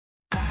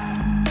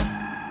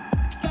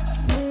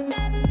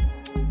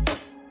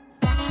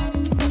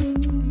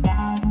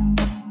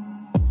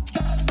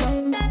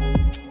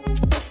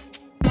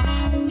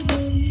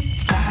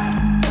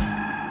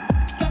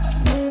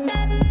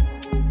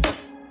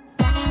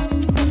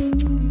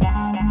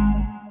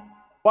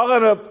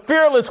Welcome to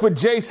Fearless with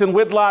Jason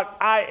Whitlock.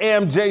 I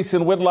am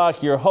Jason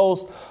Whitlock, your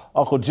host.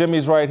 Uncle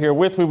Jimmy's right here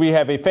with me. We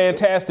have a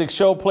fantastic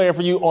show planned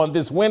for you on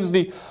this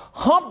Wednesday,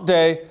 Hump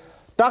Day.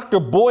 Dr.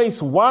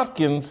 Boyce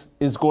Watkins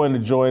is going to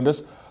join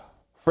us.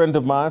 Friend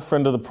of mine,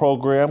 friend of the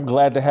program.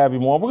 Glad to have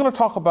him on. We're going to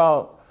talk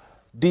about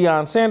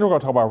Deion Sanders. We're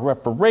going to talk about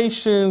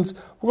reparations.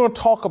 We're going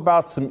to talk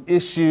about some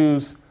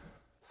issues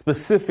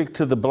specific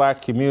to the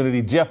black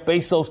community. Jeff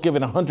Bezos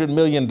giving $100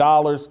 million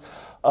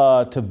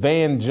to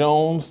Van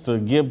Jones to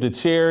give to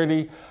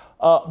charity.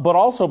 But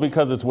also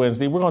because it's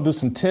Wednesday, we're going to do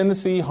some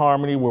Tennessee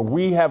Harmony where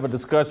we have a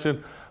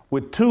discussion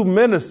with two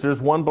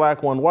ministers, one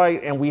black, one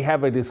white, and we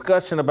have a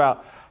discussion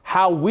about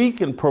how we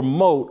can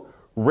promote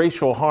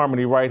racial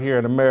harmony right here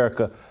in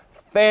America.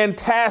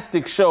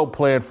 Fantastic show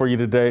planned for you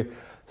today.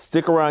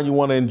 Stick around. You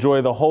want to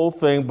enjoy the whole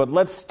thing. But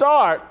let's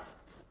start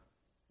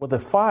with a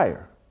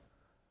fire.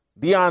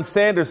 Deion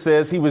Sanders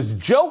says he was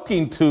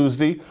joking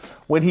Tuesday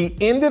when he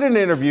ended an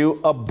interview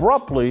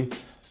abruptly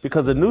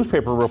because a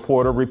newspaper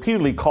reporter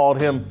repeatedly called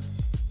him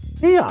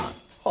Deion.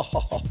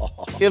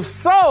 If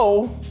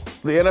so,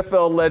 the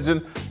NFL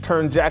legend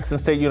turned Jackson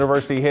State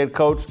University head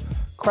coach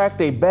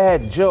cracked a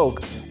bad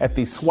joke at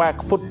the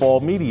SWAC football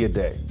media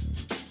day.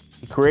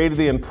 He created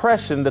the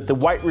impression that the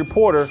white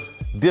reporter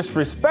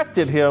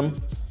disrespected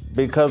him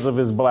because of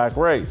his black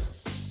race.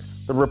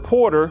 The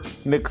reporter,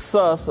 Nick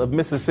Suss of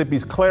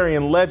Mississippi's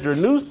Clarion Ledger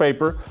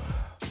newspaper,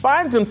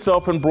 finds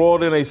himself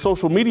embroiled in a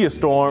social media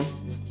storm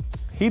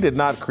he did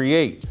not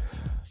create.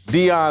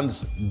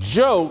 Deion's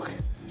joke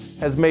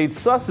has made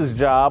Suss's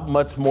job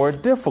much more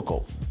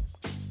difficult.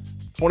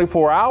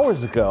 24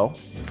 hours ago,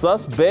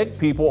 Suss begged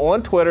people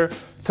on Twitter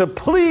to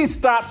please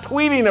stop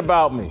tweeting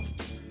about me.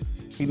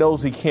 He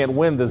knows he can't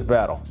win this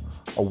battle.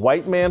 A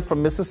white man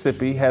from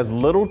Mississippi has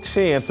little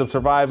chance of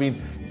surviving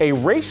a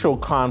racial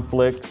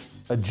conflict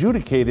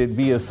adjudicated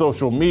via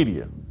social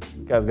media.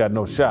 You guys got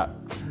no shot.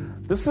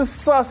 This is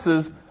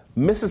Suss's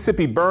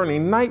Mississippi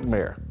burning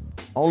nightmare.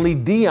 Only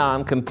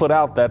Deion can put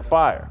out that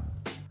fire.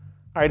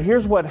 All right,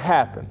 here's what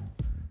happened.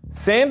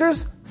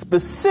 Sanders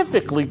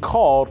specifically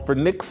called for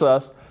Nick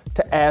Suss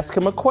to ask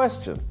him a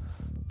question.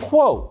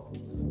 Quote,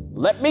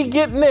 "Let me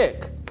get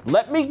Nick.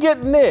 Let me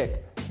get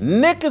Nick.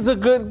 Nick is a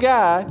good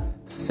guy."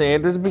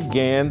 Sanders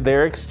began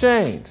their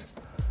exchange.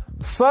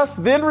 Suss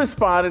then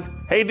responded,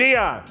 "Hey,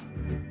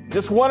 Deion,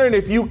 just wondering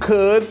if you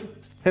could."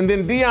 And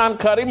then Deion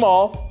cut him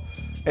off.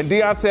 And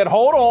Deion said,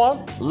 "Hold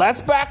on, let's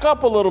back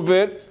up a little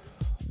bit.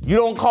 You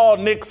don't call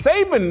Nick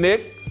Saban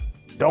Nick.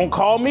 Don't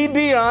call me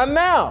Deion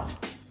now."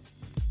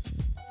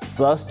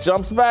 Suss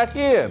jumps back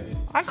in.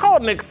 "I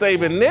called Nick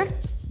Saban Nick.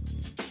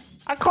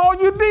 I called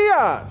you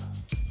Deion."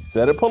 He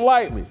said it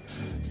politely.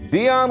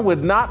 Deion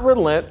would not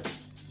relent.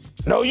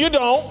 "No, you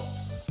don't.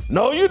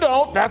 No, you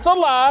don't. That's a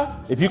lie.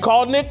 If you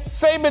call Nick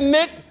Saban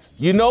Nick,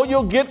 you know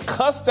you'll get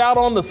cussed out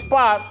on the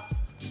spot.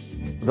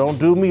 Don't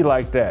do me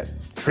like that.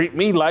 Treat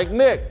me like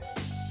Nick."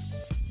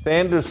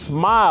 Sanders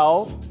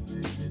smiled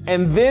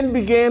and then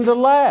began to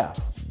laugh.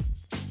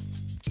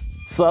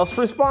 Suss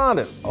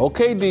responded,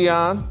 "Okay,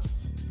 Deion."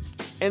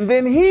 And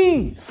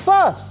then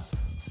Suss,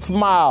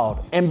 smiled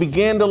and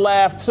began to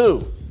laugh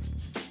too.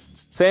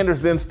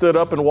 Sanders then stood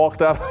up and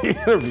walked out of the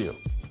interview.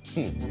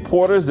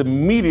 Reporters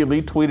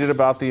immediately tweeted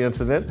about the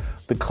incident.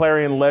 The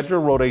Clarion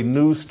Ledger wrote a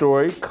news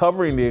story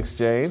covering the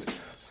exchange.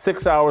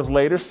 6 hours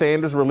later,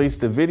 Sanders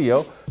released a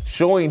video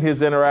showing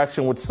his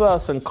interaction with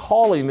Suss and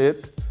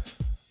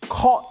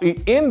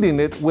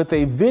ending it with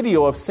a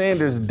video of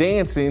Sanders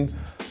dancing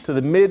to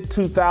the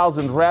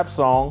mid-2000s rap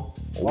song,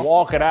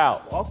 Walk It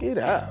Out. Walk it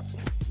out.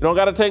 You don't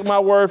got to take my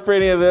word for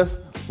any of this.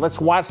 Let's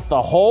watch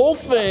the whole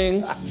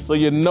thing so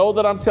you know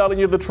that I'm telling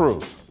you the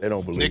truth. They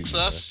don't believe Nick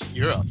Suss,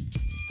 you're up.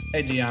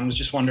 Hey, Deion, I was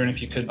just wondering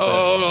if you could...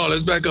 hold on.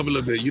 Let's back up a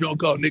little bit. You don't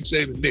call Nick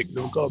Saban Nick.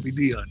 Don't call me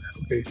Deion now,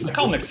 okay? I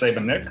call Nick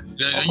Saban Nick.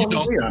 You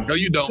don't. No,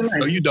 you don't.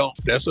 No, you don't.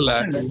 That's a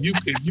lie.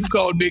 If you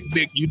call Nick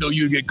Nick, you know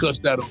you get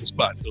cussed out on the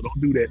spot. So don't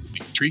do that to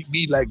me. Treat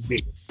me like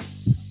Nick.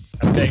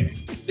 Okay,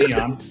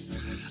 Deion.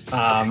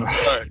 All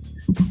right.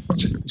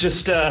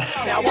 Just,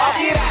 Now walk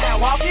it out. Now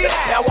walk it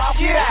out. Now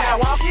walk it out. Now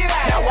walk it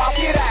out. Now walk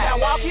it out. Now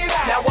walk it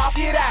out. Now walk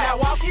it out. Now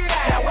walk it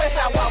out. Now west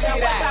side walk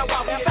it out.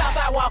 South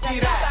side walk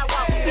it out.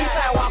 East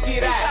side walk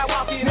it out.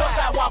 North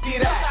side walk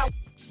it out.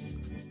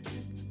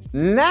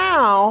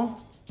 Now,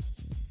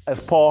 as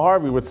Paul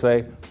Harvey would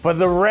say, for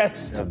the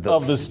rest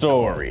of the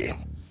story.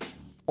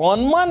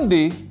 On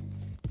Monday,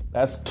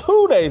 that's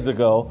 2 days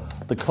ago,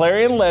 the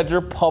Clarion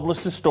Ledger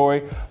published a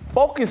story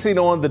focusing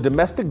on the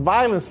domestic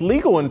violence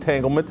legal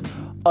entanglements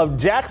of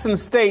Jackson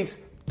State's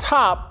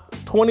top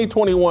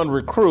 2021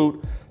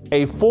 recruit,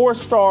 a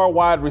 4-star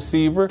wide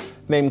receiver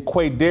named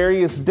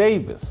Quaydarius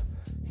Davis.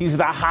 He's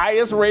the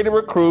highest rated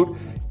recruit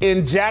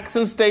in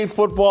Jackson State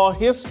football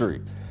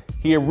history.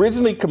 He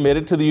originally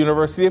committed to the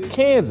University of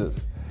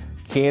Kansas.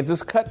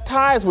 Kansas cut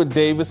ties with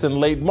Davis in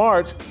late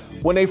March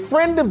when a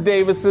friend of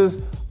Davis's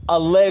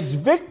alleged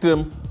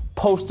victim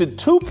posted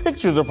 2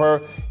 pictures of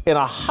her in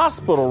a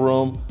hospital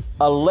room,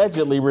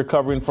 allegedly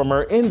recovering from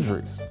her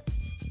injuries.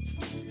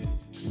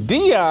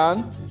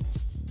 Deion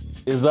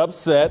is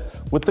upset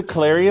with the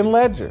Clarion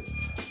Ledger.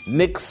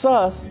 Nick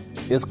Suss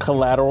is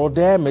collateral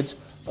damage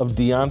of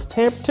Deion's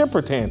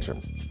temper tantrum.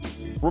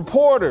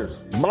 Reporters,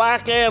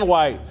 black and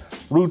white,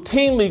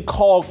 routinely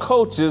call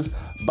coaches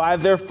by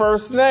their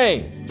first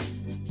name.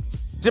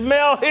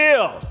 Jemele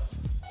Hill,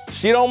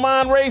 she don't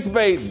mind race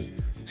baiting.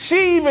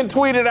 She even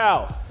tweeted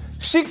out,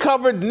 she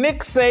covered Nick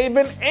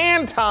Saban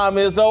and Tom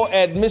Izzo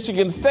at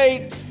Michigan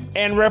State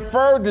and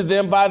referred to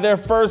them by their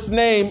first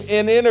name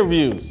in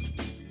interviews.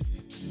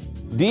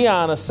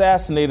 Deion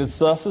assassinated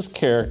Suss's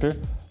character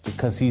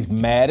because he's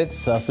mad at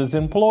Suss's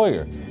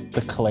employer,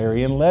 the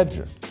Clarion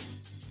Ledger.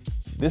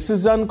 This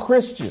is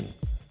unchristian.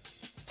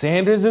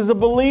 Sanders is a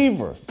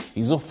believer.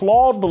 He's a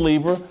flawed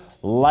believer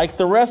like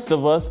the rest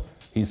of us.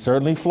 He's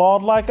certainly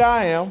flawed like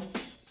I am.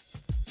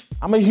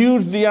 I'm a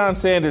huge Deion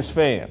Sanders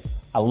fan.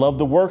 I love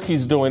the work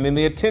he's doing and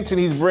the attention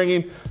he's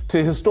bringing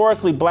to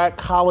historically black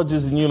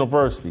colleges and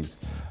universities.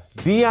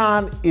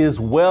 Deion is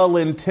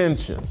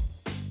well-intentioned.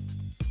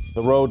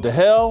 The road to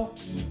hell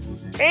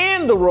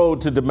and the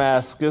road to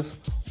Damascus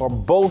are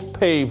both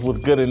paved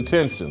with good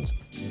intentions.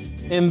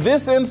 In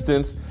this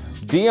instance,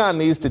 Deion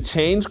needs to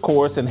change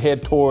course and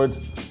head towards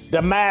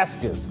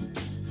Damascus.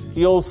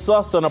 He owes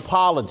Suss an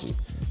apology.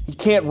 He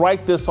can't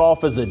write this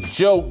off as a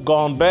joke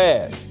gone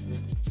bad.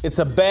 It's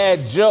a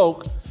bad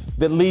joke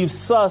that leaves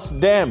Suss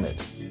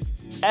damaged.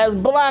 As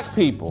black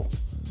people,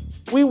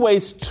 we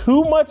waste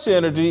too much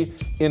energy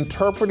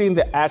interpreting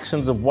the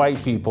actions of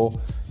white people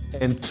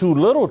and too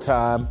little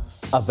time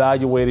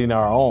evaluating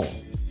our own.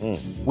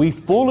 We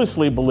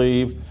foolishly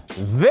believe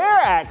their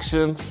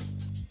actions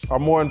are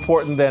more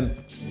important than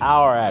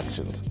our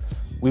actions.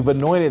 We've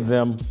anointed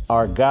them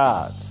our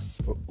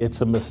gods.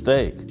 It's a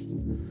mistake.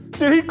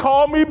 Did he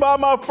call me by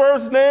my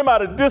first name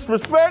out of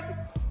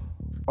disrespect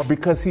or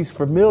because he's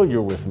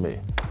familiar with me?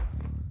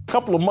 A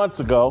couple of months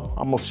ago,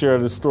 I'm gonna share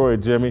this story,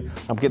 Jimmy.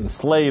 I'm getting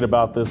slayed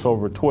about this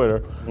over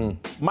Twitter.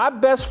 My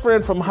best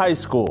friend from high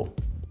school,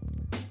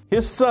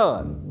 his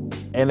son,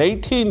 an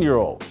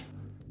 18-year-old,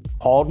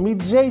 called me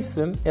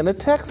Jason in a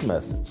text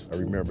message. I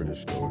remember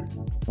this story.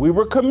 We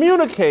were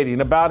communicating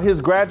about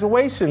his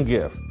graduation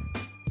gift.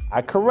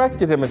 I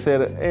corrected him and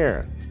said,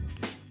 Aaron,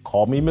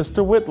 call me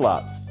Mr.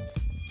 Whitlock.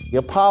 He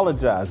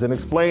apologized and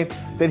explained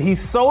that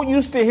he's so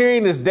used to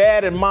hearing his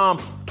dad and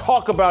mom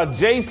talk about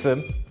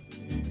Jason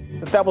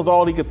that was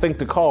all he could think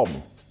to call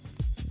me.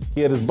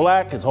 Kid is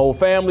black, his whole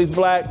family's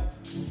black.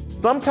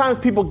 Sometimes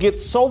people get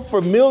so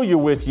familiar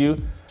with you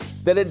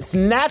that it's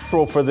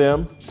natural for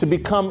them to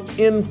become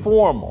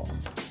informal.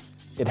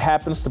 It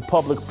happens to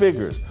public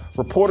figures.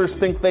 Reporters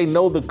think they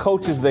know the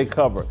coaches they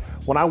cover.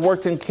 When I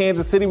worked in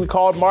Kansas City, we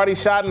called Marty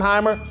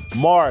Schottenheimer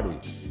Marty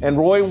and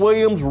Roy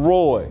Williams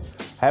Roy.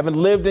 Haven't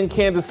lived in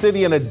Kansas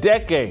City in a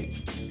decade.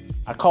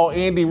 I call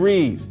Andy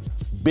Reid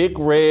Big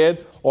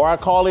Red, or I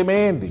call him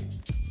Andy.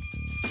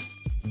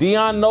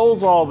 Deion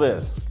knows all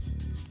this.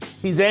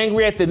 He's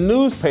angry at the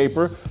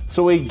newspaper,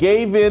 so he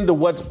gave in to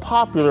what's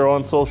popular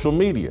on social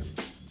media.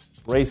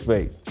 Race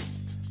bait.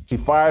 He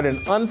fired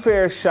an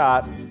unfair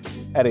shot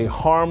at a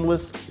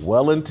harmless,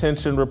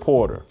 well-intentioned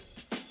reporter.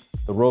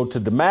 The road to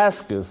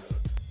Damascus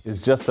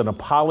is just an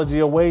apology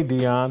away,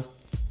 Deion.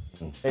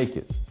 Take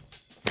it.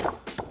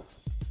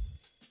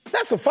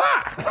 That's a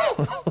fire.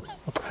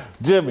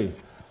 Jimmy,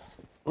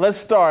 let's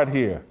start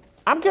here.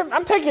 I'm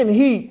taking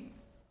heat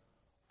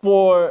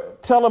for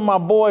telling my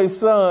boy's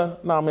son,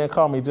 nah, man,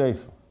 call me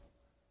Jason.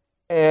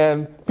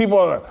 And people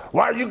are like,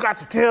 why you got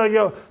to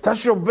tell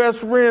that's your best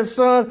friend's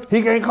son?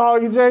 He can't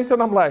call you Jason?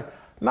 I'm like,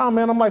 nah,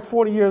 man, I'm like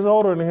 40 years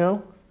older than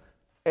him.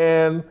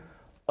 And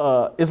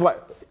it's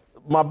like,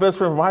 my best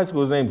friend from high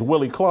school, his name's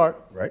Willie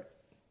Clark. Right.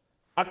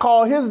 I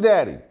call his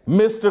daddy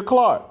Mr.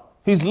 Clark.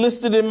 He's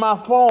listed in my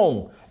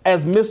phone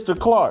as Mr.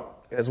 Clark.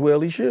 As well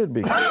he should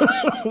be.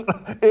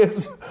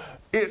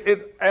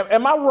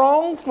 Am I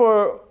wrong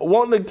for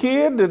wanting a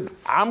kid that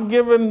I'm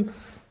giving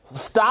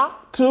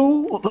stock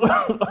to?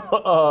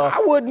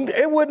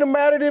 It wouldn't have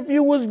mattered if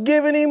you was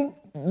giving him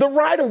the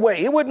right of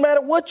way. It wouldn't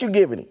matter what you're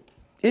giving him.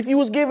 If you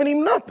was giving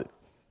him nothing,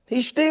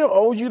 he still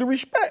owes you the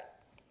respect.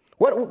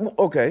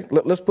 Okay,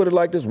 let's put it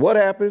like this. What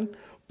happened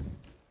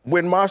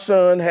when my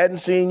son hadn't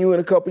seen you in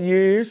a couple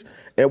years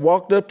and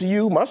walked up to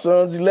you? My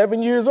son's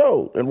 11 years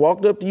old and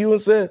walked up to you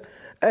and said,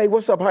 hey,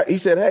 what's up? He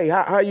said, hey,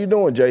 how you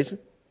doing, Jason?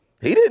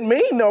 He didn't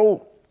mean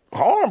no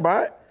harm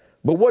by it,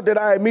 but what did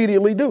I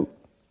immediately do?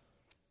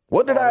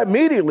 What did I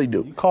immediately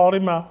do? You called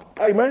him out.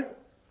 Hey, man,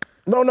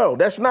 no,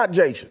 that's not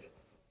Jason.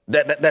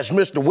 That's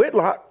Mr.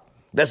 Whitlock.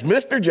 That's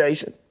Mr.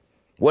 Jason.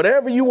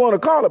 Whatever you want to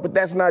call it, but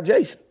that's not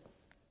Jason.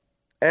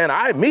 And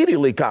I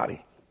immediately caught him.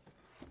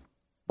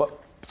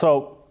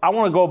 So I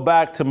want to go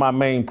back to my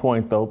main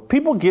point, though.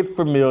 People get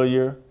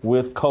familiar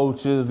with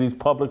coaches, these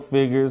public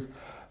figures.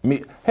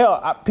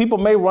 People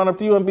may run up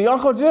to you and be,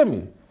 Uncle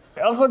Jimmy.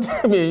 Uncle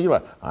Jimmy. And you're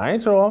like, I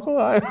ain't your uncle.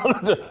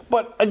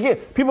 But again,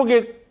 people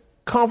get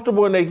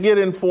comfortable and they get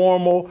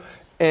informal,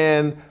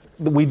 and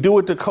we do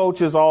it to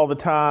coaches all the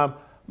time.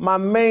 My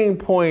main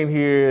point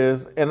here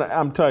is, and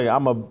I'm telling you,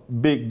 I'm a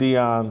big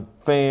Deion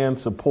fan,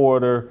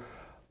 supporter,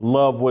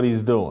 love what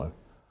he's doing.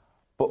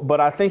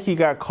 But I think he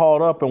got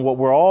caught up in what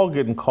we're all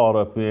getting caught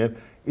up in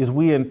is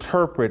we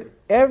interpret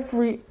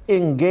every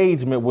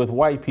engagement with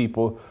white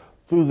people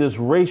through this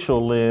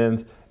racial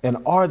lens. And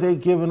are they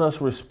giving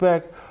us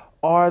respect?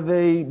 Are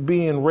they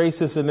being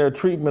racist in their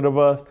treatment of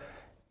us?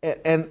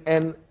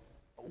 And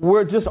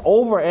we're just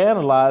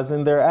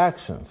overanalyzing their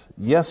actions.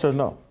 Yes or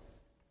no?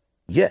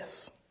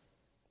 Yes.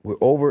 We're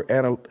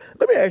overanalyzing.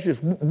 Let me ask you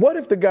this. What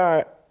if the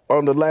guy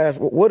on the last,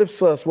 what if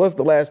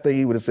the last thing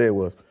he would have said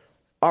was,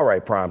 all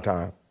right, prime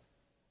time?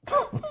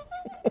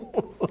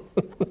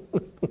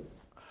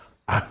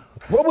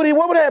 What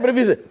would happen if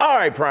he said, all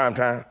right, prime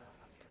time?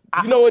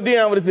 You know what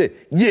Deion would have said?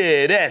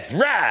 Yeah, that's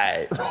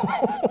right.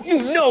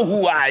 You know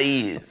who I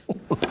is.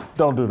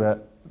 Don't do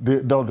that.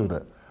 Don't do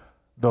that.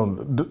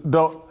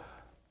 Don't.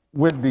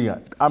 With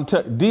Deion,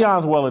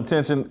 Deion's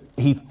well-intentioned.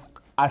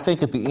 I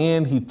think at the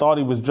end he thought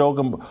he was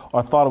joking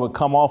or thought it would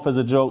come off as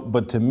a joke,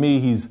 but to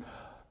me he's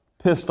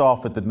pissed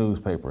off at the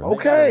newspaper. Okay.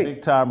 They got a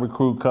big-time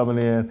recruit coming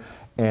in,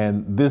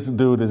 and this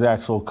dude is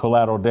actual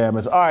collateral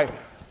damage. All right,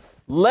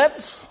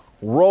 let's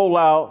roll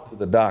out to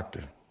the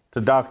doctor. To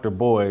Dr.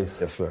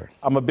 Boyce. Yes, sir.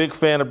 I'm a big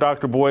fan of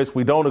Dr. Boyce.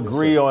 We don't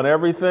agree on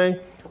everything,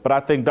 but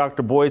I think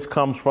Dr. Boyce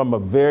comes from a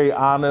very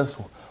honest,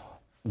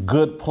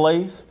 good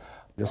place.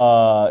 Yes,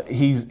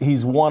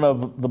 he's one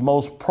of the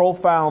most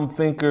profound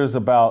thinkers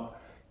about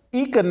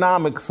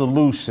economic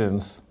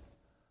solutions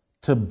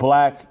to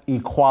black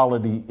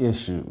equality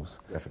issues.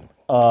 Definitely.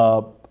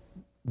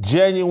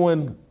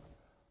 Genuine,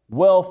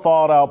 well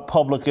thought out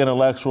public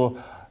intellectual.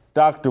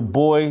 Dr.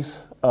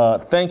 Boyce,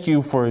 thank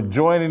you for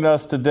joining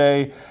us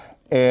today.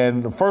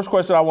 And the first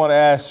question I want to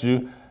ask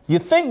you, you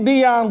think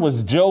Deion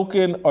was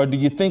joking, or do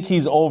you think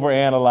he's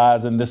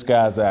overanalyzing this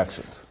guy's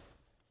actions?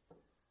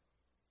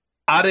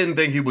 I didn't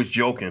think he was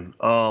joking.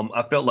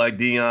 I felt like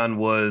Deion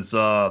was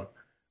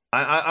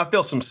I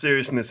felt some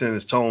seriousness in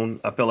his tone.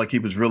 I felt like he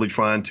was really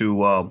trying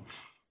to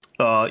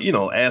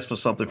ask for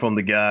something from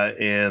the guy,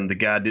 and the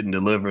guy didn't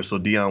deliver, so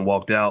Deion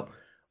walked out.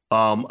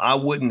 I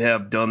wouldn't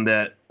have done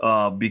that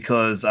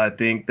because I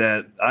think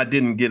that I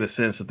didn't get a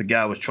sense that the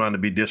guy was trying to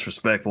be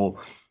disrespectful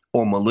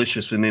or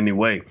malicious in any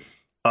way.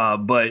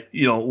 But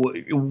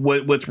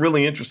what's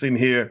really interesting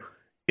here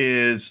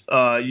is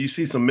you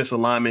see some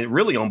misalignment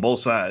really on both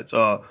sides.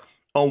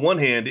 On one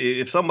hand,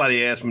 if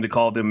somebody asked me to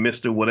call them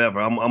Mr. Whatever,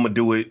 I'm going to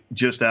do it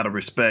just out of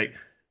respect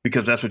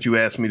because that's what you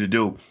asked me to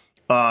do.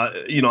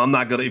 I'm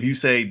not going to, if you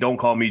say, don't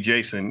call me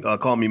Jason,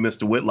 call me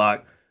Mr.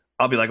 Whitlock,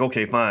 I'll be like,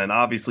 okay, fine.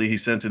 Obviously,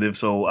 he's sensitive,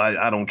 so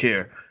I don't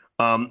care.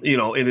 And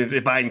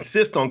if I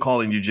insist on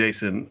calling you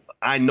Jason,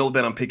 I know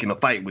that I'm picking a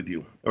fight with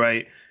you,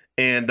 right?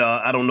 And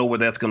I don't know where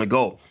that's going to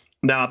go.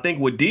 Now, I think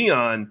with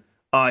Deion,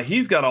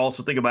 he's got to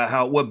also think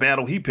about what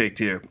battle he picked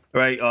here,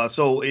 right?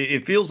 So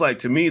it feels like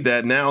to me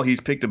that now he's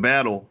picked a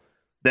battle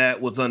that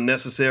was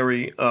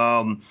unnecessary.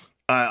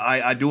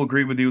 I do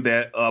agree with you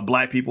that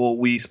black people,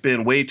 we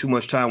spend way too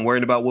much time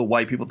worrying about what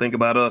white people think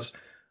about us.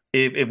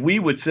 If we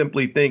would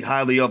simply think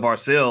highly of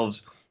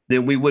ourselves,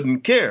 then we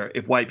wouldn't care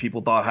if white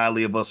people thought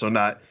highly of us or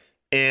not.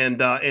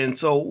 And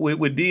so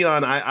with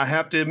Deion, I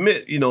have to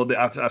admit,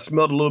 that I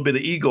smelled a little bit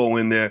of ego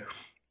in there,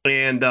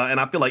 and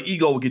I feel like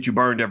ego will get you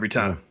burned every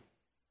time.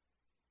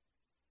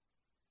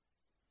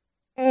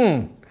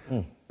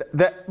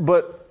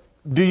 But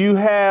do you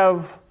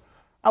have?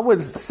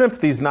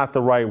 Sympathy is not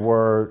the right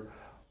word,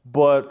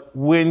 but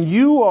when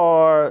you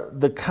are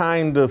the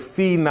kind of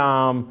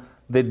phenom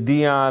that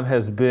Deion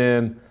has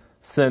been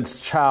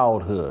since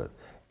childhood,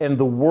 and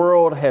the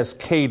world has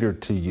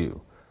catered to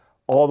you,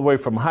 all the way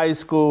from high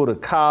school to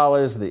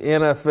college, the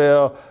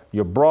NFL,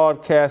 your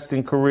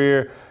broadcasting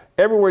career.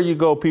 Everywhere you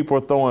go, people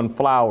are throwing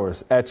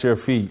flowers at your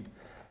feet.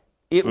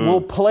 It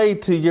will play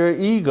to your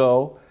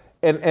ego.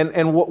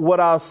 And what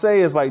I'll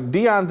say is, like,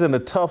 Deion's in a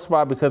tough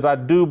spot because I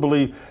do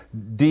believe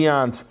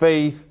Deion's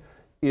faith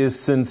is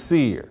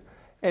sincere.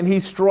 And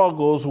he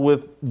struggles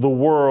with the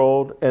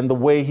world and the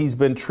way he's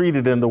been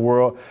treated in the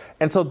world.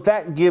 And so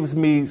that gives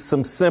me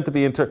some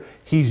sympathy.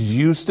 He's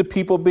used to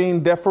people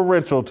being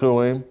deferential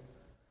to him.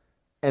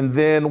 And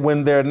then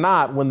when they're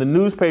not, when the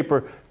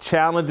newspaper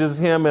challenges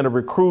him in a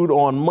recruit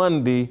on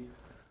Monday,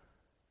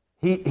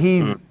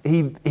 he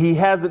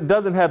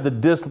doesn't have the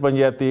discipline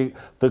yet,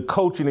 the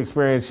coaching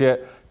experience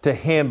yet to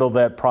handle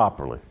that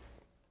properly.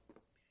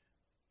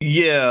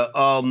 Yeah,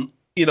 I'll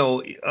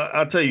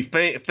tell you,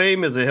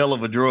 fame is a hell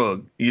of a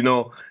drug,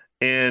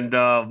 and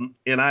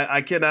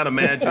I cannot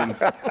imagine,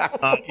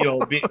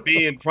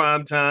 being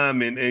prime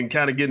time and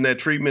kind of getting that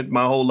treatment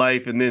my whole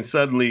life, and then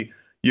suddenly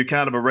you're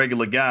kind of a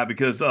regular guy.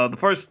 Because the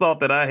first thought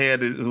that I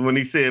had is when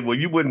he said, well,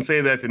 you wouldn't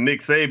say that to Nick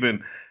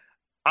Saban.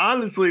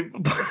 Honestly,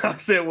 I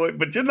said, well,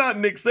 but you're not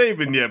Nick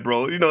Saban yet,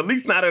 bro. At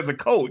least not as a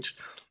coach.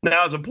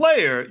 Now, as a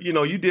player,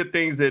 you did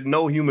things that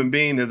no human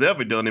being has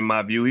ever done, in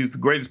my view. He was the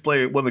greatest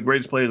player, one of the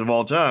greatest players of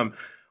all time.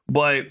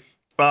 But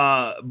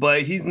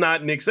he's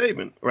not Nick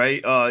Saban,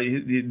 right?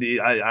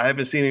 I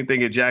haven't seen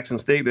anything at Jackson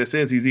State that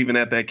says he's even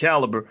at that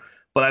caliber.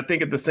 But I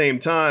think at the same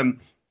time,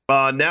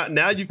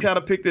 Now you've kind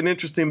of picked an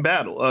interesting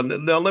battle.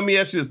 Now let me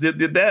ask you this: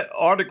 Did that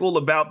article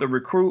about the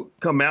recruit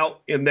come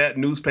out in that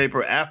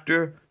newspaper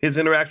after his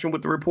interaction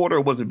with the reporter,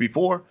 or was it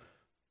before?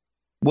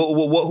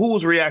 Who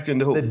was reacting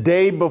to who? The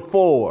day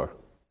before.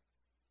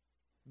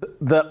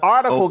 The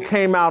article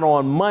came out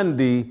on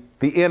Monday.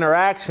 The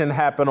interaction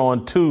happened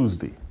on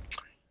Tuesday.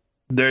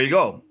 There you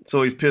go.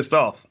 So he's pissed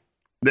off.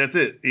 That's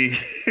it.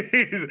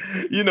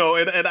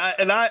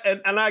 And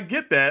I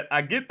get that.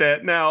 I get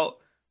that. Now,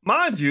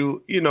 mind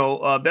you,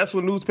 that's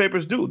what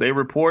newspapers do. They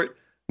report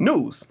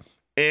news.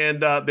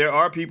 And there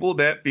are people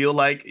that feel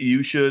like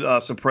you should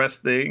suppress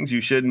things. You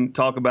shouldn't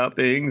talk about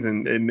things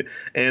and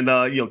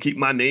keep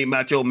my name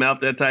out your mouth,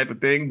 that type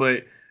of thing.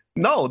 But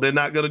no, they're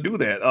not going to do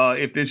that.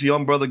 If this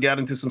young brother got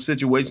into some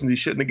situations he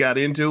shouldn't have got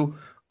into,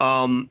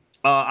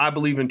 I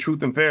believe in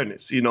truth and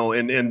fairness,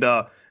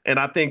 and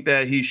I think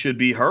that he should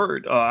be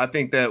heard. I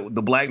think that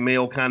the black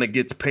male kind of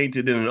gets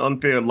painted in an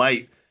unfair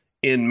light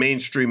in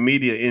mainstream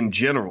media in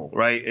general,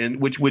 right? And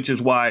which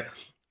is why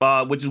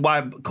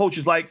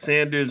coaches like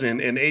Sanders and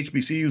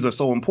HBCUs are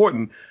so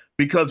important,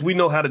 because we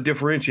know how to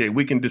differentiate.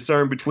 We can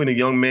discern between a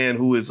young man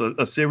who is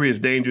a serious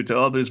danger to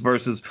others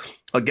versus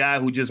a guy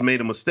who just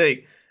made a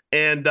mistake.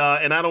 And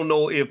I don't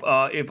know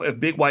if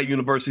big white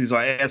universities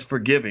are as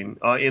forgiving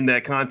in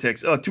that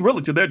context,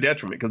 to their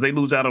detriment, because they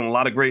lose out on a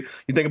lot of great.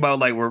 You think about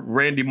like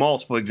Randy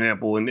Moss, for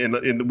example,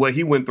 and what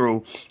he went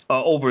through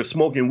over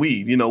smoking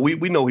weed.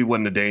 We know he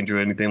wasn't a danger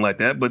or anything like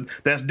that, but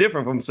that's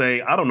different from, say,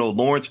 I don't know,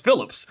 Lawrence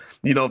Phillips.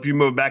 If you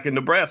remember back in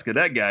Nebraska,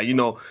 that guy.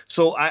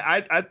 So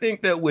I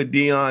think that with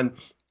Deion,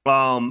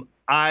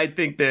 I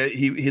think that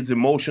his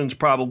emotions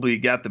probably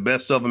got the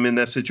best of him in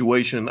that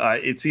situation.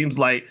 It seems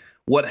like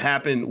what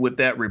happened with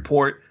that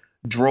report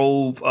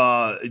drove,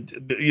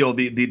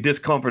 the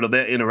discomfort of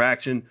that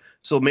interaction.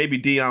 So maybe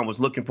Deion was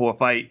looking for a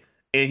fight,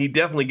 and he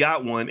definitely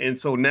got one. And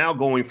so now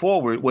going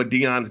forward, what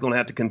Deion is going to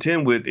have to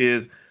contend with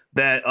is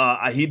that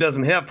he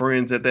doesn't have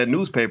friends at that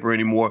newspaper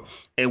anymore.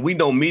 And we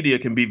know media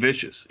can be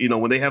vicious.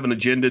 When they have an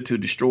agenda to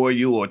destroy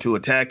you or to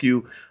attack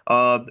you,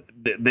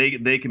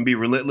 they can be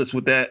relentless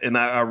with that. And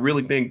I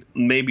really think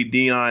maybe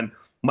Deion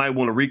might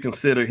want to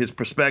reconsider his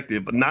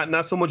perspective, but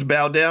not so much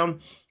bow down,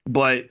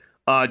 but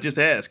just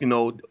ask,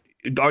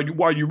 are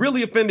you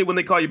really offended when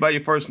they call you by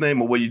your first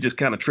name, or were you just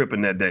kind of tripping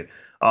that day?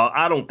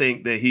 I don't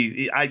think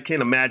that I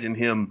can't imagine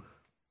him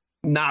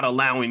not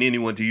allowing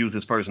anyone to use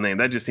his first name.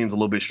 That just seems a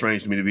little bit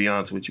strange to me, to be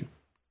honest with you.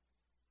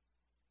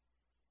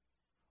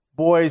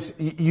 Boys,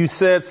 you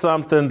said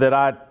something that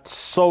I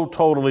so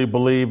totally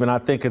believe, and I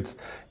think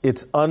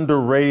it's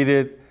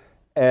underrated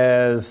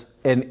as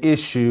an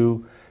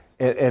issue,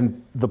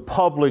 and the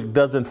public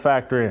doesn't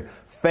factor in.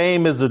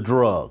 Fame is a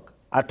drug.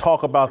 I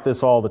talk about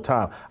this all the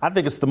time. I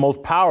think it's the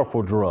most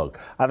powerful drug.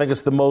 I think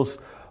it's the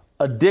most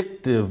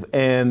addictive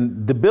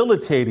and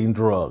debilitating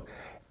drug.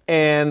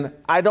 And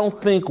I don't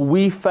think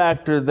we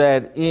factor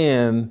that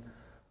in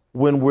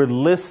when we're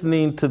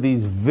listening to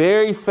these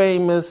very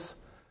famous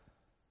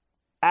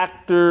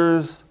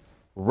actors,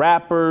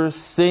 rappers,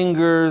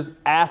 singers,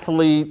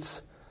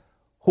 athletes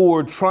who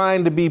are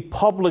trying to be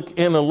public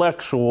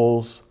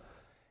intellectuals.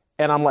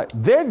 And I'm like,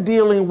 they're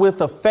dealing with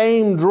a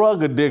fame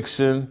drug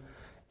addiction,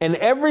 and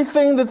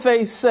everything that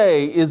they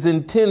say is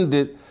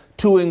intended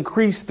to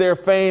increase their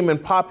fame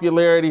and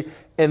popularity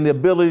and the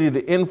ability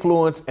to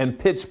influence and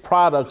pitch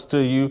products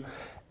to you.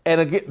 And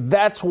again,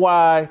 that's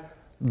why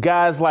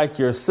guys like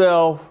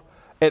yourself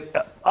and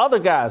other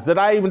guys that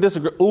I even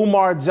disagree,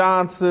 Umar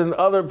Johnson,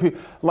 other people,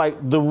 like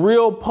the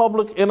real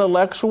public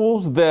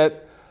intellectuals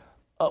that,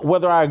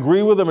 whether I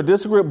agree with them or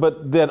disagree,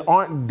 but that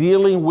aren't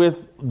dealing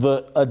with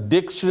the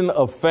addiction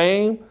of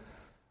fame,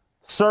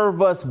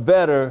 serve us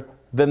better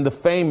than the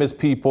famous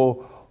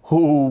people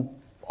who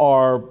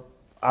are,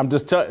 I'm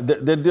just telling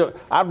you,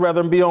 I'd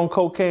rather be on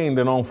cocaine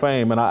than on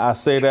fame, and I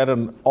say that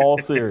in all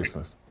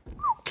seriousness.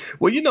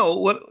 Well,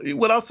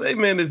 what I'll say,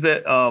 man, is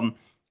that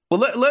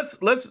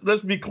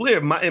let's be clear.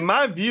 In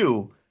my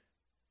view,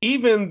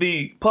 even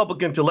the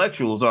public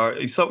intellectuals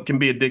can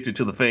be addicted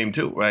to the fame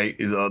too, right?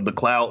 The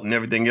clout and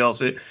everything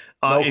else.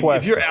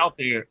 If you're out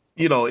there,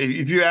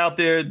 if you're out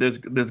there, there's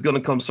going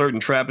to come certain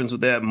trappings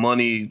with that,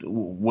 money,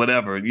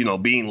 whatever,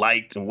 being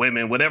liked, and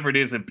women, whatever it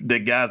is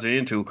that guys are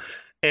into.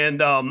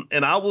 And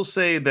I will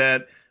say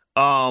that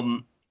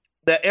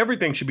that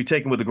everything should be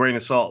taken with a grain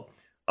of salt.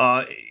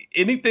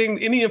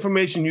 Any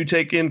information you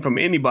take in from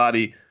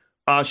anybody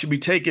should be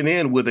taken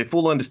in with a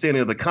full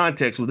understanding of the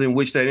context within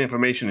which that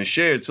information is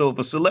shared. So if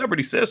a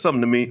celebrity says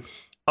something to me,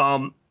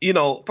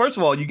 first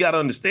of all, you got to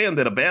understand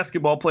that a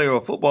basketball player or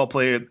a football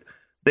player,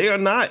 they are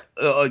not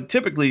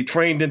typically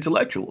trained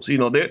intellectuals.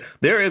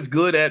 They're as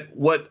good at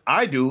what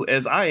I do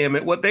as I am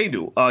at what they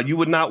do. You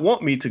would not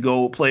want me to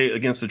go play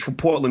against the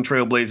Portland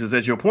Trailblazers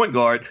as your point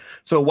guard.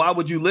 So why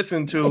would you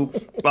listen to,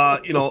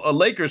 a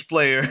Lakers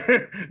player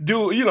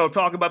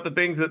talk about the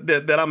things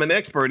that I'm an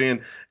expert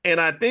in? And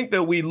I think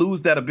that we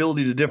lose that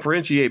ability to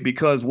differentiate,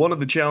 because one of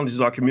the challenges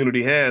our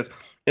community has,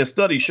 and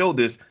studies show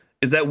this,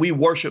 is that we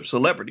worship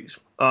celebrities.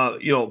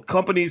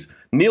 Companies,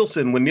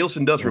 Nielsen, when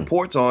Nielsen does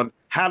reports on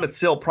how to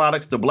sell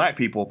products to black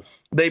people,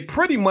 they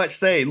pretty much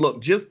say,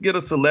 look, just get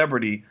a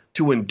celebrity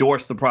to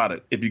endorse the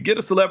product. If you get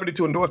a celebrity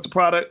to endorse the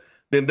product,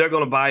 then they're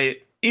going to buy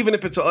it, even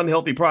if it's an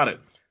unhealthy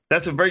product.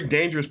 That's a very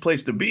dangerous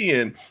place to be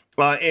in.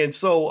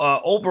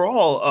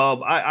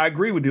 Overall, I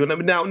agree with you.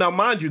 Now,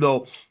 mind you,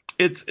 though,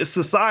 it's a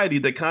society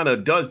that kind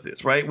of does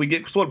this, right? We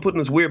get sort of put in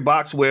this weird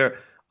box where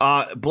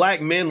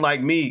black men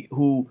like me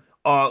who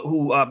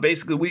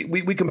basically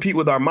we compete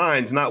with our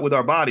minds, not with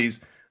our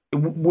bodies.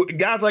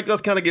 Guys like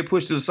us kind of get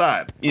pushed to the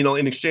side,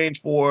 in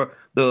exchange for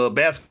the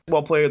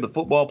basketball player, the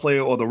football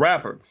player, or the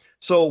rapper.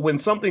 So when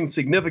something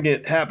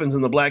significant happens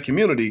in the black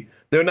community,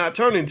 they're not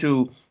turning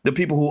to the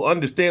people who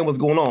understand what's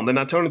going on. They're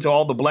not turning to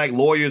all the black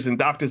lawyers and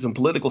doctors and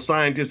political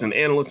scientists and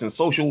analysts and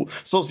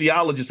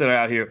sociologists that are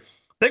out here.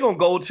 They're going to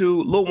go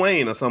to Lil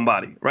Wayne or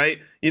somebody, right?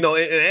 And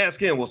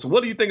ask him, well, so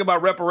what do you think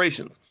about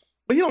reparations?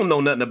 But he don't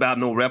know nothing about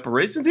no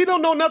reparations. He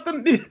don't know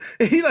nothing.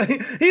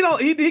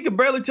 He can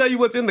barely tell you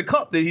what's in the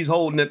cup that he's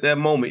holding at that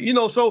moment.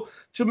 So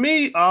to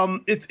me,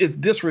 it's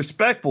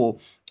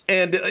disrespectful,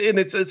 and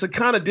it's a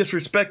kind of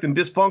disrespect and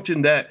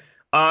dysfunction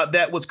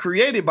that was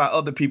created by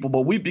other people,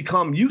 but we've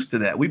become used to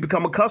that. We've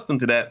become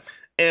accustomed to that.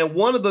 And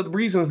one of the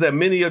reasons that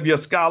many of your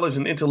scholars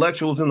and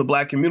intellectuals in the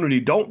black community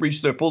don't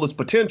reach their fullest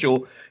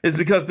potential is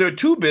because they're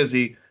too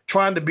busy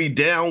trying to be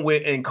down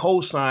with and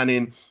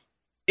co-signing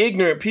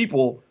ignorant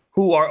people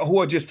who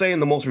are just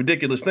saying the most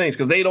ridiculous things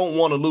because they don't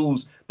want to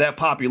lose that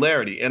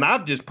popularity. And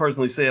I've just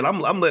personally said, I'm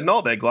letting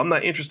all that go. I'm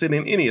not interested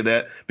in any of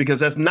that because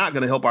that's not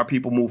going to help our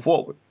people move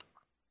forward.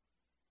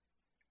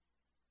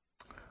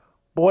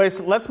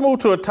 Boys, let's move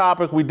to a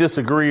topic we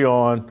disagree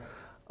on.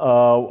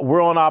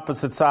 We're on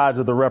opposite sides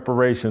of the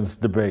reparations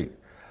debate.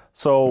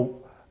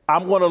 So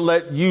I'm going to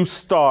let you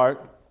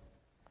start.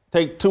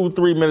 Take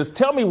 2-3 minutes.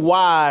 Tell me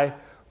why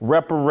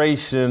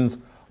reparations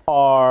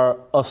are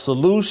a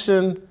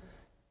solution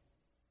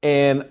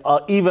and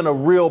even a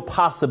real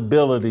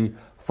possibility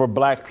for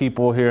black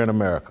people here in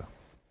America.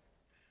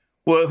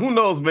 Well, who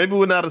knows? Maybe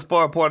we're not as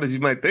far apart as you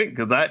might think,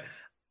 because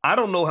I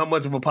don't know how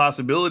much of a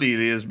possibility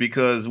it is,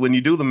 because when you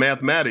do the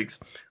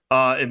mathematics,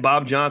 and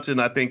Bob Johnson,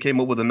 I think,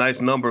 came up with a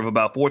nice number of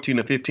about $14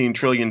 to $15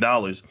 trillion.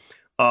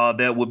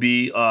 That would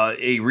be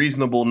a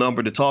reasonable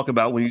number to talk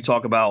about when you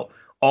talk about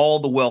all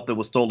the wealth that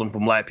was stolen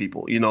from black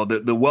people.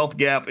 The wealth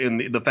gap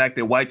and the fact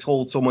that whites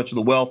hold so much of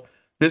the wealth.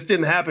 This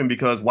didn't happen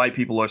because white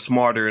people are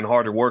smarter and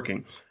harder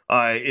working.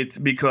 It's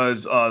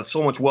because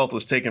so much wealth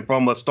was taken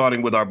from us,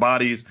 starting with our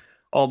bodies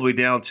all the way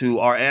down to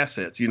our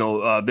assets.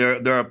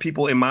 There are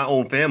people in my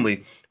own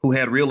family who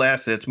had real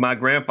assets. My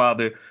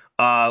grandfather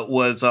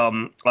was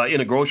in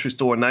a grocery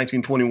store in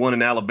 1921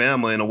 in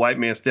Alabama, and a white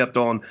man stepped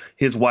on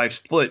his wife's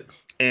foot.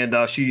 And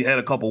she had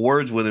a couple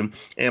words with him.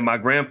 And my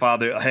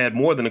grandfather had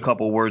more than a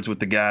couple words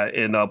with the guy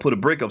and put a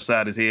brick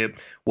upside his head.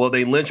 Well,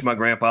 they lynched my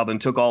grandfather and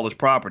took all his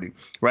property.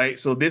 Right.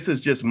 So this is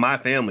just my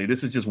family.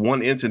 This is just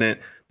one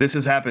incident. This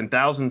has happened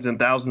thousands and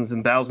thousands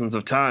and thousands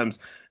of times.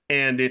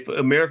 And if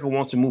America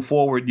wants to move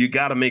forward, you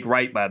got to make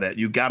right by that.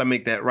 You got to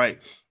make that right.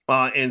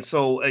 And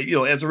so,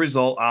 as a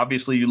result,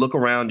 obviously, you look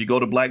around, you go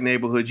to black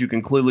neighborhoods, you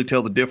can clearly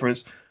tell the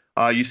difference.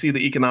 You see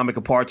the economic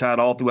apartheid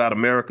all throughout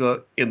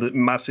America. In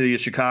my city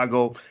of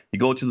Chicago, you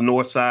go to the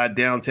north side,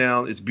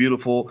 downtown, it's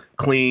beautiful,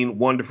 clean,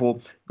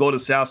 wonderful. Go to the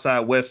south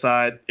side, west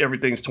side,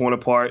 everything's torn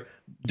apart,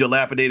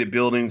 dilapidated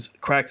buildings,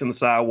 cracks in the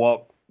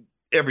sidewalk,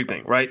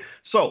 everything, right?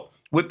 So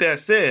with that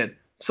said,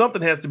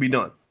 something has to be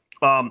done.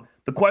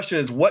 The question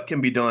is what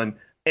can be done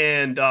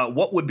and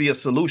what would be a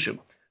solution?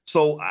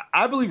 So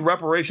I believe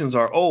reparations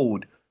are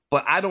owed,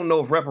 but I don't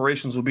know if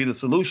reparations will be the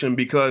solution,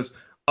 because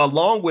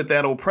along with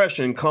that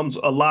oppression comes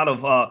a lot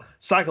of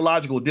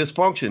psychological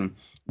dysfunction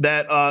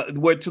that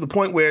where to the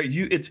point where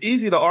it's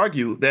easy to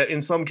argue that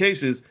in some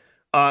cases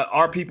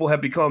our people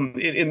have become,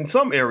 in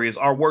some areas,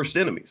 our worst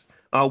enemies.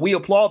 We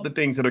applaud the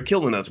things that are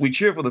killing us. We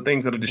cheer for the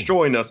things that are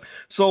destroying us.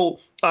 So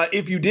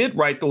if you did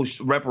write those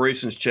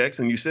reparations checks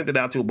and you sent it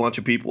out to a bunch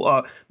of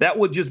people, that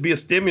would just be a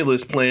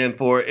stimulus plan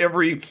for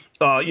every,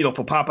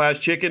 for Popeye's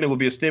Chicken. It would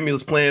be a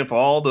stimulus plan for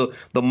all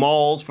the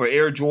malls, for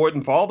Air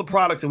Jordan, for all the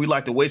products that we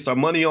like to waste our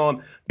money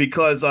on,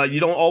 because you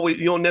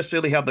don't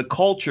necessarily have the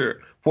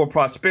culture for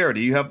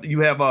prosperity.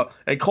 You have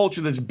a culture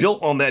that's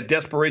built on that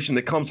desperation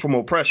that comes from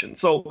oppression.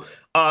 So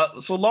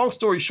long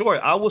story short,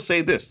 I will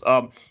say this.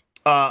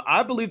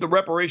 I believe the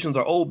reparations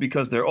are owed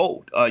because they're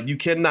owed. You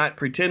cannot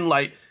pretend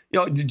like,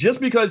 just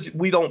because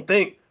we don't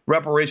think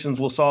reparations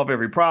will solve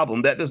every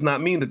problem, that does not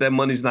mean that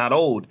money's not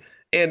owed.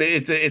 And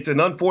it's an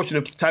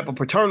unfortunate type of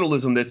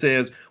paternalism that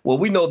says, well,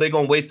 we know they're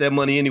going to waste that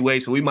money anyway,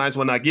 so we might as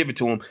well not give it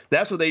to them.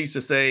 That's what they used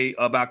to say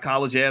about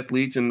college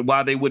athletes and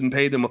why they wouldn't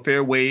pay them a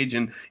fair wage,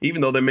 and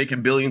even though they're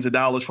making billions of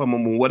dollars from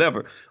them or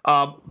whatever.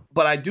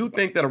 But I do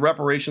think that a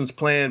reparations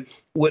plan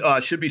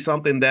should be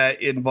something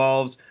that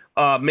involves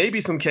maybe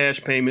some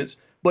cash payments,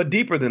 but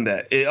deeper than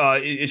that.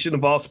 It should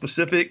involve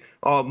specific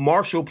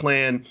Marshall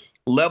Plan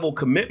level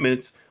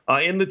commitments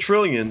in the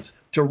trillions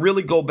to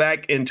really go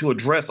back and to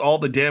address all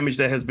the damage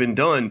that has been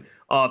done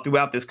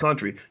throughout this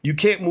country. You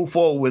can't move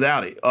forward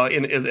without it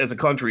as a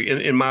country,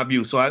 in my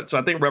view. So I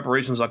think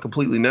reparations are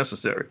completely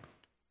necessary.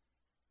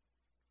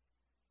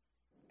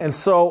 And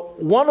so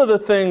one of the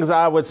things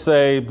I would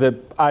say that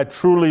I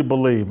truly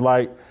believe,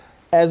 like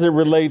as it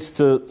relates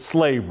to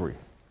slavery,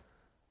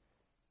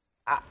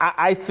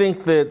 I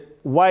think that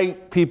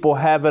white people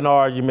have an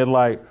argument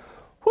like,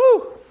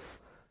 whew,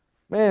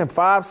 man,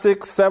 500,000,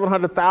 600,000,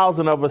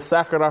 700,000 of us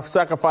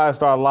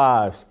sacrificed our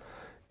lives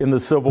in the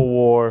Civil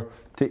War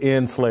to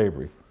end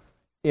slavery.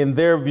 In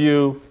their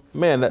view,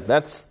 man,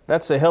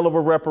 that's a hell of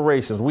a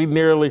reparations.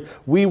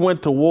 We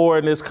went to war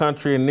in this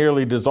country and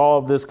nearly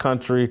dissolved this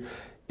country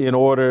in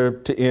order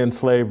to end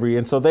slavery.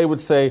 And so they would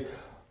say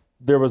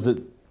there was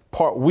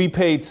we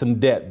paid some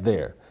debt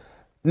there.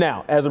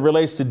 Now, as it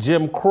relates to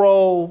Jim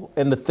Crow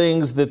and the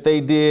things that they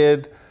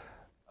did,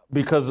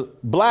 because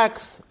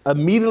blacks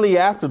immediately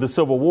after the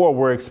Civil War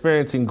were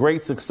experiencing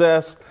great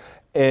success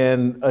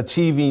and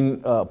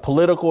achieving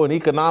political and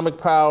economic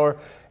power,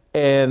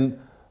 and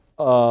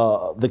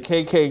the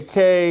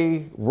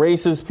KKK,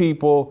 racist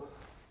people,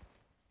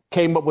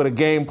 came up with a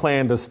game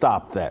plan to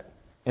stop that.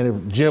 And it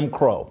was Jim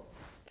Crow.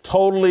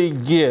 Totally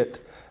get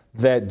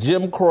that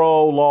Jim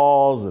Crow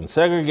laws and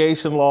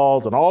segregation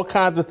laws and all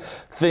kinds of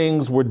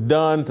things were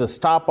done to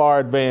stop our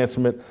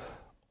advancement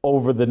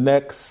over the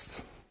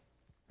next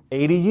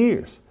 80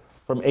 years,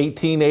 from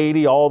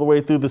 1880 all the way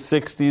through the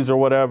 60s or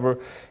whatever.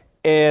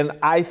 And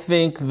I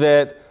think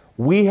that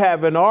we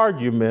have an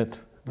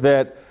argument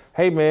that,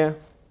 hey, man,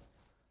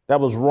 that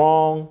was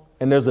wrong,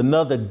 and there's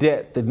another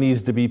debt that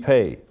needs to be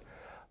paid.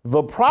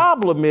 The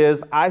problem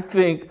is, I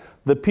think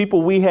the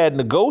people we had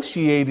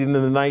negotiating in the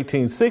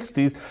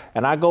 1960s,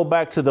 and I go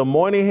back to the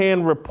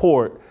Moynihan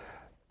report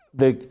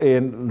that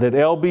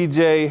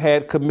LBJ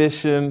had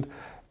commissioned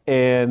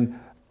and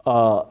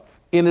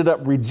ended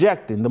up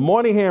rejecting. The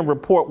Moynihan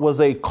report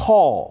was a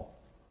call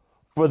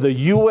for the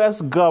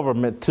U.S.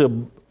 government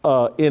to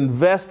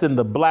invest in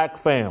the black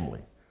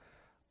family.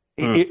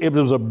 It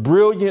was a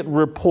brilliant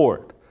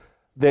report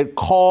that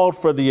called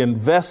for the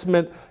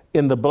investment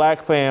in the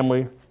black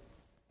family.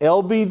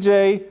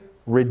 LBJ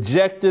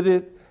rejected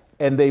it,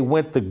 and they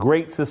went the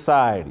Great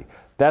Society.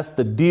 That's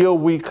the deal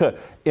we cut.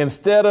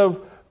 Instead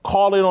of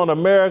calling on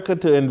America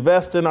to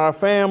invest in our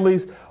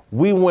families,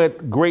 we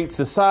went Great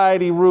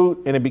Society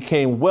route, and it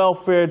became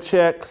welfare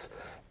checks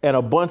and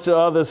a bunch of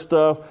other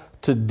stuff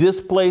to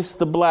displace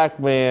the black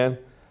man.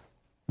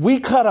 We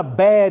cut a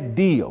bad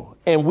deal,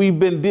 and we've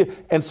been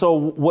and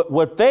so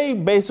what they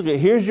basically,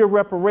 here's your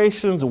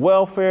reparations,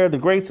 welfare, the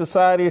Great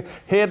Society,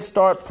 Head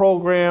Start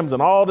programs,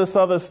 and all this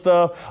other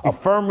stuff,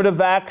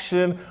 affirmative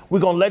action. We're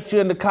gonna let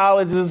you into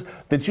colleges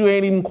that you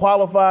ain't even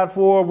qualified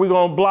for. We're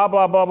gonna blah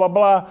blah blah blah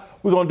blah.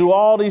 We're gonna do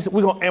all these.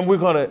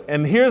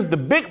 And here's the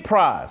big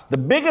prize, the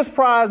biggest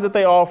prize that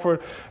they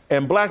offered,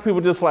 and black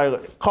people just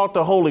like caught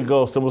the Holy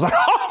Ghost and was like,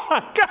 oh my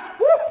God.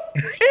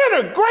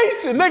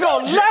 Integration. They're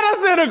going to let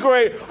us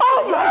integrate.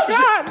 Oh, my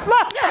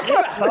God. Yes.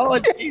 Oh,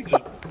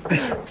 Jesus.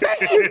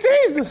 Thank you,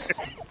 Jesus.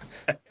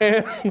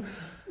 And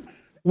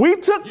we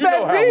took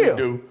that deal. We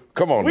do.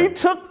 Come on. We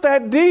took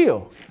that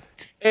deal.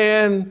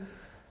 And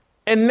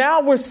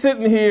now we're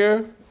sitting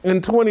here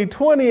in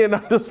 2020, and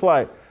I'm just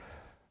like,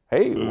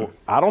 hey,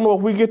 I don't know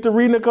if we get to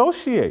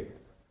renegotiate.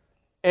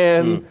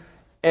 And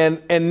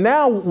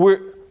now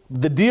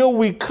the deal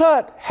we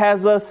cut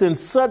has us in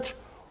such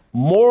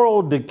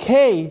moral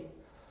decay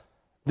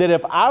that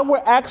if I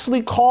were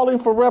actually calling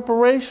for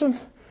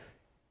reparations,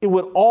 it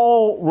would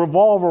all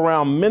revolve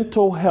around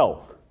mental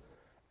health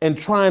and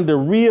trying to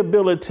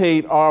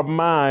rehabilitate our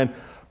mind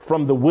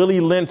from the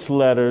Willie Lynch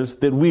letters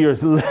that we are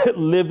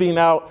living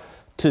out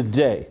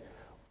today.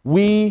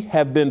 We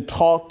have been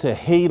taught to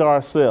hate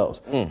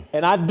ourselves.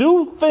 And I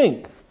do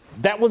think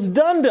that was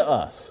done to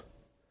us.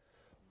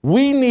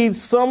 We need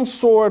some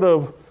sort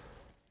of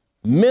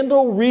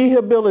mental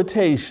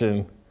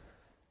rehabilitation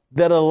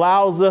that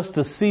allows us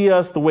to see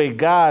us the way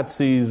God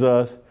sees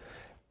us,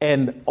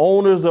 and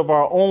owners of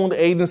our own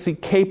agency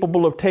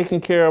capable of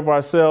taking care of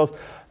ourselves,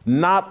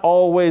 not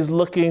always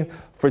looking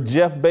for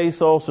Jeff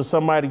Bezos or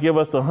somebody to give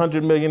us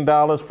 $100 million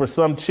for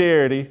some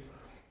charity.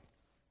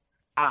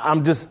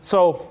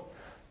 So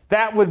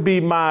that would be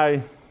my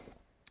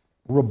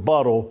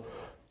rebuttal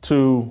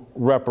to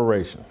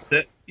reparations.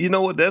 You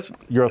know what? That's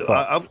your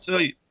thoughts. I'll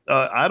tell you,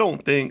 I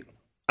don't think,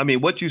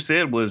 what you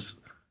said was,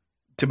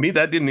 to me,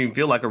 that didn't even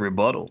feel like a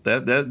rebuttal.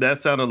 That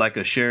sounded like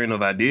a sharing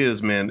of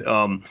ideas, man.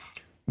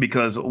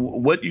 Because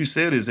what you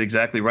said is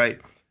exactly right.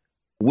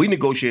 We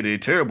negotiated a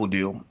terrible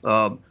deal.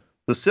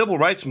 The civil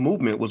rights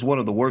movement was one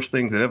of the worst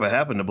things that ever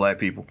happened to black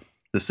people.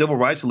 The civil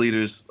rights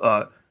leaders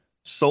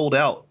sold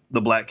out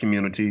the black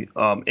community,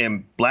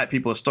 and black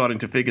people are starting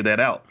to figure that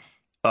out.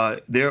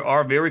 There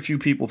are very few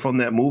people from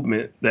that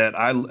movement that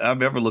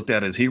I've ever looked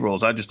at as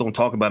heroes. I just don't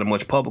talk about it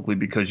much publicly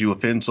because you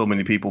offend so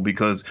many people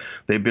because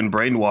they've been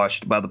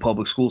brainwashed by the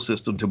public school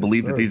system to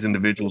believe that these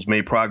individuals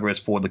made progress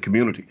for the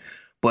community.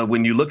 But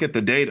when you look at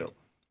the data,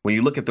 when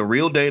you look at the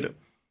real data,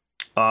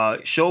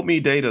 Show me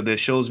data that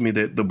shows me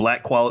that the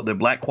black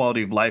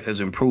quality of life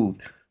has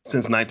improved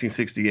since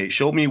 1968.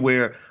 Show me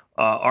where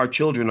our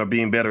children are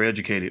being better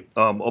educated.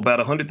 About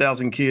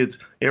 100,000 kids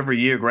every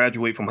year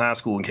graduate from high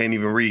school and can't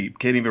even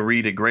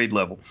read at grade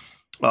level.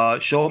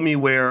 Show me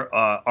where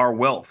our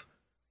wealth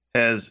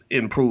has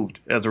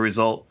improved as a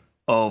result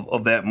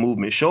of that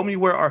movement. Show me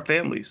where our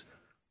families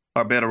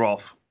are better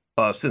off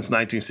since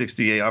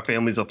 1968. Our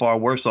families are far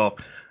worse off.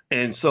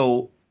 And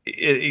so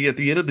at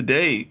the end of the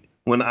day,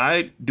 when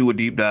I do a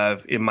deep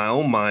dive in my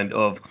own mind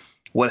of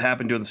what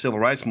happened during the civil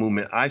rights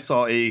movement, I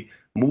saw a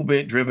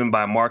movement driven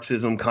by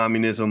Marxism,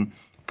 communism,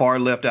 far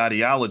left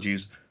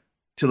ideologies,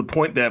 to the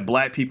point that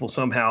black people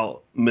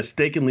somehow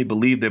mistakenly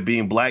believe that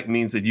being black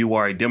means that you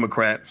are a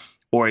Democrat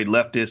or a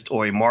leftist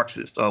or a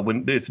Marxist.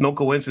 When it's no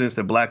coincidence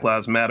that Black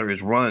Lives Matter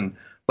is run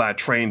by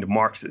trained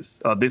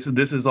Marxists. This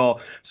is all.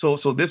 So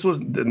this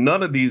was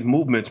none of these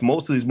movements.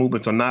 Most of these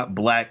movements are not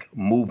black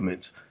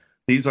movements.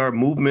 These are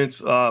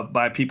movements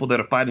by people that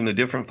are fighting a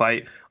different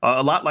fight,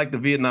 a lot like the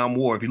Vietnam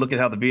War. If you look at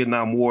how the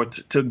Vietnam War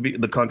took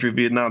the country,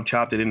 Vietnam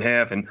chopped it in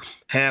half, and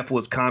half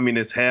was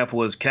communist, half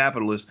was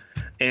capitalist.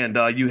 And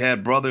you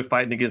had brother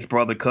fighting against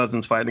brother,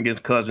 cousins fighting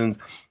against cousins,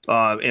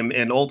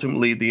 and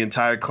ultimately the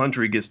entire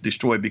country gets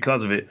destroyed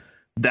because of it.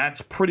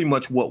 That's pretty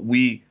much what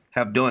we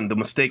have done, the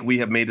mistake we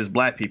have made as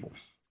black people.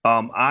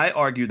 I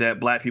argue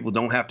that black people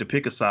don't have to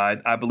pick a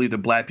side. I believe that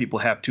black people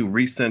have to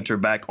recenter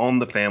back on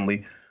the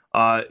family.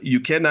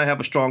 You cannot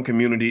have a strong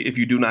community if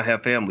you do not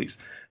have families.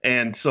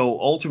 And so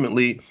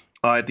ultimately,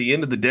 at the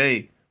end of the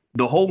day,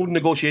 the whole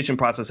negotiation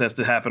process has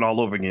to happen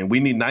all over again. We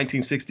need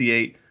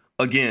 1968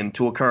 again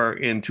to occur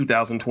in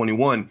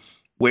 2021,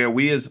 where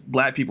we as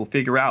black people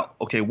figure out,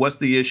 OK, what's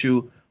the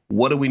issue?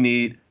 What do we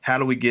need? How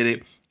do we get it?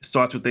 It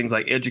starts with things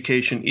like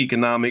education,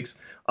 economics,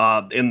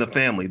 and the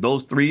family.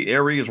 Those three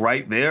areas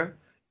right there.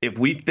 If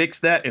we fix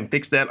that and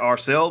fix that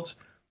ourselves,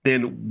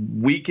 then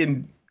we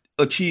can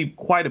achieve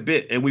quite a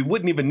bit, and we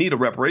wouldn't even need a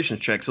reparations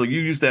check. So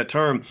you use that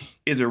term,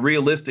 is it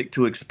realistic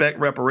to expect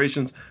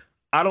reparations?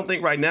 I don't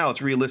think right now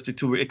it's realistic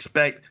to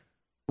expect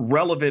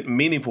relevant,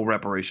 meaningful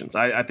reparations.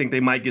 I think they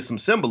might get some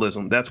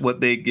symbolism. That's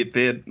what they get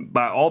fed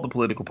by all the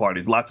political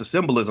parties, lots of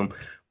symbolism.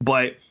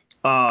 But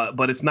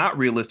it's not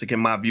realistic,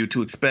 in my view,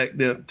 to expect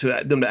them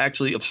to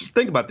actually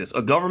think about this.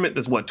 A government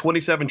that's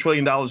 $27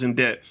 trillion in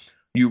debt.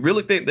 You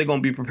really think they're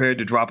going to be prepared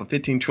to drop a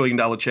 $15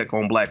 trillion check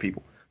on black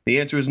people?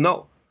 The answer is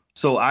no.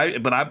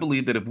 But I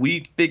believe that if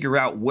we figure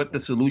out what the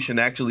solution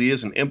actually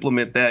is and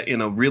implement that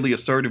in a really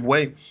assertive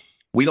way,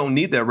 we don't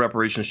need that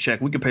reparations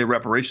check. We can pay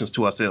reparations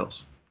to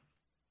ourselves.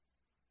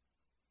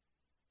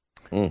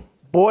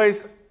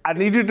 Boys, I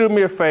need you to do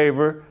me a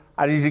favor.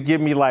 I need you to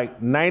give me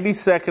like 90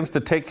 seconds to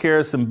take care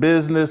of some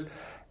business.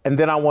 And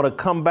then I want to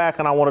come back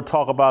and I want to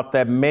talk about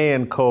that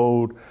man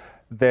code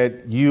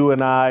that you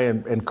and I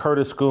and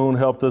Curtis Schoon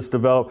helped us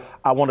develop.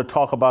 I want to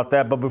talk about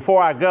that. But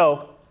before I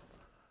go,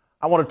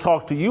 I want to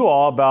talk to you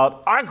all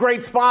about our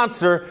great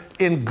sponsor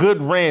in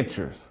Good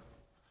Ranchers.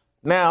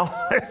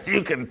 Now, as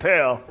you can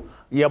tell,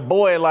 your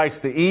boy likes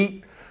to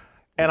eat,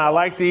 and I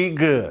like to eat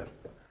good.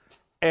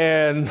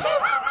 And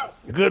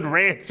Good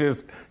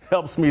Ranchers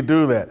helps me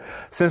do that.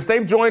 Since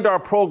they've joined our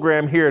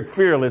program here at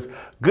Fearless,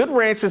 Good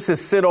Ranchers has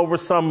sent over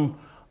some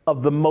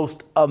of the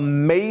most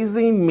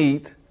amazing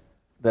meat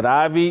that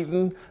I've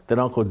eaten, that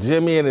Uncle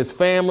Jimmy and his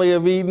family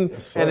have eaten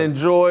and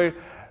enjoyed.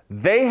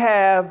 They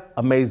have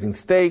amazing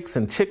steaks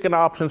and chicken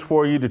options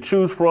for you to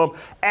choose from,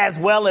 as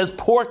well as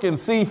pork and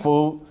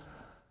seafood.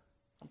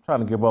 I'm trying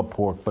to give up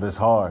pork, but it's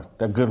hard.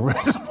 That Good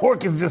Ranchers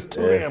pork is just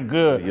too damn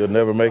good. You'll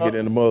never make it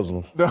into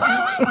Muslims.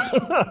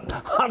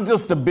 I'm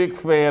just a big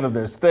fan of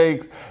their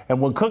steaks, and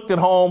when cooked at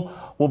home,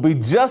 will be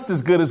just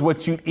as good as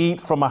what you'd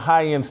eat from a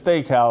high-end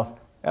steakhouse.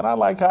 And I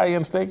like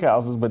high-end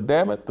steakhouses, but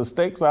damn it, the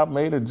steaks I've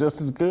made are just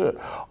as good.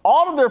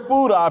 All of their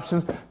food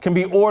options can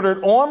be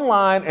ordered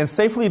online and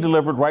safely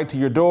delivered right to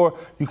your door.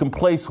 You can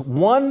place a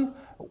one-time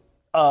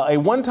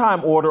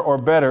order, or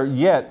better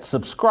yet,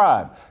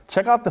 subscribe.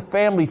 Check out the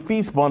Family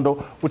Feast Bundle,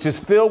 which is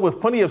filled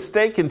with plenty of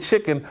steak and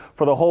chicken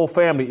for the whole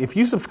family. If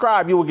you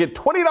subscribe, you will get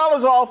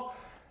 $20 off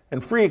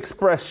and free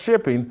express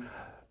shipping.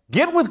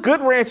 Get with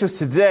Good Ranchers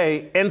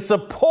today and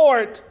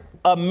support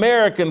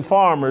American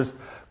farmers.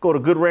 Go to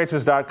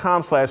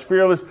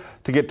goodranchers.com/fearless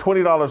to get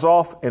 $20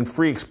 off and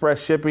free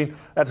express shipping.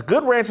 That's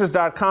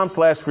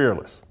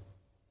goodranchers.com/fearless.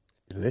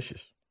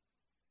 Delicious.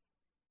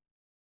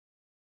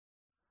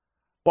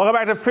 Welcome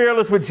back to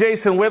Fearless with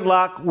Jason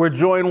Whitlock. We're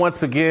joined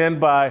once again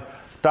by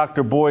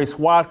Dr. Boyce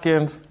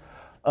Watkins.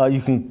 You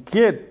can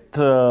get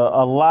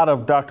a lot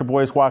of Dr.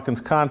 Boyce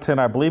Watkins content,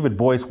 I believe, at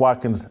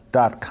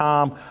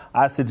boycewatkins.com.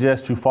 I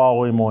suggest you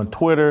follow him on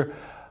Twitter.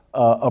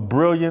 A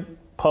brilliant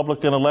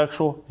public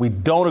intellectual. We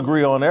don't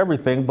agree on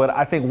everything, but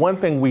I think one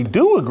thing we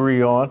do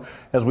agree on,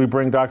 as we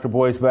bring Dr.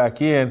 Boyce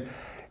back in,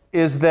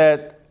 is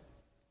that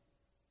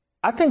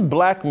I think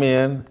black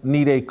men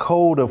need a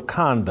code of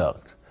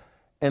conduct.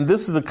 And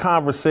this is a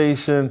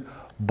conversation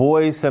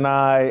Boyce and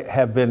I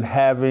have been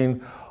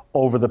having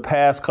over the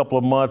past couple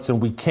of months,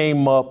 and we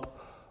came up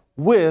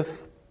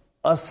with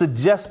a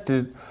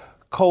suggested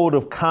code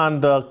of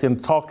conduct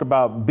and talked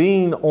about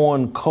being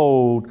on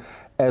code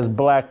as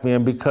black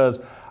men, because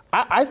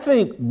I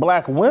think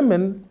black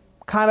women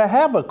kind of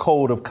have a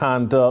code of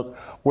conduct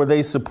where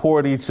they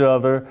support each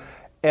other.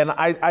 And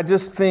I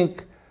just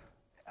think,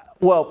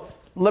 well,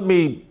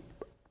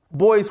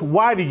 boys,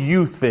 why do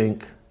you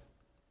think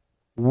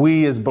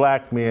we as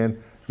black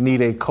men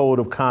need a code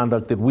of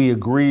conduct that we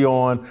agree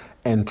on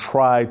and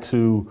try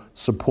to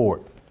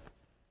support?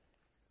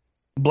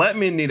 Black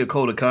men need a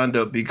code of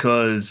conduct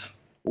because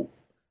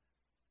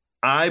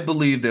I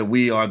believe that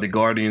we are the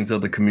guardians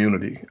of the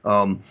community.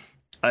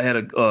 I had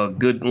a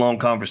good long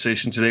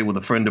conversation today with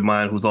a friend of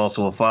mine who's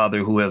also a father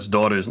who has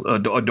daughters, a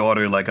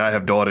daughter like I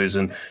have daughters,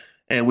 and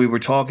we were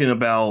talking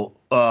about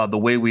the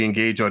way we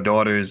engage our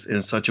daughters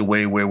in such a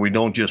way where we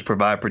don't just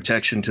provide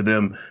protection to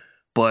them,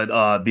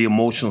 but the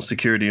emotional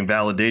security and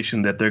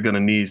validation that they're going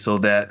to need so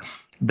that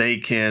they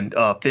can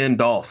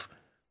fend off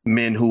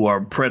men who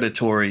are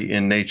predatory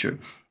in nature.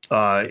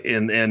 Because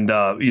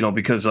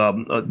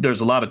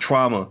there's a lot of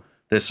trauma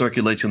that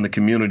circulates in the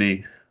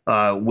community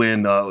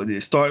when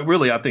it started.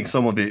 Really, I think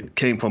some of it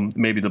came from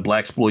maybe the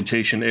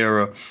blaxploitation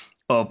era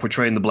of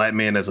portraying the black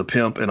man as a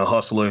pimp and a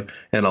hustler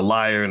and a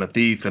liar and a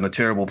thief and a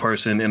terrible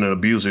person and an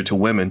abuser to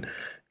women.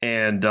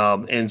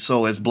 And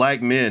so as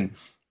black men,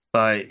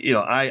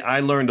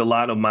 I learned a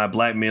lot of my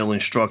black male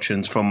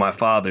instructions from my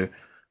father,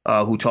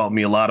 who taught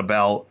me a lot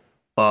about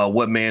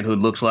what manhood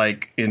looks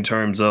like in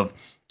terms of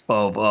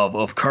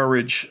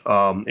courage,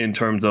 in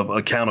terms of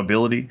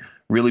accountability,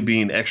 really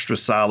being extra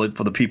solid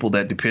for the people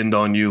that depend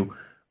on you,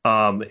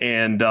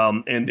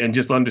 and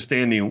just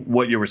understanding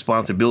what your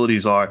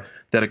responsibilities are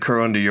that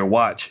occur under your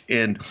watch.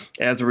 And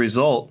as a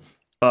result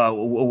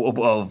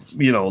of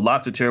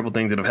lots of terrible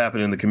things that have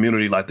happened in the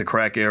community, like the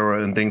crack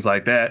era and things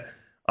like that,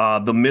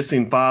 the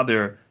missing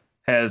father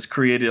has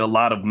created a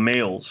lot of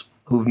males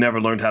who've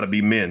never learned how to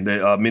be men.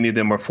 Many of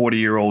them are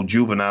 40-year-old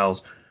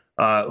juveniles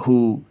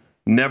who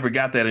never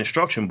got that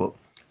instruction book.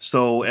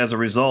 So as a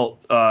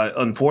result,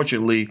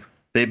 unfortunately,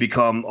 they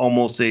become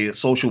almost a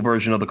social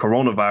version of the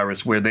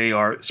coronavirus, where they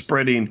are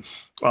spreading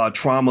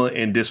trauma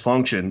and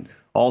dysfunction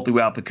all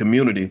throughout the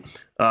community.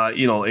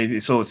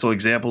 So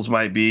examples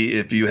might be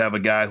if you have a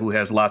guy who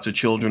has lots of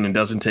children and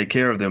doesn't take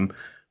care of them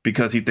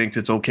because he thinks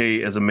it's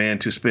okay as a man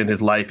to spend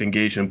his life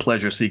engaged in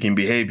pleasure-seeking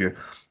behavior.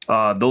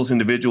 Those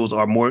individuals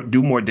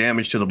do more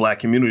damage to the black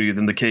community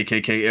than the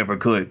KKK ever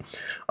could.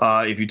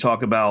 If you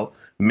talk about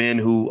men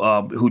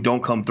who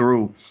don't come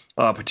through,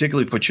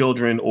 particularly for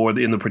children or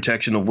in the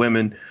protection of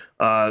women,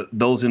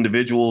 those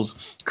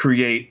individuals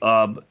create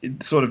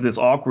sort of this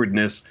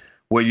awkwardness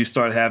where you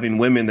start having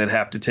women that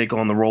have to take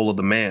on the role of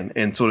the man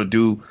and sort of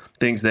do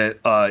things that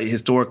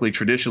historically,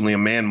 traditionally, a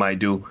man might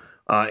do.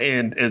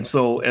 And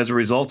so as a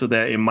result of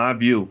that, in my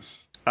view,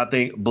 I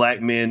think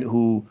black men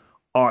who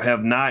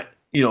have not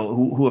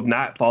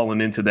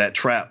fallen into that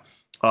trap,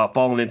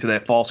 fallen into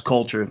that false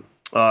culture,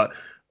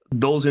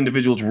 those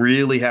individuals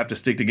really have to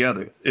stick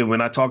together. And when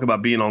I talk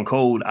about being on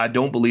code, I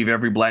don't believe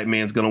every black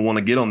man's going to want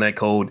to get on that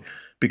code,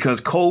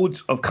 because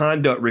codes of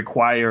conduct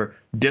require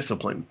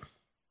discipline.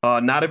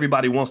 Not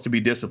everybody wants to be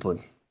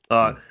disciplined.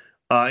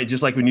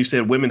 Just like when you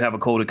said women have a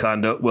code of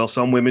conduct, well,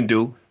 some women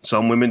do,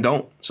 some women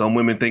don't. Some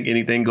women think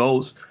anything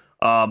goes.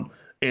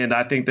 And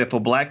I think that for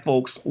black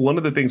folks, one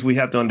of the things we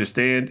have to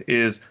understand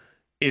is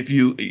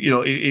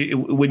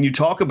when you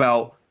talk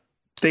about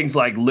things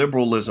like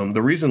liberalism,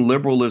 the reason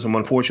liberalism,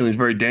 unfortunately, is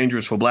very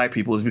dangerous for black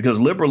people is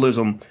because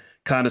liberalism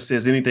kind of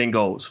says anything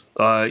goes.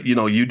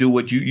 You do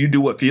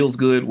what feels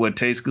good, what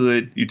tastes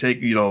good. You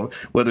take,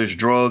 whether it's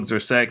drugs or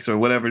sex or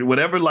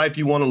whatever life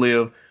you want to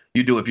live,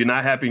 you do. If you're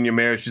not happy in your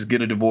marriage, just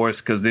get a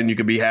divorce, because then you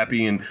can be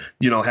happy and,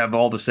 have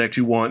all the sex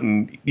you want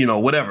and,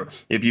 whatever.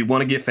 If you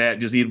want to get fat,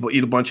 just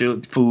eat a bunch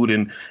of food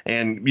and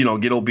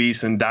get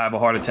obese and die of a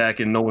heart attack,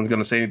 and no one's going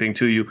to say anything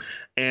to you.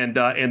 And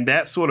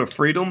that sort of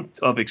freedom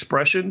of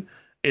expression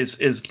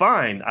is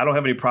fine. I don't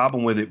have any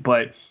problem with it,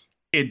 but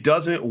it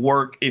doesn't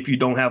work if you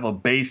don't have a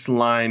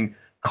baseline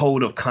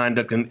code of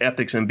conduct and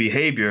ethics and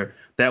behavior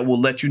that will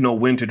let you know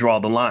when to draw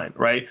the line,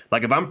 right?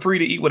 Like if I'm free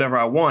to eat whatever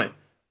I want,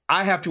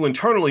 I have to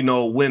internally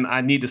know when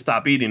I need to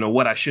stop eating or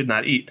what I should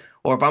not eat.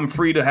 Or if I'm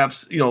free to have,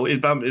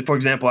 for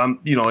example,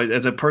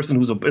 as a person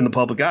who's in the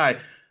public eye,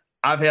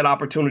 I've had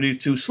opportunities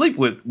to sleep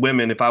with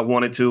women if I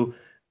wanted to.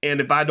 And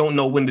if I don't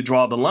know when to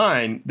draw the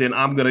line, then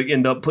I'm going to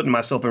end up putting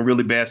myself in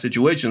really bad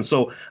situations.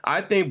 So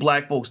I think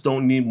black folks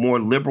don't need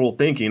more liberal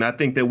thinking. I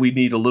think that we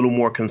need a little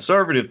more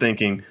conservative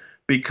thinking,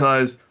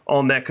 because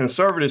on that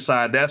conservative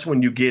side, that's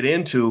when you get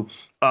into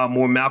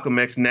more Malcolm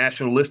X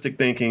nationalistic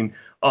thinking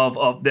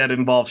of that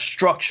involves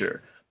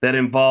structure, that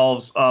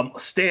involves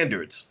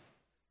standards,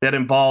 that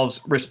involves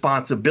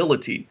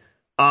responsibility.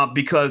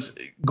 Because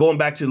going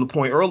back to the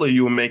point earlier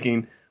you were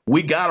making,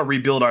 we got to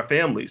rebuild our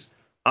families.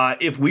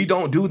 If we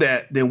don't do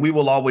that, then we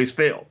will always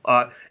fail.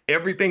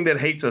 Everything that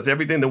hates us,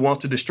 everything that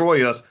wants to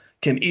destroy us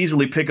can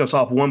easily pick us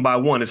off one by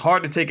one. It's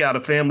hard to take out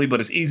a family, but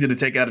it's easy to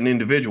take out an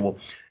individual.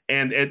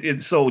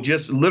 And so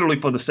just literally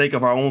for the sake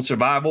of our own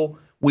survival,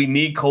 we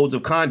need codes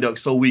of conduct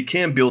so we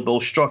can build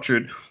those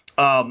structured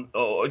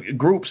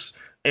groups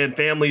and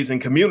families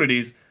and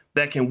communities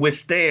that can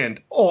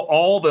withstand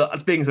all the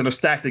things that are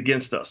stacked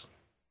against us.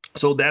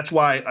 So that's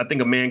why I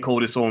think a man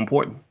code is so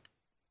important.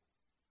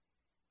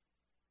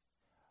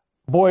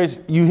 Boys,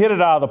 you hit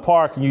it out of the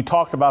park, and you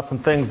talked about some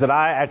things that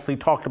I actually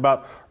talked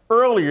about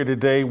earlier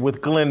today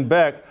with Glenn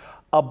Beck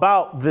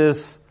about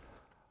this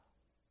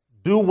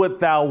do what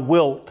thou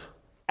wilt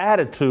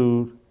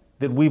attitude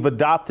that we've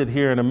adopted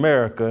here in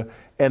America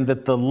and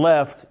that the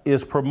left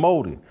is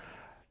promoting.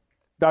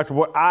 Dr.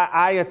 Boyd,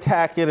 I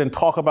attack it and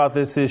talk about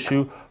this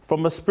issue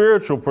from a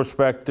spiritual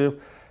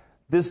perspective.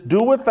 This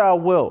do what thou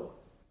wilt,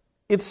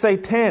 it's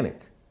satanic.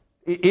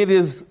 It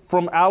is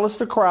from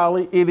Aleister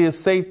Crowley. It is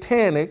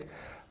satanic.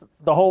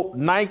 The whole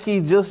Nike,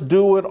 just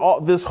do it,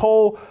 all this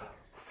whole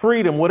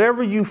freedom,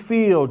 whatever you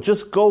feel,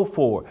 just go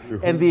for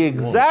it. And the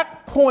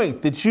exact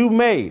point that you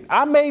made,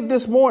 I made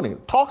this morning,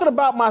 talking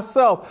about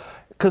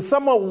myself, because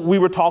we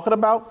were talking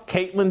about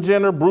Caitlyn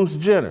Jenner, Bruce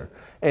Jenner,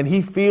 and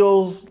he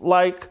feels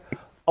like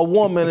a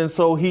woman, and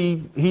so he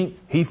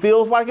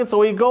feels like it,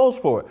 so he goes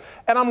for it.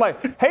 And I'm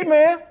like, hey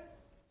man,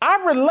 I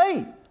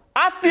relate.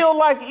 I feel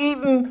like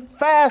eating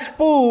fast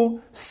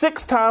food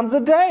 6 times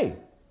a day.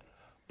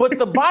 But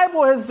the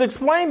Bible has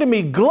explained to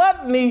me,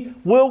 gluttony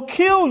will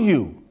kill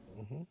you.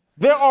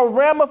 There are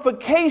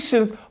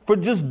ramifications for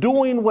just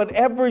doing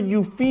whatever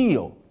you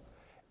feel.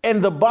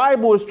 And the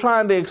Bible is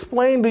trying to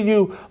explain to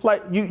you,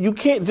 like, you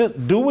can't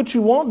just do what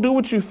you want, do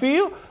what you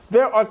feel.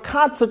 There are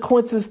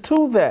consequences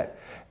to that.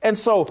 And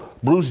so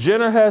Bruce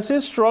Jenner has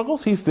his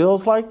struggles. He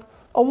feels like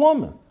a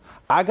woman.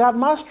 I got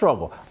my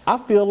struggle. I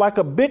feel like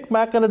a Big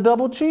Mac and a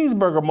double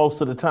cheeseburger most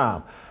of the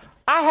time.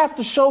 I have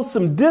to show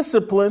some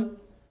discipline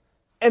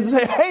and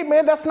say, hey,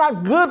 man, that's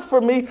not good for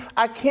me.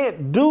 I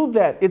can't do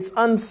that. It's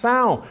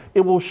unsound.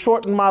 It will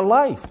shorten my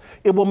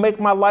life. It will make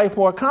my life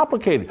more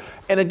complicated.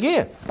 And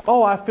again,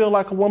 I feel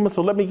like a woman,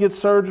 so let me get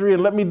surgery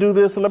and let me do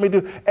this and let me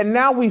do. And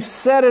now we've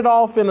set it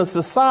off in a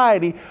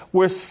society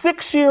where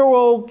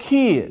 6-year-old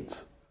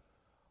kids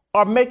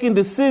are making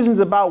decisions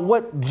about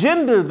what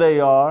gender they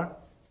are.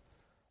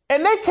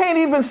 And they can't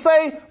even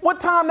say what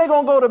time they're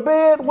going to go to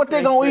bed, what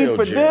they're going to eat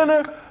for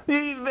dinner.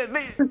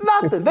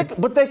 Nothing.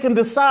 But they can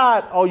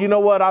decide, you know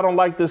what? I don't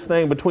like this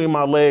thing between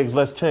my legs.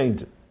 Let's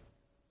change it.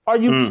 Are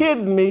you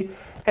kidding me?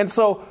 And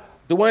so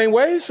Dwayne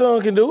Wade's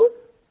son can do it.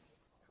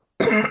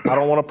 I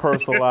don't want to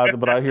personalize it,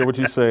 but I hear what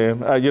you're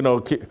saying. I'm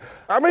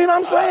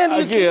saying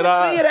you can't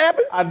see it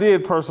happen. I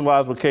did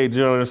personalize with Kay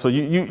Jr., so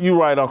you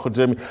right, Uncle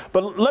Jimmy.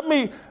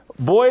 But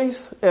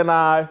Boyce and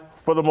I,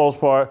 for the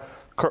most part,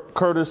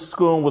 Curtis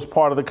Schoon was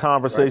part of the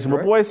conversation,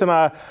 but Boyce and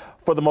I,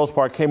 for the most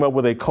part, came up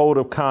with a code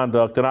of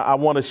conduct, and I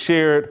want to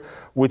share it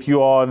with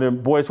you all. And then,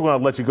 Boyce, we're going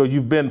to let you go.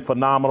 You've been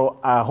phenomenal.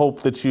 I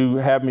hope that you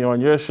have me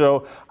on your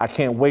show. I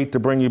can't wait to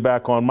bring you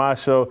back on my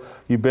show.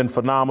 You've been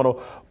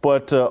phenomenal.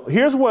 But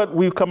here's what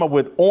we've come up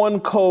with on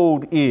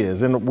code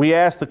is, and we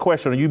asked the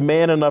question, are you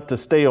man enough to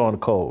stay on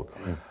code?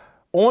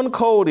 On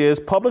code is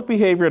public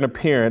behavior and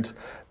appearance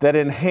that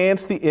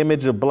enhance the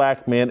image of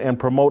black men and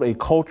promote a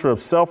culture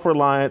of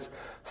self-reliance,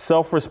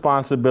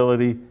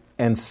 self-responsibility,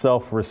 and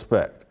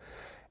self-respect.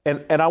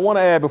 And I want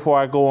to add before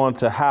I go on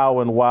to how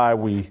and why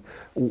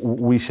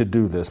we should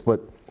do this,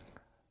 but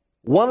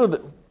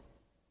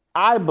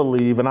I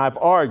believe, and I've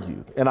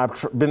argued, and I've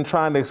been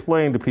trying to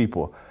explain to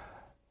people,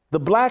 the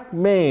black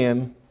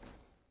man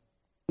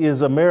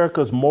is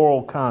America's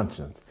moral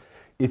conscience.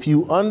 If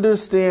you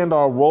understand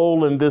our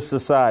role in this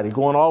society,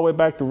 going all the way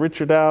back to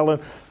Richard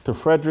Allen, to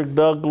Frederick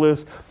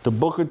Douglass, to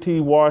Booker T.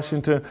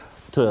 Washington,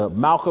 to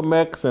Malcolm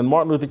X and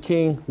Martin Luther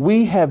King,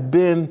 we have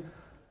been,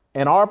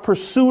 and our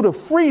pursuit of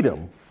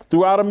freedom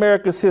throughout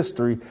America's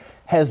history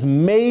has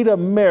made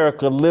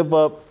America live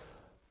up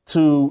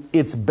to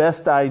its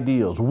best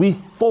ideals. We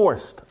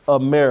forced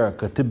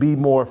America to be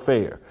more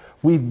fair.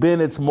 We've been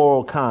its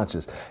moral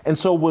conscience. And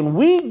so when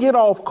we get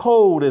off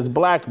code as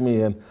black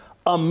men,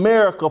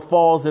 America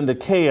falls into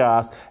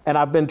chaos. And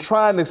I've been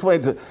trying to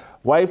explain to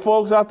white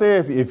folks out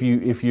there,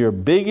 if you're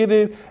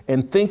bigoted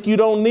and think you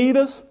don't need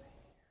us,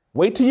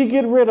 wait till you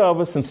get rid of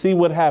us and see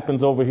what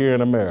happens over here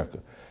in America.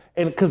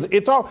 And because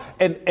it's all,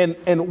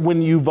 and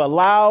when you've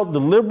allowed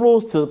the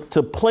liberals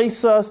to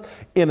place us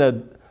in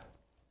a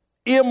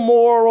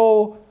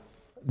immoral,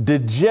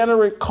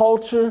 degenerate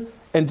culture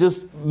and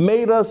just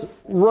made us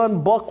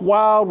run buck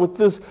wild with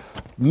this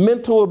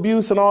mental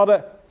abuse and all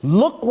that,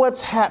 look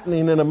what's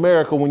happening in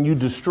America when you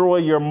destroy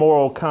your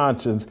moral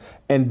conscience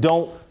and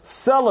don't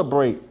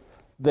celebrate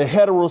the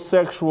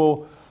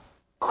heterosexual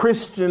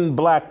Christian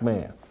black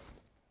man.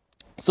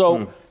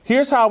 So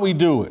here's how we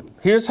do it.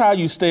 Here's how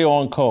you stay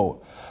on code.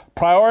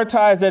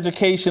 Prioritize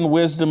education,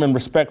 wisdom, and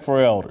respect for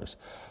elders.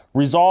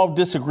 Resolve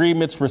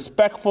disagreements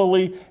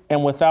respectfully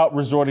and without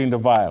resorting to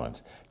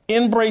violence.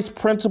 Embrace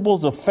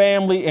principles of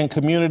family and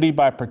community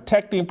by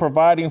protecting,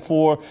 providing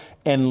for,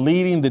 and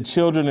leading the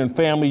children and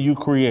family you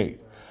create.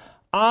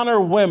 Honor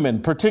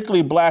women,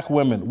 particularly black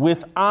women,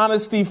 with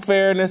honesty,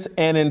 fairness,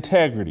 and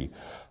integrity.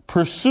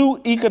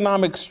 Pursue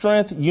economic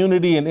strength,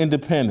 unity, and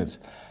independence.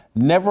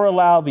 Never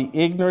allow the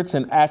ignorance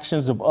and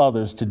actions of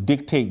others to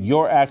dictate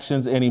your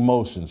actions and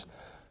emotions.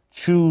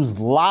 Choose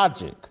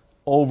logic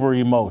over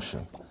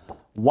emotion.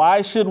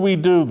 Why should we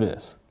do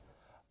this?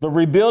 The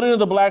rebuilding of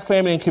the black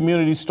family and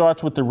community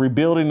starts with the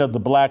rebuilding of the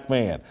black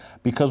man,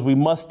 because we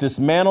must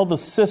dismantle the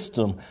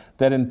system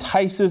that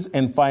entices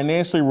and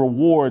financially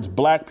rewards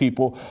black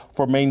people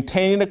for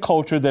maintaining a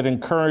culture that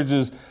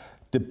encourages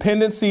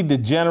dependency,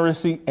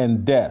 degeneracy,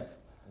 and death.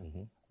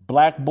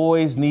 Black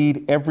boys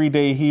need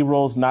everyday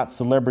heroes, not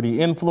celebrity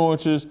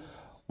influencers.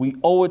 We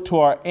owe it to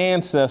our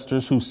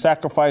ancestors who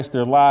sacrificed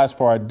their lives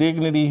for our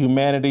dignity,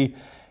 humanity,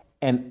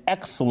 and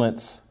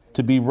excellence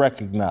to be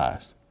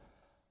recognized.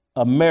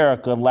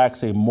 America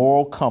lacks a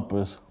moral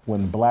compass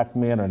when black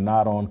men are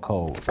not on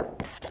code.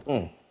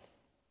 We're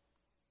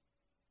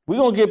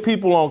going to get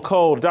people on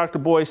code. Dr.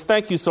 Boyce,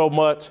 thank you so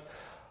much.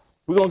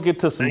 We're going to get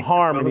to some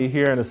harmony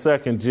here in a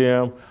second,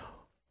 Jim.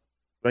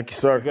 Thank you,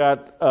 sir. We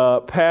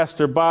got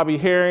Pastor Bobby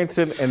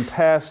Harrington and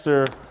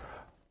Pastor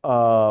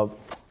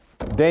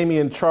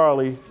Damian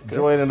Charlie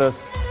joining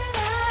us.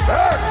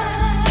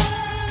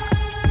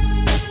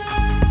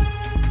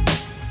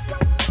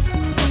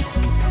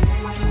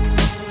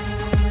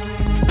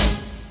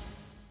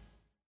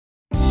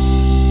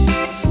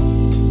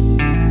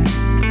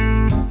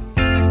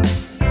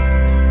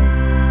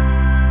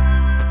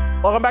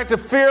 Welcome back to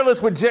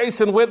Fearless with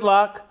Jason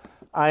Whitlock.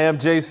 I am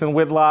Jason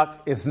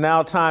Whitlock. It's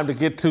now time to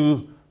get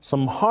to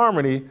some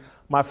harmony,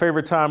 my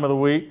favorite time of the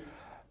week.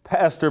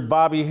 Pastor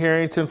Bobby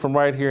Harrington from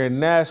right here in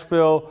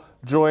Nashville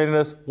joining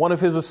us. One of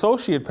his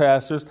associate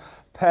pastors,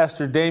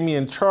 Pastor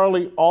Damian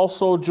Charlie,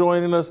 also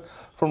joining us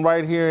from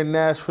right here in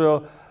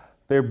Nashville.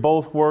 They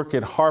both work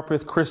at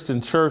Harpeth Christian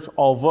Church,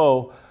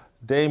 although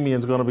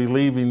Damian's going to be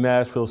leaving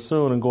Nashville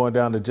soon and going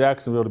down to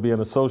Jacksonville to be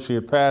an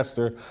associate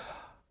pastor.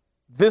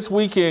 This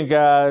weekend,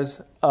 guys,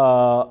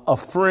 a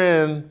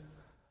friend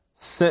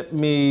sent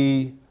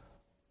me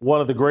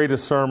one of the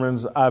greatest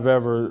sermons I've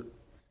ever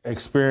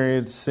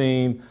experienced,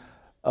 seen.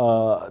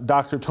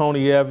 Dr.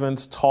 Tony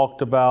Evans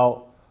talked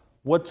about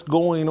what's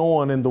going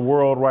on in the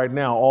world right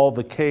now, all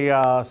the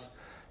chaos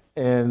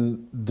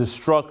and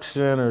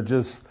destruction, or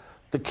just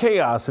the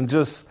chaos and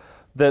just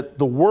that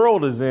the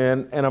world is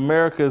in, and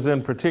America is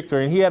in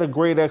particular. And he had a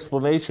great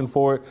explanation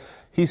for it.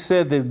 He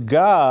said that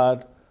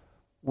God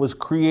was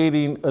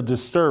creating a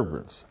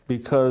disturbance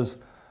because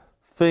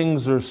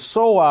things are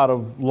so out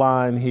of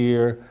line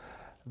here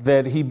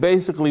that he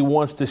basically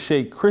wants to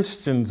shake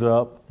Christians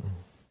up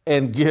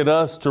and get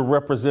us to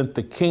represent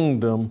the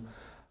kingdom,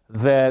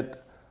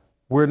 that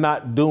we're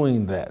not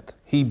doing that.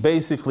 He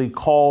basically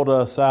called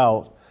us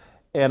out,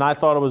 and I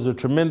thought it was a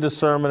tremendous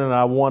sermon, and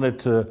I wanted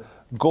to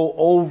go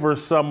over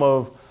some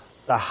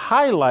of the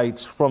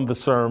highlights from the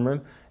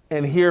sermon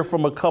and hear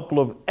from a couple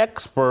of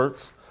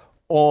experts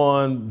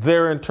on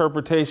their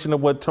interpretation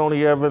of what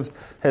Tony Evans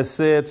has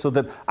said, so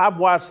that I've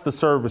watched the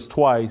service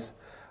twice.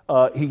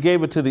 He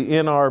gave it to the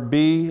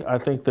NRB, I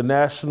think the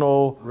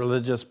National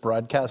Religious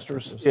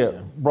Broadcasters.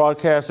 Yeah,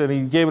 broadcaster, and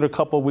he gave it a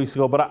couple of weeks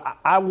ago. But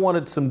I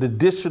wanted some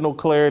additional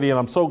clarity, and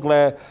I'm so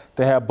glad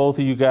to have both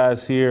of you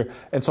guys here.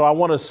 And so I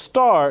want to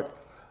start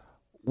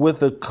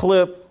with a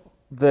clip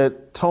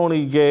that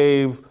Tony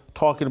gave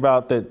talking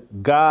about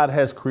that God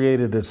has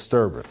created a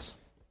disturbance.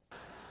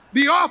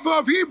 The author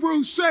of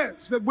Hebrews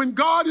says that when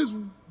God is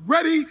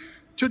ready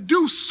to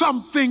do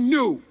something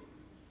new,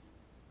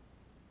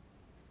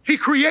 he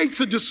creates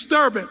a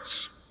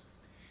disturbance.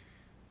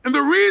 And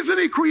the reason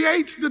he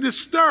creates the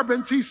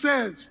disturbance, he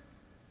says,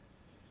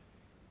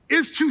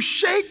 is to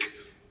shake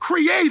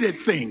created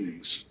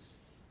things,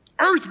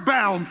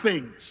 earthbound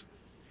things,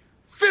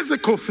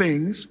 physical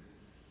things,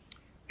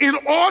 in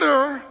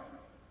order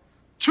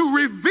to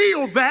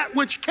reveal that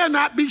which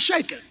cannot be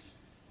shaken.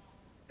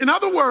 In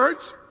other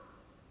words,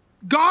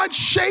 God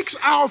shakes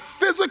our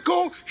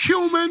physical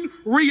human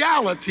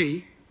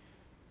reality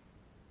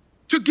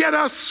to get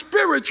us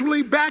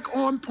spiritually back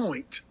on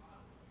point.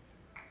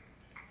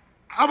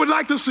 I would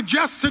like to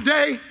suggest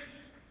today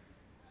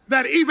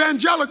that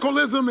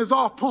evangelicalism is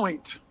off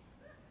point.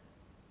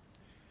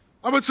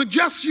 I would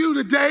suggest to you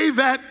today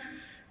that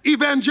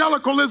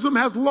evangelicalism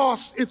has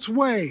lost its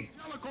way.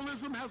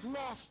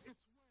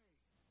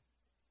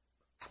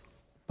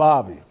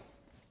 Bobby,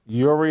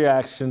 your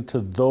reaction to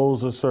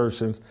those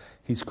assertions?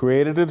 He's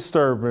created a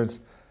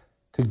disturbance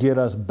to get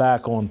us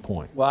back on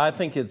point. Well, I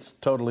think it's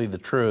totally the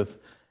truth.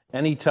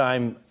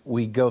 Anytime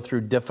we go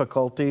through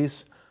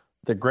difficulties,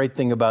 the great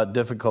thing about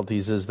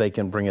difficulties is they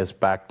can bring us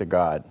back to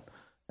God.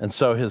 And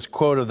so his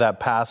quote of that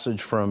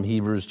passage from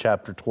Hebrews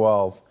chapter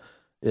 12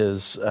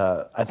 is,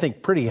 I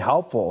think, pretty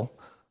helpful.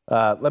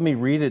 Let me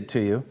read it to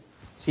you.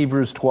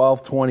 Hebrews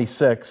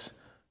 12:26.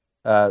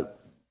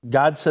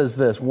 God says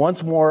this,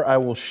 "Once more I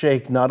will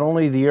shake not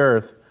only the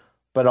earth,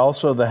 but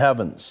also the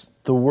heavens."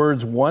 The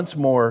words "once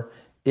more"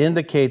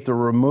 indicate the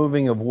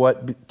removing of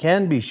what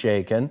can be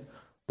shaken,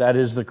 that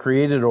is the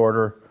created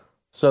order,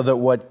 so that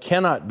what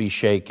cannot be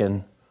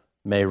shaken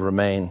may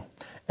remain.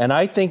 And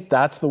I think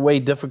that's the way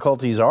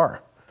difficulties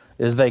are,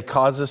 is they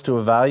cause us to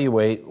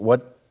evaluate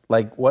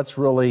what's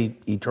really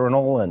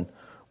eternal and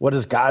What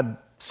is God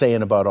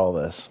saying about all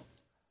this?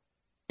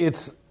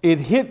 It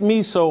hit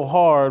me so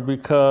hard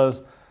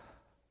because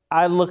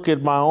I look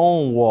at my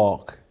own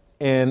walk,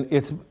 and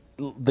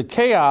the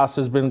chaos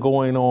has been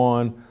going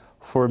on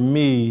for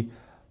me,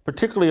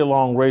 particularly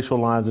along racial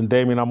lines. And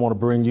Damien, I want to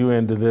bring you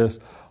into this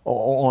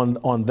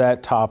on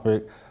that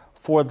topic.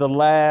 For the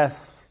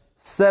last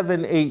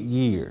 7-8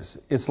 years,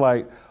 it's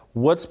like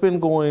what's been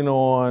going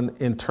on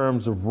in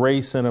terms of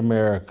race in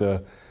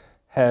America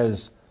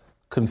has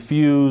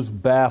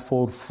confused,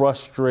 baffled,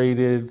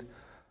 frustrated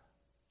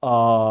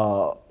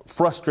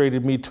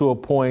me to a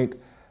point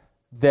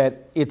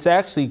that it's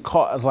actually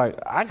it's like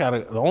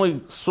the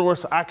only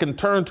source I can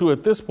turn to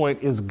at this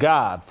point is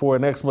God for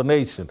an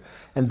explanation.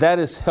 And that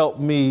has helped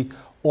me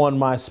on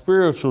my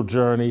spiritual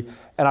journey.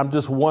 And I'm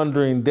just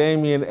wondering,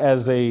 Damien,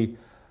 as a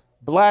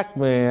black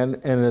man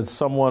and as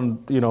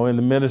someone, in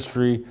the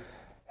ministry,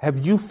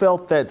 have you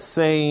felt that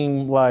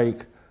same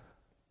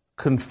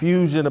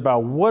confusion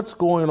about what's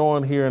going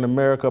on here in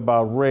America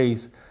about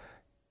race?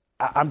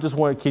 I'm just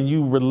wondering, can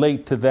you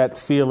relate to that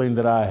feeling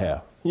that I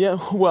have? Yeah,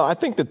 well, I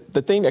think that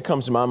the thing that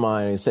comes to my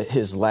mind is that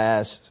his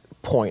last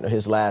point or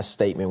his last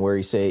statement where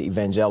he said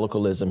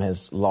evangelicalism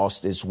has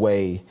lost its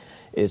way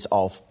is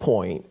off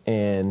point.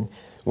 And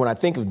when I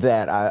think of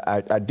that,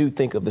 I do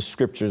think of the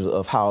scriptures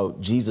of how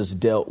Jesus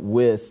dealt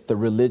with the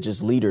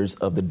religious leaders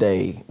of the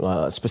day.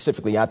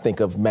 Specifically, I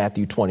think of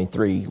Matthew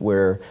 23,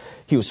 where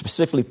he was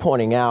specifically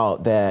pointing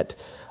out that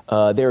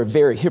they're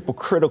very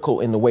hypocritical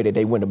in the way that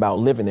they went about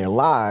living their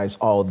lives,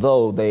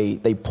 although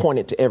they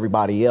pointed to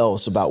everybody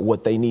else about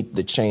what they needed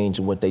to change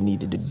and what they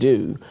needed to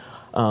do.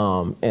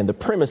 And the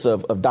premise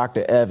of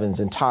Dr. Evans'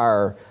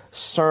 entire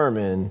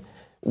sermon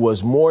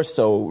was more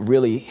so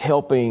really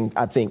helping,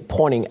 I think,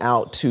 pointing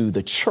out to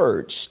the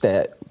church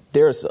that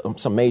there's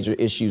some major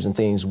issues and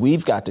things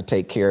we've got to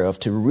take care of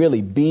to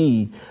really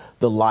be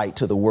the light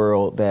to the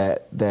world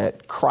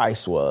that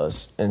Christ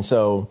was. And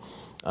so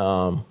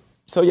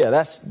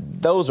yeah,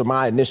 those are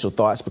my initial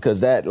thoughts, because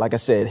that, like I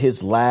said,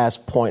 his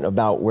last point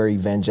about where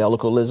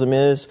evangelicalism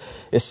is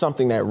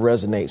something that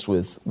resonates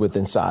with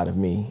inside of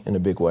me in a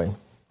big way.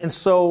 And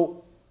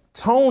so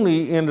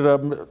Tony ended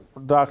up,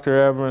 Dr.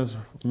 Evans,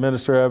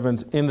 Minister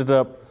Evans, ended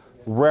up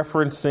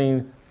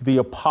referencing the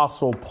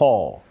Apostle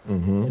Paul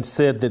and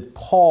said that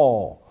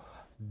Paul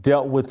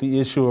dealt with the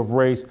issue of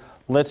race.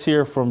 Let's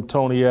hear from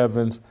Tony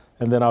Evans,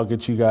 and then I'll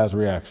get you guys'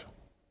 reaction.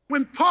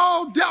 When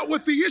Paul dealt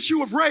with the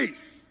issue of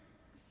race,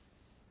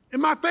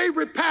 in my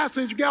favorite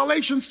passage,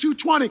 Galatians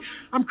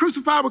 2:20, I'm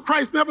crucified with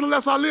Christ,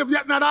 nevertheless I live,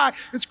 yet not I,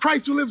 it's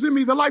Christ who lives in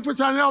me. The life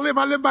which I now live,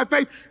 I live by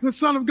faith in the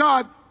Son of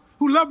God,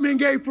 who loved me and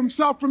gave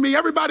himself for me.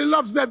 Everybody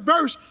loves that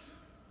verse,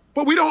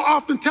 but we don't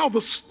often tell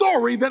the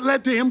story that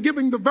led to him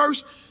giving the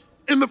verse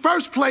in the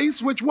first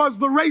place, which was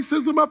the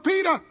racism of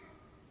Peter.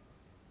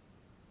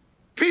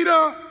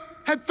 Peter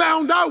had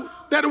found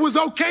out that it was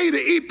okay to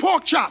eat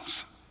pork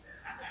chops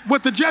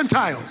with the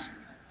Gentiles.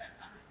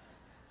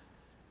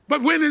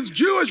 But when his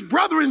Jewish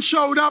brethren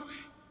showed up,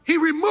 he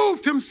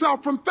removed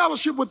himself from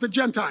fellowship with the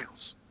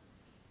Gentiles.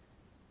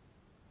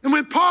 And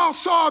when Paul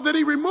saw that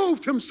he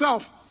removed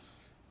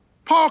himself,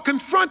 Paul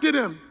confronted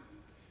him.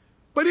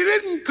 But he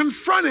didn't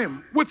confront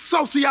him with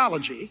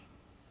sociology.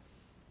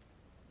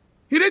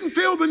 He didn't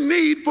feel the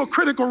need for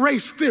critical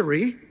race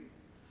theory.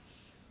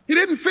 He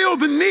didn't feel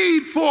the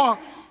need for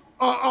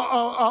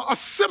a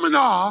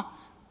seminar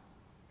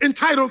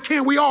entitled,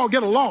 Can We All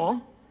Get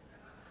Along?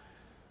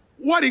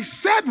 What he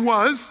said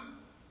was,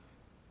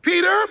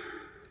 Peter,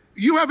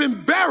 you have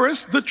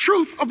embarrassed the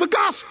truth of the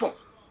gospel.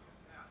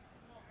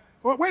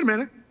 Well, wait a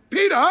minute.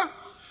 Peter,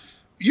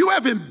 you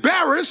have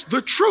embarrassed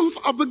the truth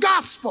of the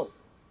gospel.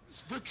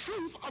 It's the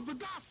truth of the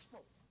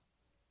gospel.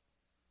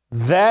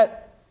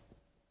 That,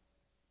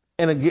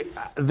 and again,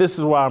 this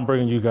is why I'm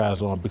bringing you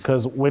guys on,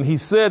 because when he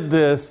said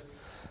this,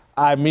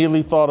 I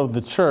immediately thought of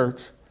the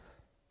church.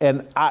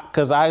 And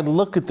because I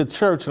look at the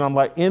church and I'm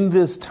like, in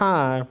this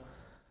time,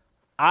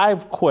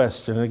 I've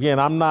questioned, again,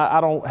 I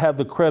don't have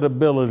the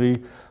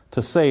credibility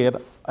to say it.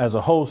 As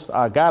a host,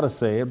 I gotta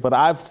say it, but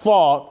I've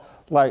thought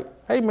like,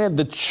 hey man,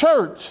 the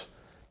church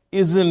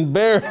is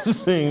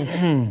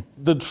embarrassing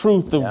the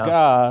truth of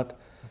God.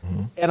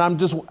 And I'm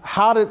just,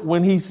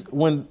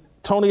 when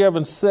Tony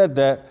Evans said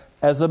that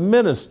as a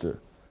minister,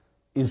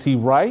 is he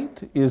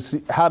right?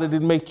 How did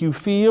it make you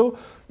feel?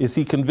 Is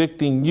he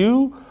convicting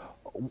you?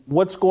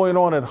 What's going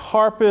on at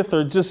Harpeth?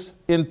 Or just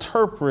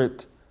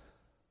interpret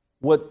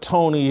what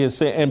Tony is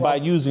saying, and by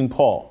using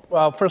Paul?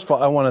 Well, first of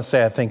all, I want to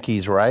say I think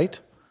he's right.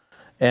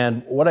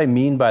 And what I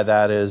mean by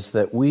that is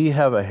that we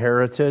have a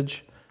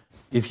heritage,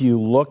 if you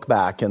look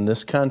back in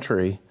this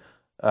country,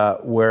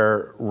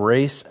 where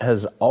race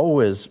has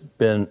always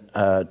been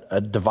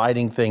a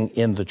dividing thing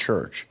in the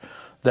church,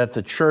 that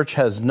the church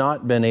has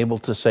not been able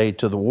to say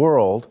to the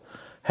world,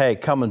 hey,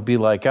 come and be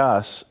like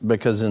us,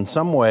 because in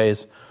some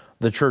ways,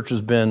 the church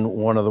has been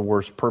one of the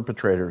worst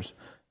perpetrators.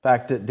 In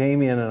fact,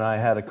 Damien and I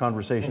had a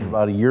conversation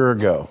about a year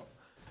ago,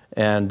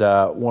 and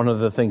one of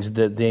the things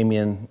that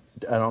Damien,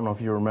 I don't know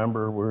if you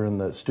remember, we're in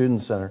the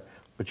student center,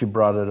 but you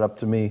brought it up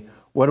to me.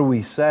 What do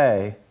we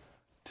say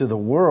to the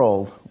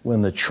world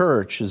when the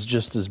church is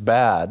just as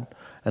bad,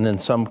 and in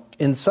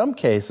some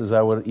cases,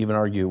 I would even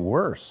argue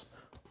worse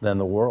than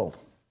the world.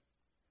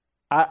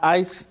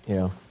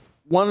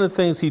 One of the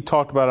things he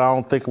talked about, I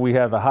don't think we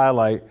have the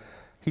highlight,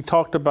 he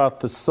talked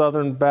about the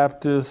Southern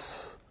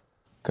Baptist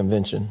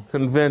Convention,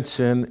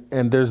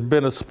 and there's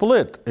been a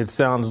split. It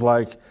sounds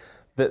like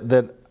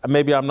that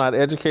maybe I'm not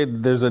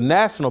educated. There's a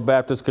National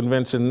Baptist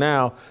Convention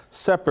now,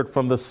 separate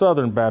from the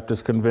Southern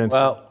Baptist Convention.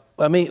 Well,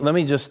 let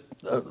me just.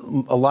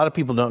 A lot of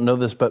people don't know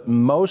this, but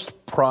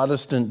most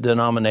Protestant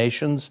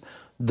denominations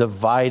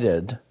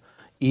divided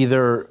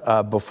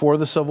either before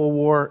the Civil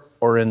War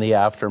or in the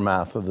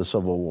aftermath of the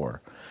Civil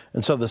War.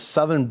 And so the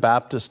Southern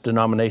Baptist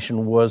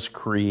denomination was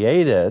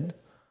created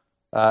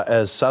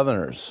as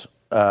Southerners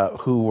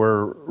who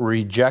were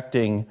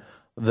rejecting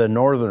the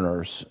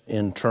Northerners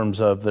in terms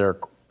of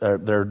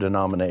their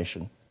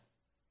denomination.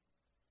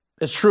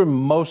 It's true in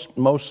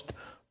most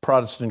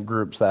Protestant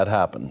groups that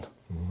happened.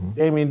 Mm-hmm.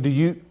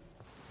 Damien,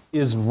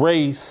 is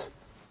race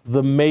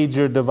the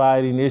major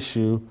dividing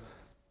issue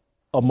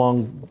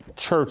among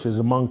churches,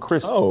 among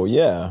Christians? Oh,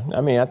 yeah.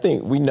 I mean, I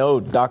think we know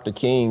Dr.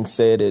 King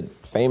said it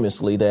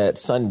famously that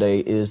Sunday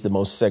is the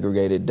most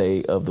segregated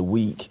day of the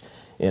week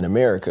in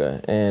America.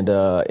 And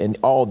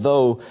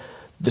although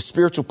the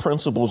spiritual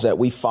principles that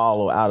we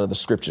follow out of the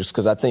scriptures,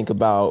 because I think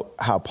about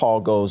how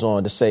Paul goes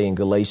on to say in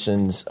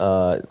Galatians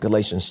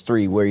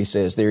 3, where he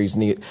says there's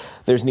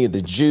neither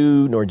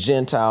Jew nor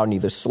Gentile,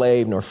 neither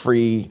slave nor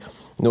free,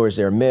 nor is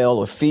there male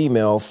or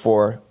female,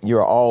 for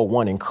you're all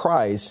one in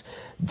Christ.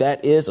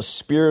 That is a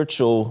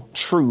spiritual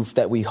truth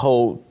that we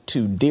hold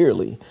to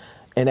dearly.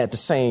 And at the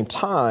same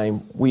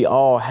time, we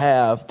all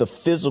have the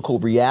physical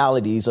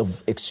realities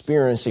of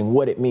experiencing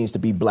what it means to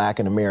be Black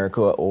in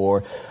America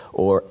or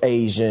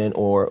Asian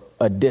or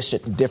a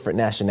different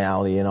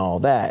nationality and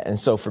all that. And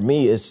so for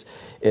me,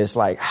 it's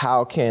like,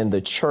 how can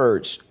the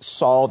church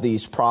solve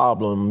these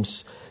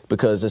problems?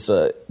 Because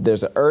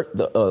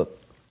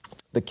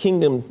the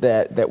kingdom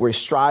that we're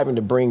striving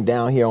to bring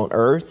down here on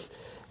earth.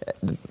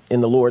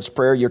 In the Lord's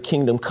Prayer, your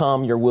kingdom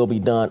come, your will be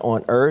done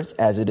on earth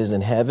as it is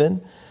in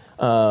heaven.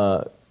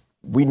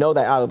 We know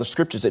that out of the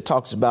scriptures, it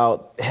talks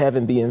about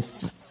heaven being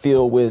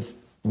filled with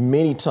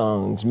many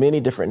tongues,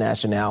 many different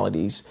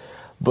nationalities.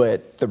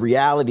 But the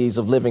realities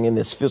of living in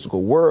this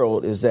physical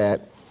world is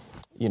that,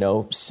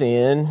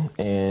 sin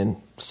and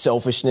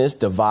selfishness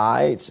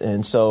divides.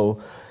 And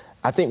so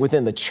I think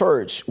within the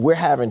church, we're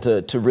having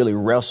to really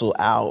wrestle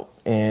out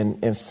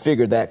and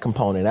figure that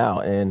component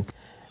out. And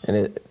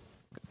it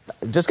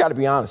just got to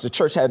be honest, the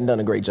church hadn't done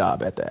a great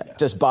job at that.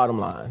 Just bottom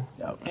line.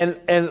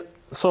 And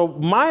so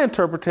my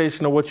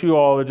interpretation of what you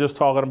all are just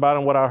talking about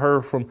and what I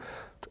heard from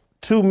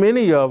too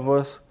many of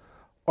us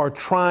are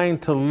trying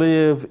to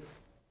live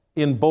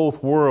in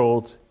both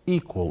worlds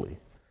equally.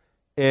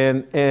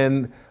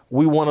 And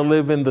we want to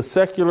live in the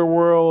secular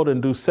world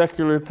and do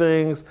secular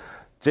things.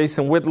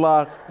 Jason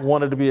Whitlock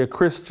wanted to be a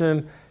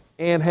Christian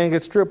and hang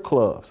at strip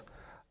clubs.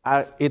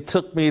 It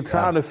took me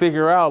time to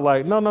figure out,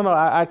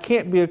 I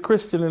can't be a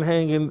Christian and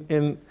hang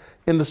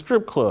in the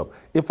strip club.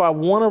 If I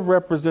want to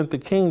represent the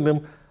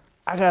kingdom,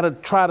 I got to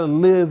try to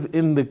live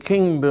in the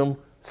kingdom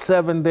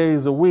 7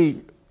 days a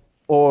week,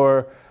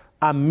 or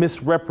I'm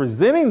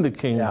misrepresenting the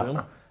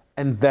kingdom,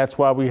 and that's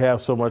why we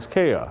have so much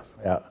chaos.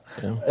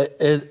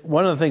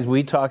 One of the things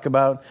we talk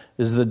about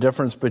is the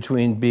difference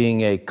between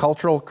being a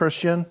cultural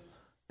Christian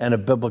and a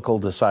biblical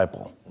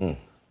disciple.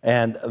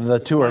 And the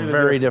two are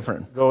very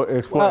different. Go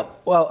explain.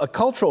 Well, a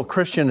cultural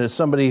Christian is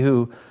somebody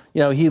who,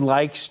 he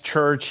likes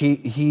church,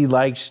 he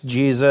likes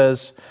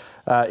Jesus,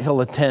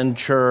 he'll attend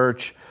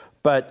church,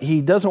 but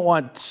he doesn't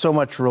want so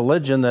much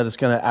religion that it's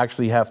going to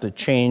actually have to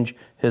change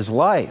his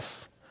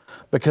life,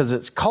 because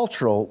it's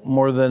cultural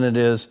more than it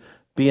is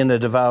being a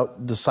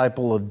devout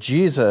disciple of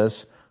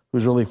Jesus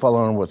who's really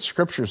following what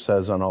Scripture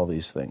says on all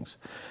these things.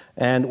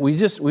 And we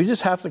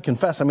just have to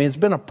confess. I mean, it's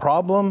been a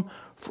problem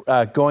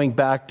going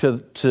back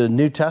to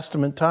New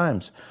Testament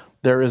times.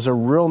 There is a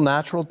real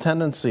natural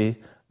tendency,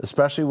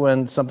 especially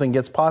when something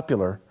gets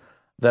popular,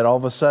 that all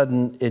of a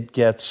sudden it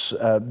gets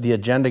the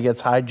agenda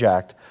gets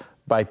hijacked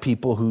by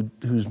people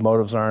whose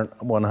motives aren't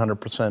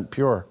 100%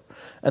 pure.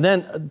 And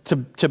then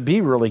to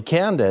be really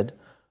candid,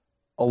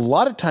 a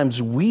lot of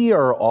times we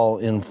are all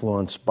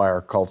influenced by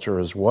our culture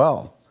as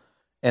well.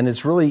 And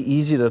it's really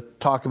easy to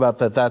talk about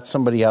that's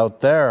somebody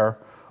out there,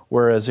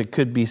 whereas it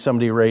could be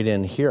somebody right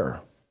in here.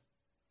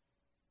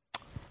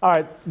 All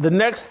right, the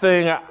next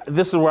thing,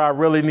 this is where I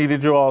really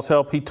needed you all's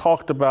help. He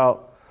talked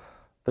about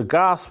the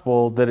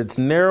gospel, that it's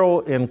narrow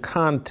in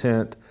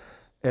content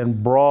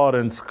and broad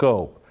in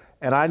scope.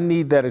 And I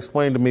need that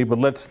explained to me, but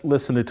let's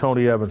listen to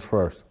Tony Evans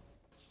first.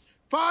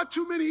 Far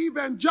too many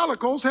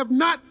evangelicals have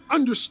not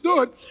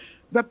understood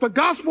that the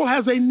gospel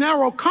has a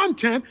narrow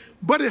content,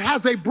 but it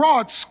has a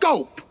broad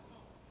scope.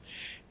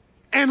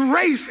 And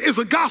race is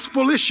a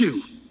gospel issue.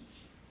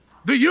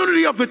 The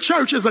unity of the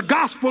church is a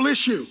gospel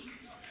issue.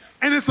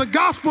 And it's a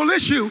gospel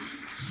issue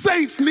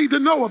saints need to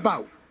know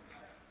about.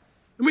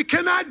 And we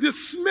cannot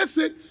dismiss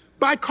it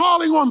by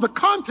calling on the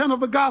content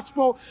of the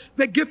gospel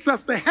that gets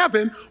us to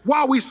heaven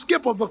while we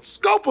skip of the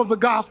scope of the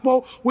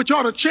gospel, which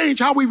ought to change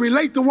how we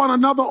relate to one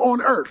another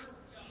on earth.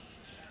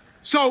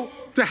 So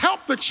to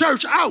help the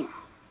church out,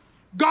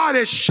 God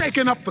has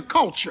shaken up the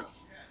culture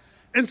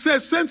and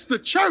says, since the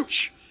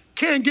church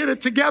can't get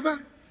it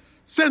together,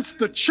 since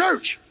the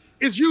church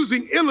is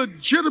using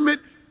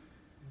illegitimate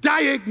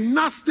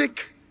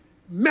diagnostic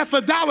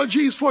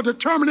methodologies for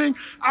determining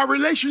our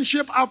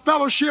relationship, our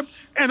fellowship,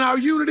 and our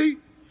unity,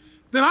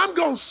 then I'm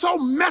going to so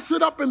mess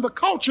it up in the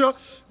culture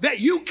that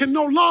you can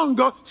no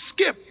longer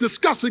skip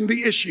discussing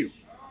the issue.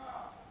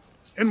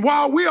 And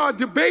while we are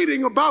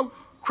debating about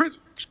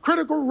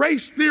critical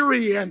race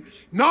theory and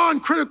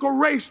non-critical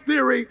race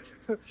theory,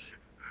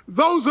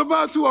 those of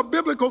us who are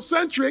biblical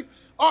centric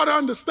ought to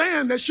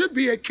understand there should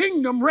be a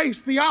kingdom race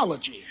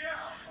theology.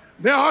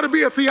 There ought to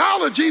be a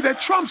theology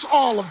that trumps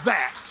all of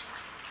that.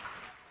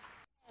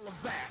 All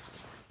of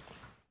that.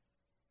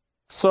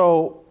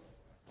 So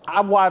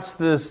I watched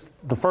this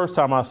the first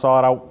time I saw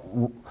it. I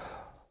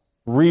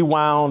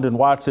rewound and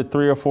watched it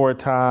 3 or 4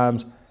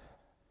 times.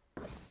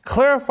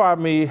 Clarify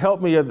me,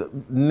 help me,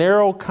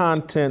 narrow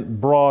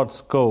content, broad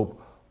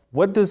scope.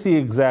 What does he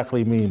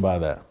exactly mean by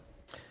that?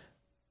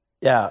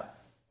 Yeah,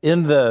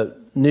 in the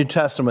New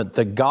Testament,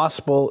 the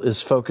gospel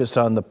is focused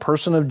on the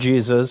person of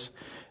Jesus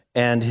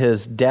and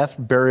his death,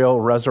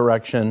 burial,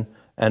 resurrection,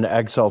 and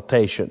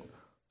exaltation.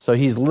 So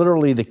he's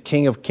literally the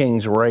King of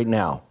Kings right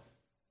now,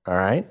 all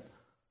right?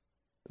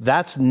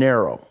 That's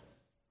narrow.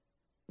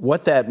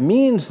 What that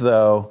means,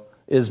 though,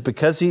 is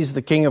because he's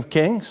the King of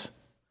Kings,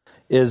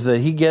 is that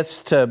he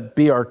gets to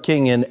be our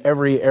king in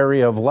every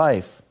area of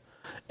life.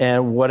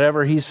 And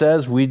whatever he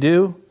says, we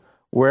do.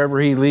 Wherever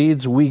he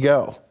leads, we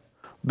go.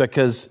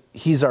 Because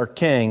he's our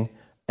king,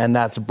 and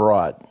that's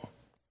broad.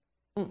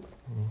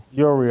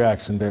 Your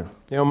reaction there?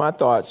 You know, my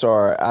thoughts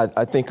are,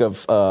 I think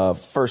of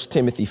 1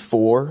 Timothy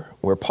 4,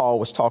 where Paul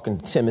was talking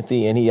to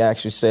Timothy, and he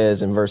actually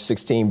says in verse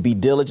 16, be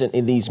diligent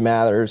in these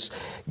matters,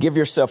 give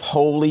yourself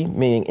wholly,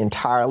 meaning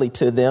entirely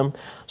to them,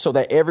 so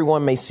that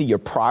everyone may see your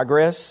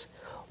progress.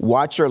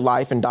 Watch your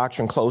life and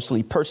doctrine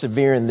closely,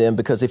 persevere in them,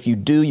 because if you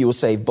do, you will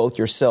save both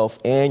yourself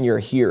and your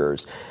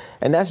hearers.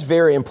 And that's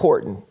very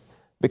important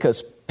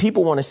because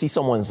people want to see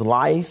someone's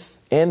life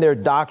and their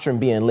doctrine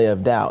being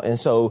lived out. And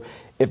so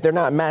if they're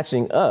not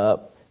matching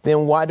up,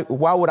 then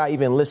why would I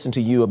even listen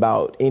to you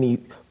about any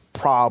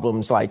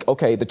problems like,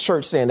 okay, the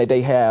church saying that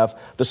they have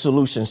the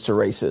solutions to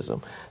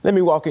racism. Let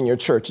me walk in your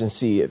church and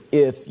see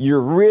if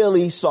you're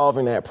really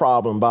solving that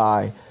problem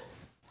by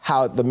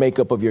how the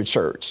makeup of your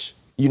church.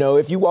 You know,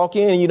 if you walk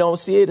in and you don't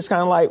see it, it's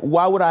kind of like,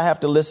 why would I have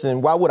to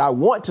listen? Why would I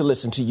want to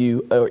listen to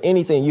you or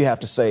anything you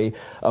have to say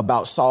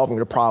about solving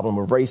the problem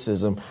of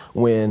racism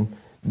when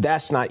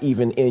that's not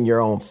even in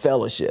your own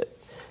fellowship?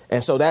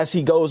 And so as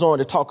he goes on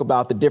to talk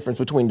about the difference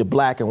between the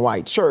black and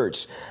white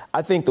church,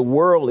 I think the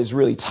world is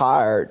really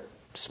tired.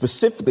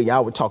 Specifically, I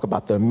would talk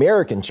about the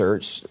American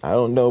church. I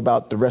don't know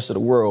about the rest of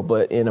the world,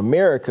 but in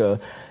America,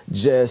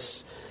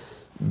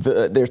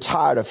 they're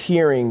tired of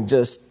hearing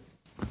just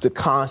the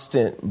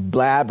constant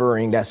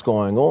blabbering that's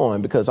going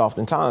on, because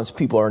oftentimes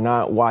people are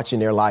not watching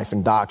their life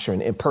and doctrine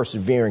and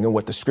persevering in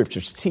what the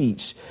scriptures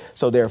teach.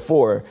 So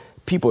therefore,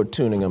 people are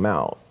tuning them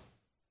out.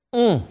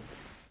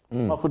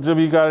 Uncle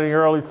Jimmy, you got any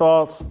early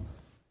thoughts?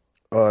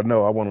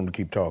 No, I want him to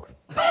keep talking.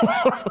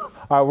 All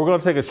right, we're going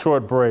to take a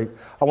short break.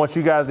 I want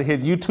you guys to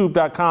hit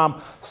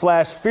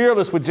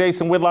youtube.com/fearless with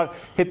Jason Whitlock.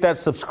 Hit that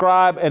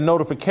subscribe and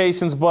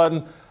notifications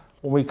button.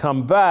 When we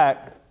come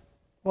back,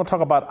 we're going to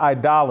talk about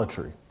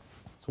idolatry.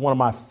 It's one of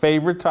my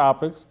favorite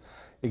topics.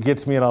 It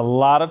gets me in a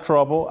lot of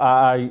trouble.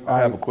 I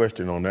have a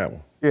question on that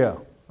one. Yeah.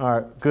 All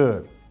right,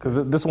 good.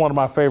 Because this is one of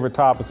my favorite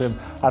topics, and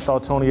I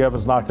thought Tony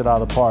Evans knocked it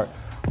out of the park.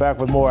 Back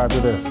with more after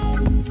this.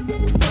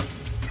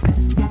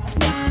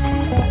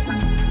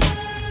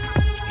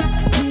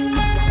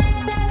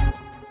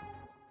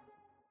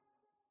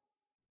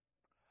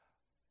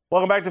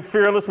 Welcome back to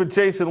Fearless with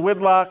Jason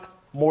Whitlock.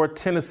 More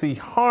Tennessee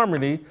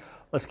Harmony.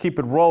 Let's keep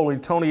it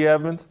rolling. Tony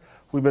Evans,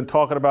 we've been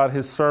talking about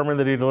his sermon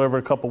that he delivered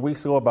a couple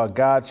weeks ago about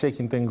God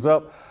shaking things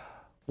up.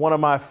 One of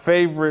my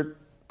favorite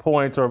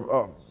points,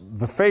 or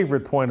the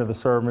favorite point of the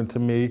sermon to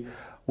me,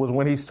 was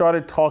when he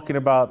started talking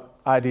about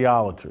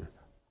idolatry.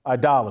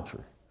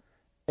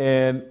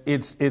 And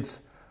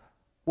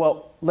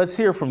well, let's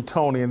hear from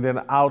Tony, and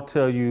then I'll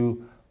tell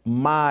you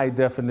my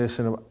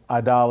definition of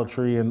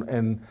idolatry,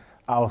 and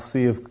I'll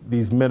see if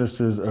these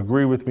ministers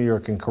agree with me or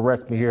can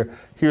correct me here.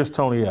 Here's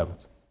Tony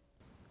Evans.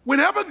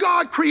 Whenever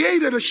God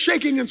created a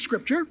shaking in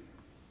Scripture,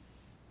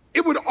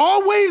 it would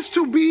always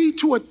be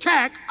to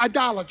attack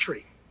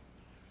idolatry.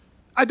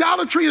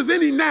 Idolatry is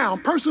any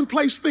noun, person,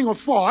 place, thing, or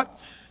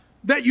thought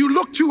that you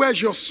look to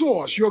as your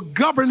source, your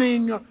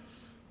governing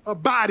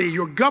body,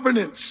 your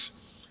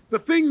governance, the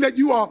thing that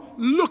you are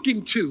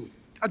looking to.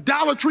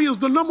 Idolatry is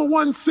the number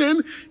one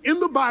sin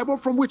in the Bible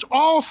from which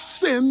all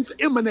sins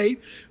emanate,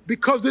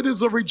 because it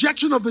is a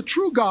rejection of the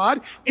true God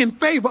in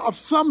favor of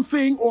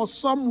something or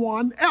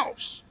someone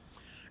else.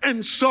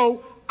 And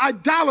so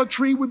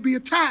idolatry would be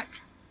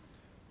attacked.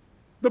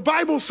 The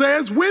Bible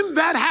says when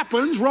that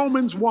happens,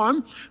 Romans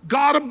 1,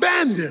 God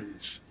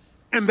abandons,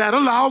 and that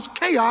allows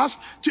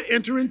chaos to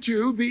enter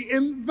into the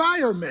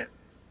environment.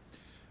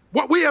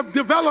 What we have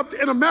developed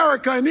in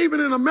America and even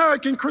in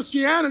American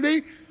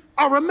Christianity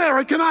are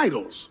American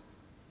idols.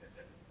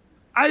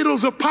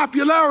 Idols of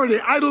popularity,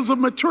 idols of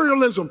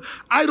materialism,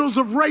 idols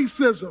of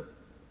racism.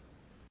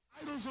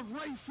 Idols of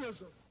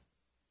racism.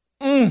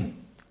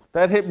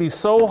 That hit me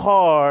so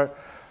hard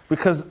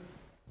because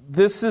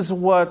this is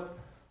what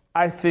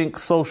I think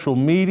social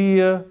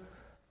media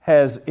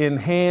has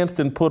enhanced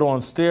and put on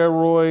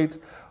steroids.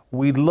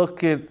 We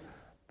look at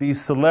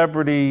these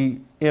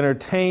celebrity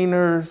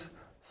entertainers,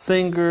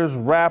 singers,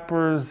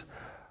 rappers,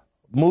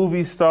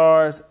 movie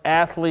stars,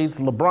 athletes,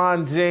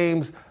 LeBron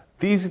James,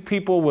 these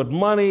people with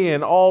money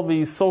and all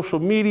these social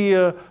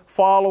media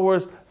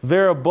followers,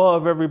 they're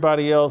above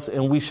everybody else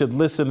and we should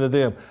listen to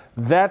them.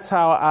 That's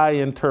how I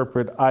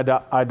interpret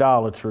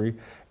idolatry.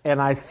 And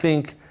I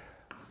think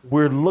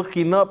we're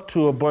looking up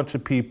to a bunch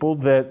of people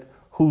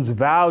whose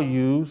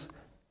values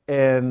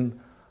and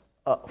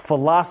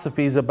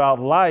philosophies about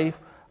life,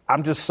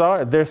 I'm just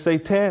sorry, they're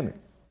satanic.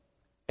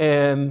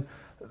 And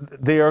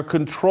they are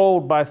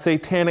controlled by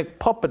satanic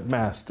puppet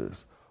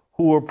masters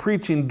who are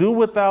preaching, do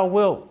what thou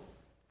wilt.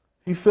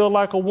 If you feel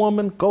like a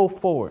woman, go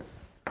for it.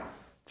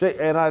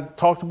 And I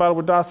talked about it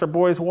with Dr.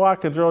 Boyce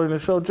Watkins earlier in the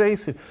show.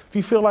 Jason, if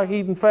you feel like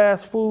eating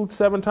fast food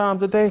 7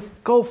 times a day,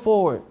 go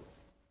for it.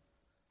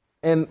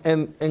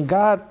 And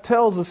God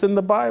tells us in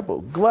the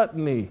Bible,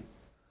 gluttony,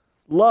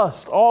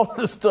 lust, all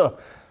this stuff,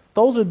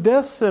 those are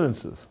death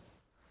sentences.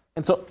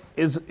 And so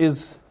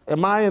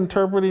am I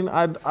interpreting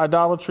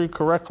idolatry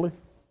correctly?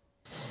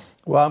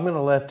 Well, I'm going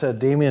to let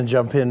Damian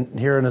jump in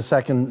here in a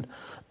second.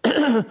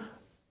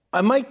 I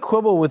might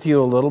quibble with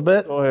you a little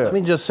bit. Go ahead. Let me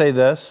just say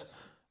this.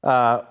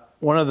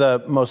 One of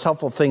the most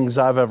helpful things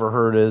I've ever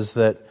heard is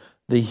that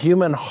the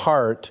human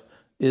heart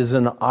is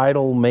an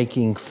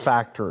idol-making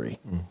factory.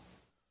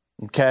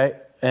 Okay?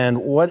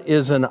 And what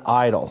is an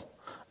idol?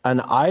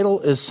 An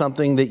idol is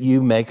something that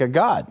you make a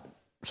god.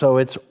 So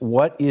it's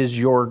what is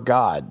your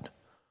God?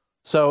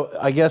 So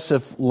I guess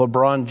if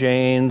LeBron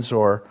James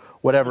or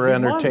whatever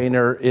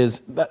entertainer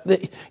is,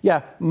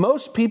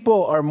 most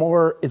people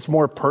are it's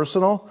more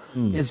personal.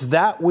 It's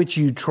that which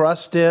you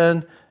trust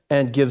in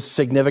and gives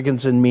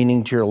significance and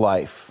meaning to your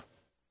life.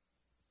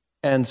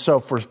 And so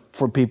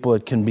for people,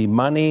 it can be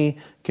money,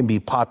 can be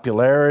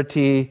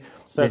popularity,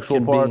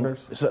 sexual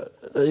partners.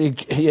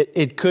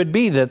 It could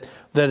be that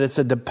it's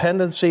a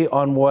dependency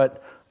on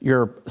what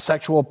your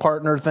sexual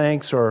partner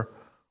thinks or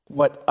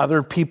what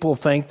other people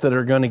think that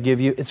are going to give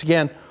you. It's,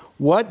 again,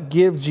 what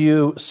gives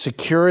you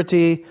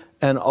security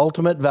and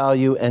ultimate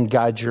value and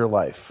guides your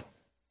life.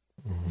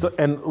 So,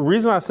 and the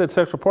reason I said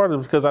sexual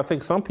partners is because I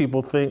think some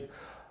people think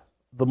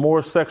the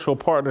more sexual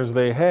partners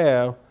they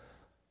have,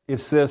 it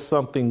says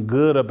something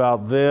good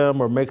about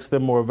them or makes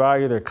them more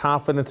valuable. Their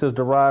confidence is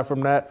derived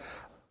from that.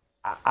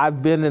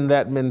 I've been in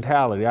that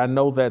mentality. I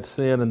know that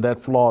sin and that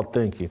flawed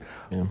thinking.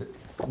 Yeah.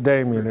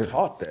 Damien,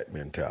 taught that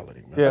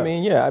mentality,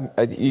 man. Yeah.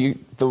 I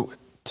mean,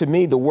 to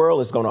me, the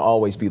world is going to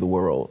always be the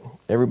world.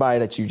 Everybody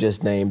that you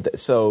just named.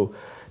 So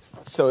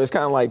it's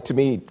kind of like, to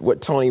me,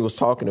 what Tony was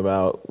talking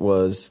about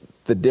was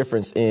the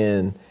difference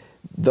in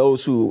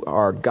those who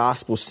are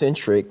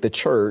gospel-centric, the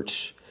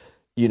church,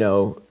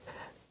 instead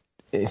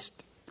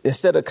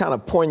of kind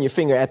of pointing your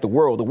finger at the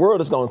world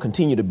is going to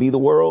continue to be the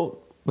world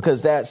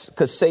because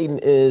Satan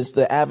is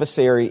the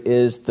adversary,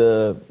 is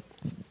the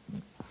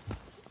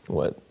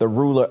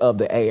ruler of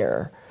the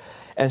air.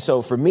 And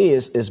so for me,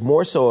 it's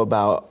more so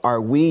about,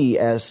 are we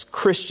as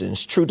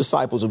Christians, true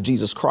disciples of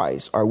Jesus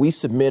Christ, are we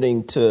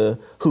submitting to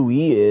who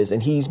he is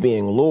and he's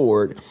being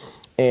Lord,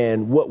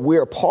 and what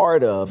we're a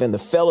part of and the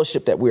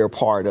fellowship that we're a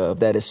part of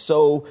that is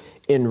so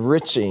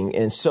enriching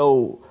and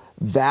so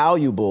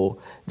valuable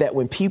that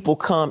when people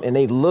come and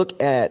they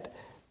look at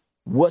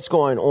what's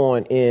going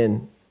on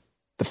in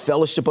the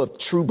fellowship of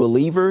true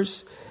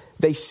believers,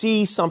 they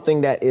see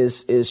something that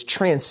is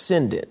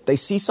transcendent. They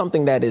see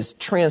something that is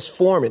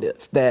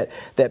transformative,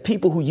 that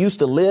people who used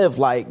to live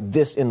like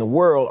this in the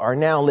world are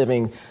now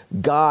living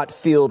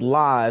God-filled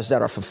lives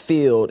that are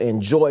fulfilled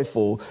and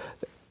joyful.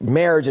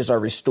 Marriages are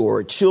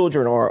restored.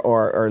 Children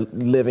are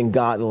living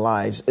godly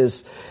lives.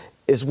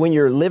 Is when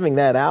you're living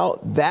that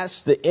out,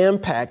 that's the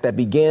impact that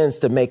begins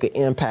to make an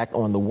impact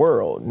on the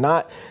world.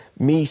 Not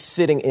me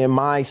sitting in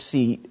my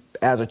seat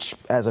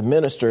as a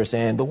minister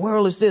saying, the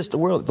world is this, the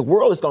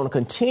world is going to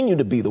continue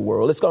to be the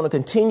world. It's going to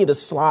continue to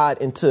slide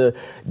into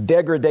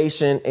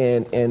degradation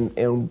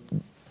and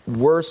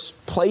worse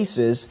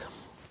places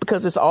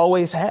because it's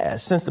always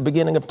has since the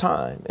beginning of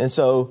time. And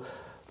so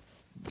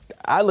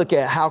I look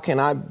at how can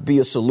I be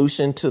a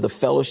solution to the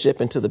fellowship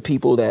and to the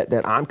people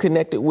that I'm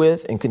connected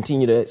with and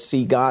continue to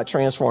see God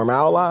transform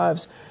our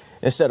lives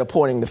instead of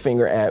pointing the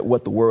finger at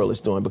what the world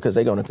is doing because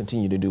they're going to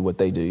continue to do what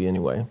they do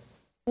anyway.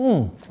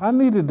 I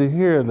needed to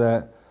hear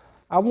that.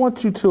 I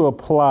want you to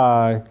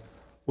apply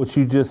what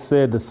you just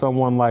said to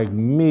someone like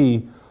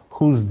me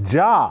whose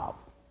job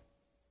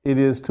it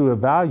is to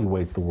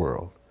evaluate the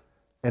world.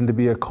 and to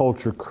be a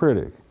culture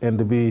critic and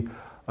to be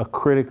a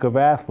critic of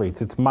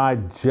athletes. It's my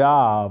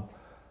job,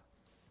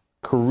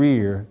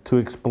 career, to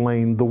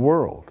explain the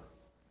world.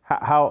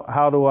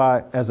 How do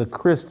I, as a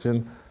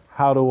Christian,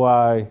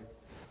 my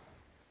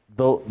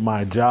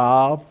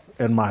job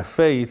and my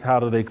faith, how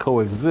do they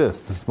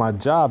coexist? It's my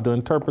job to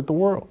interpret the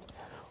world.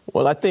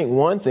 Well, I think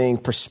one thing,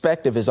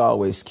 perspective is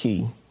always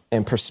key.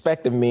 And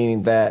perspective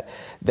meaning that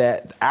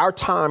our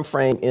time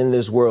frame in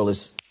this world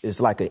is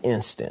like an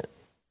instant,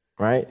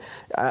 right?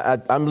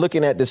 I'm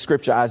looking at the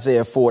scripture,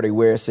 Isaiah 40,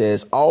 where it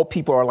says, all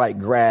people are like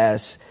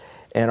grass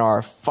and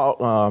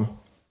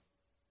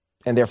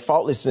and their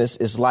faultlessness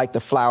is like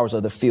the flowers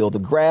of the field. The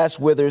grass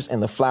withers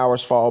and the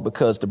flowers fall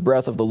because the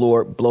breath of the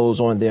Lord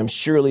blows on them.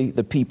 Surely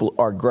the people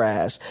are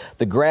grass.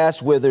 The grass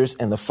withers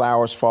and the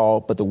flowers fall,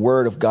 but the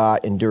word of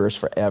God endures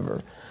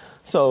forever.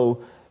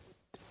 So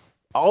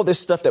all this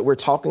stuff that we're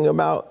talking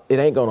about, it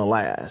ain't going to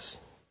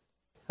last.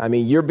 I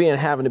mean, you're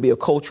having to be a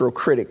cultural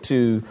critic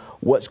to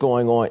what's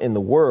going on in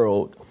the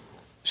world,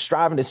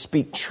 striving to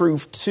speak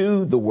truth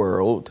to the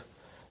world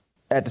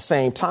at the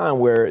same time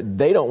where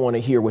they don't want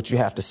to hear what you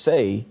have to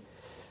say.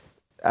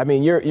 I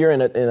mean, you're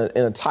in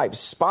a tight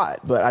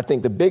spot, but I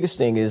think the biggest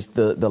thing is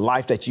the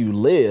life that you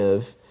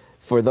live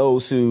for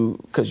those who,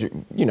 because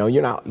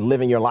you're not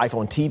living your life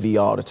on TV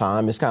all the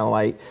time. It's kind of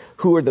like,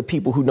 who are the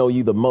people who know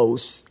you the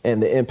most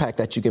and the impact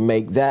that you can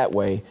make that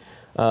way?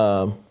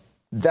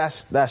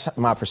 That's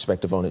my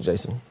perspective on it,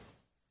 Jason.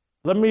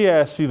 Let me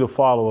ask you the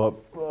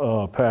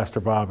follow-up, Pastor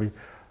Bobby,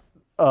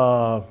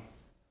 because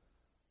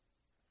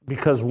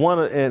one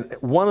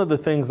of the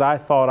things I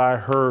thought I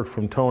heard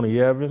from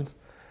Tony Evans,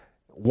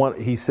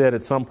 he said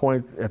at some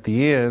point at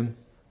the end,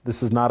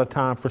 this is not a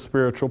time for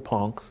spiritual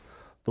punks.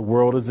 The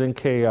world is in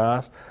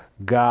chaos.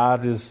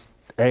 God is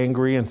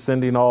angry and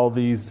sending all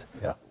these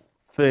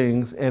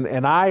things.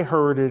 And I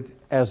heard it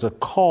as a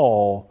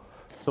call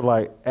to,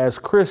 like, as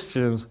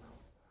Christians,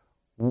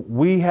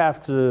 we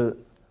have to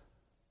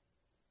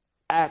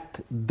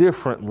act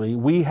differently.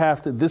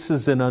 This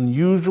is an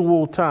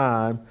unusual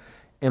time,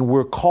 and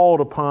we're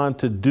called upon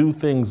to do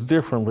things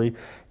differently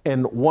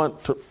and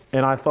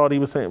I thought he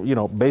was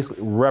saying,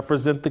 basically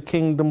represent the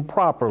kingdom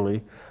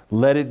properly,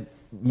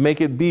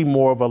 make it be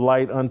more of a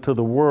light unto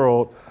the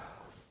world.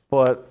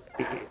 But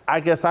I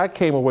guess I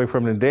came away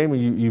from it, and Damon,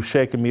 you've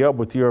shaken me up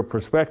with your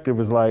perspective,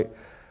 is like,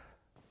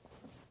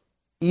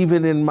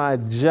 even in my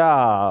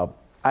job,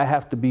 I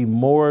have to be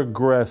more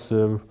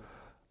aggressive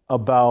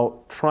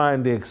about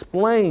trying to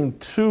explain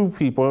to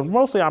people, and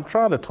mostly I'm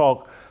trying to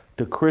talk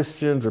to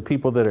Christians or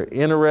people that are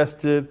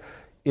interested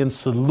in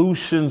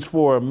solutions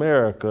for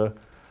America.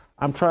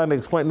 I'm trying to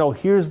explain, no,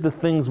 here's the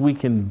things we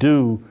can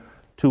do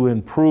to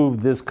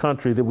improve this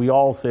country that we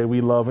all say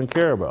we love and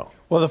care about.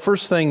 Well, the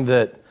first thing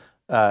that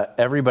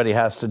everybody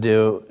has to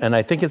do, and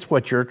I think it's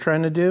what you're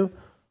trying to do,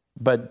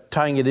 but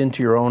tying it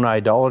into your own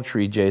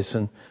idolatry,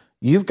 Jason,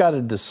 you've got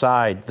to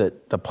decide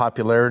that the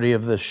popularity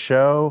of this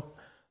show,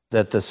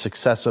 that the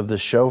success of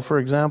this show, for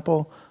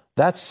example,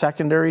 that's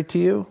secondary to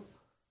you.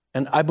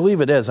 And I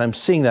believe it is. I'm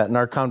seeing that in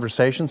our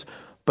conversations.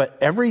 But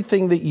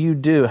everything that you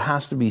do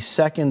has to be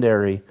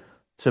secondary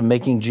to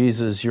making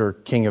Jesus your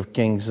King of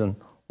Kings and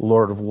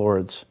Lord of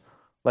Lords.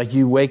 Like,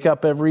 you wake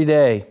up every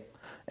day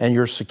and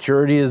your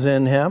security is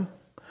in him,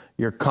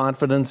 your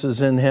confidence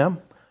is in him,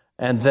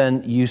 and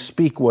then you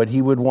speak what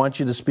he would want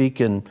you to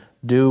speak and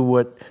do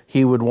what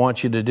he would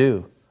want you to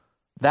do.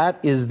 That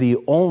is the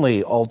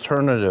only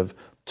alternative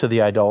to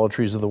the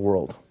idolatries of the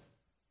world.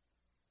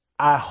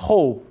 I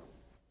hope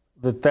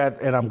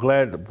that, and I'm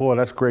glad, boy,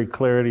 that's great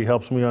clarity,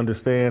 helps me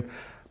understand.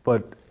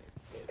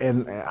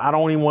 And I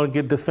don't even want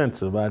to get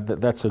defensive.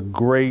 That's a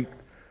great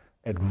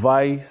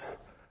advice.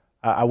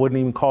 I wouldn't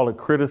even call it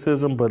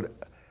criticism, but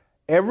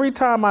every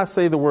time I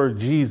say the word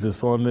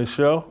Jesus on this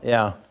show,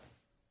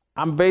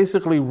 I'm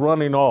basically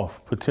running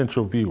off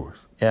potential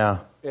viewers. Yeah.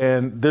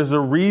 And there's a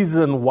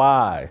reason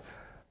why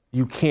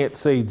you can't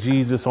say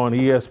Jesus on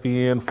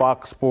ESPN,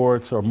 Fox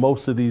Sports, or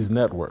most of these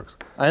networks.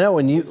 I know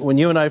when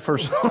you and I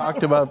first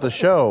talked about the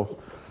show,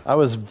 I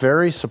was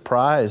very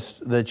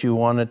surprised that you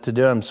wanted to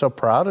do it. I'm so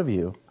proud of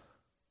you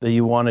that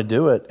you want to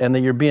do it and that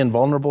you're being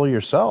vulnerable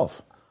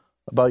yourself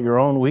about your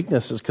own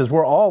weaknesses, because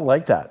we're all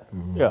like that.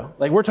 Mm-hmm. Yeah.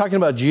 Like, we're talking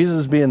about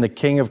Jesus being the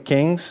King of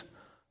Kings,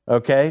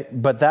 okay?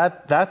 But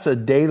that's a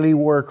daily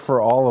work for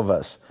all of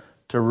us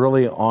to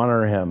really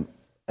honor him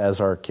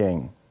as our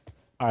King.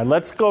 All right,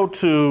 let's go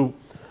to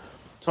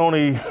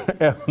Tony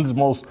Evans'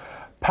 most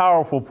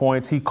powerful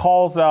points. He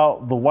calls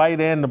out the white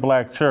and the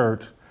black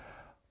church,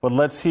 but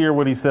let's hear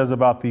what he says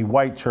about the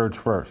white church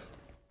first.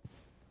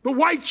 The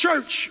white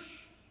church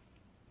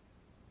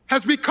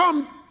has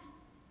become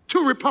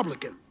too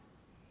Republican.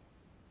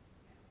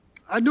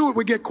 I knew it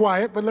would get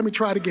quiet, but let me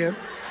try it again.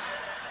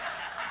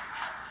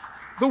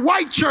 The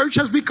white church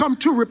has become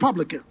too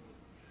Republican.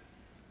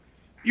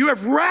 You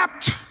have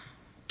wrapped,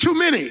 too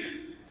many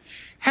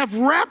have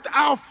wrapped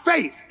our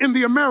faith in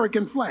the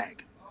American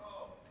flag.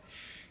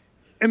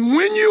 And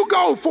when you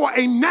go for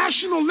a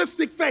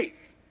nationalistic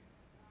faith,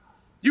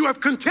 you have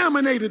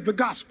contaminated the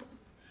gospel.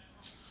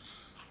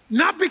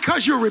 not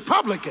because you're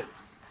Republican,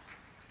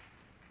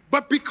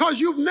 but because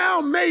you've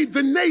now made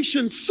the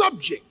nation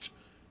subject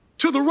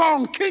to the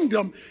wrong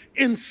kingdom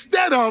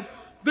instead of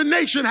the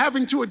nation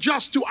having to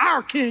adjust to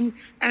our king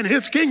and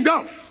his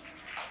kingdom.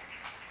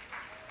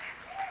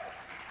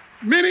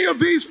 Many of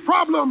these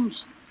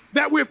problems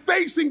that we're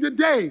facing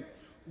today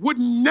would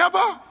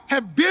never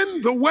have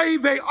been the way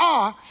they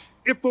are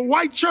if the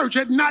white church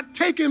had not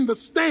taken the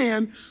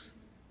stand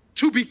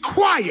to be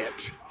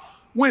quiet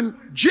when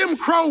Jim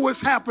Crow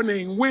was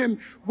happening, when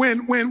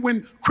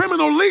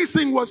criminal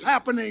leasing was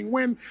happening,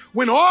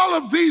 when all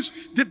of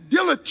these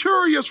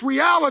deleterious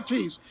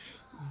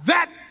realities.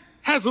 That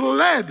has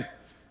led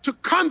to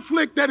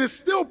conflict that is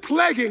still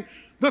plaguing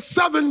the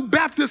Southern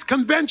Baptist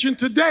Convention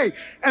today,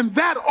 and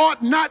that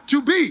ought not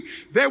to be.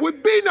 There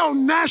would be no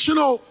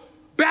National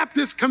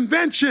Baptist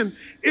Convention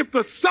if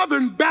the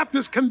Southern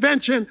Baptist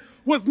Convention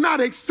was not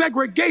a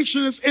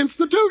segregationist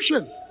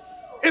institution.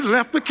 It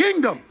left the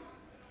kingdom.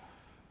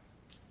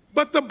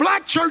 But the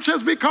black church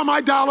has become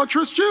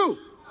idolatrous too.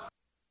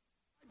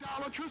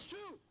 Idolatrous too.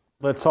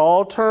 Let's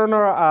all turn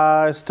our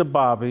eyes to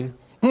Bobby.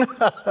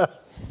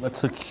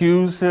 Let's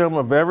accuse him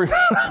of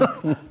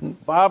everything.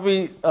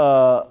 Bobby,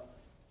 a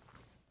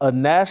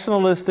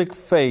nationalistic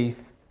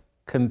faith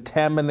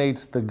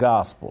contaminates the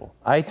gospel.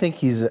 I think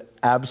he's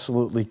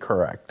absolutely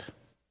correct.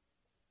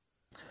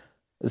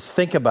 Let's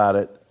think about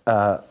it.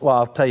 Well,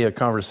 I'll tell you a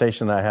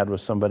conversation that I had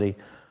with somebody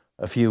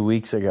a few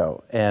weeks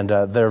ago, and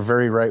they're a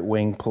very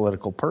right-wing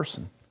political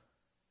person.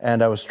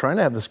 And I was trying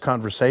to have this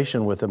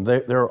conversation with them.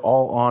 They're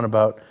all on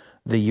about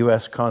the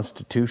U.S.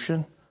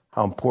 Constitution,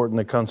 how important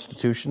the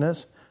Constitution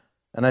is.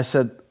 And I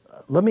said,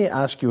 let me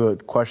ask you a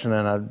question,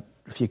 and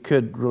if you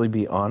could really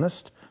be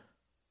honest.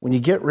 When you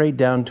get right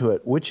down to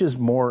it, which is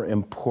more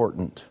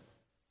important,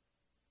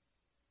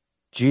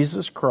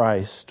 Jesus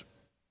Christ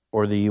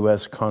or the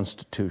U.S.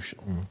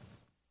 Constitution?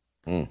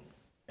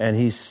 And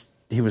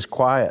he was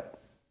quiet.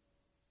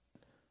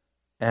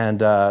 And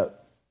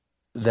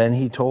then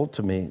he told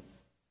to me,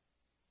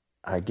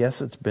 I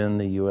guess it's been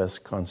the U.S.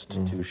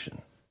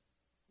 Constitution.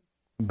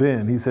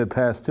 Ben, he said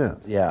past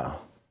tense. Yeah.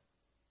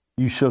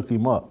 You shook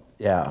him up.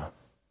 Yeah.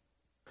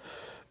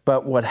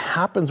 But what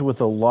happens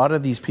with a lot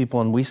of these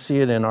people, and we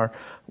see it in our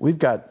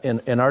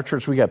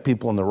church, we got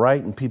people on the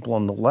right and people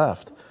on the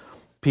left.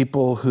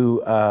 People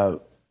who,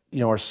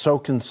 are so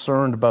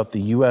concerned about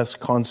the U.S.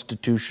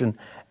 Constitution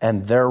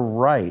and their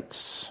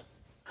rights.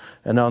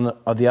 And on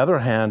the other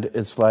hand,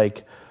 it's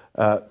like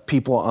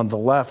people on the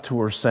left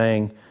who are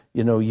saying,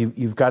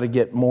 you've got to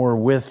get more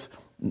with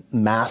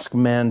mask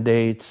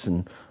mandates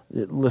and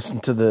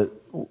listen to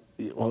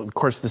of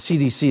course, the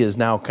CDC is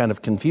now kind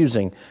of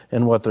confusing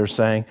in what they're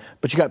saying,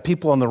 but you got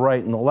people on the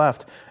right and the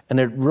left, and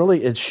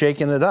it's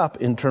shaking it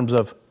up in terms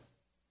of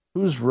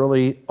who's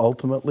really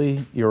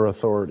ultimately your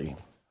authority.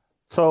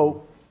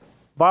 So,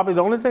 Bobby,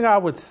 the only thing I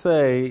would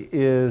say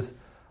is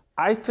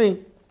I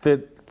think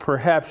that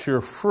perhaps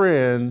your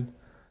friend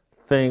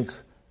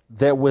thinks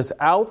that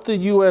without the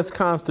U.S.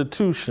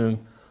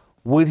 Constitution,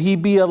 would he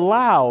be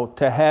allowed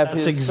to have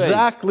his faith? That's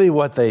exactly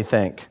what they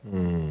think.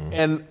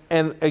 And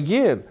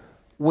again,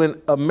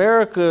 when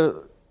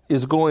America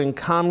is going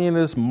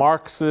communist,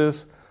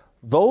 Marxist,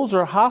 those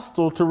are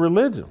hostile to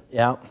religion.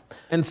 Yeah.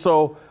 And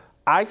so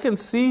I can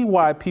see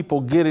why people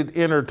get it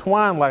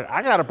intertwined, like,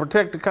 I got to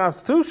protect the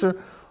Constitution,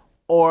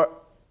 or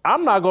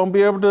I'm not going to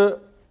be able to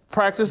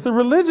practice the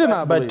religion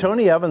I believe. But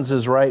Tony Evans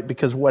is right,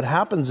 because what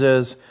happens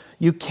is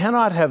you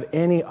cannot have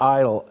any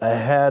idol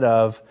ahead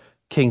of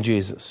King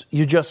Jesus.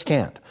 You just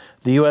can't.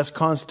 The U.S.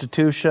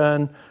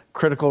 Constitution,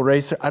 critical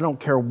race, I don't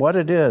care what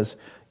it is,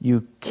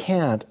 you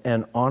can't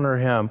and honor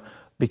him,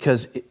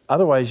 because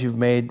otherwise you've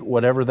made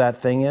whatever that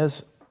thing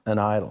is an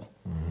idol.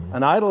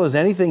 An idol is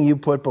anything you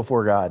put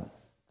before God.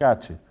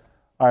 Got you.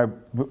 All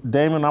right,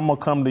 Damon, I'm going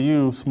to come to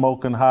you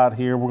smoking hot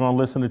here. We're going to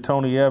listen to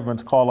Tony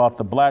Evans call out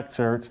the black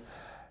church,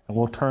 and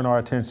we'll turn our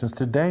attentions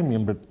to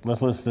Damien, but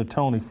let's listen to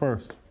Tony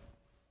first.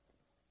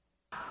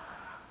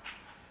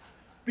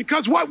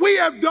 Because what we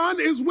have done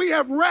is we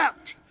have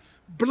wrapped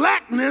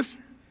blackness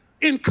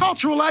in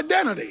cultural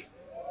identity.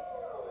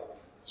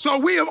 So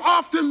we have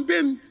often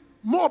been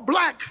more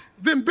black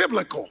than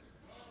biblical.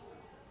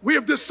 We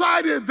have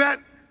decided that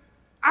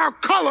our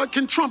color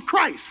can trump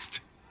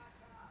Christ.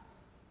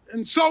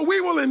 And so we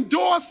will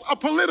endorse a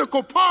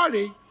political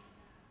party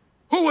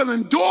who will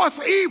endorse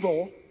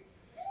evil,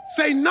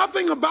 say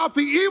nothing about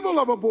the evil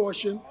of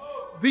abortion,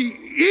 the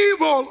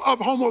evil of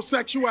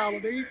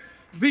homosexuality,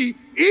 the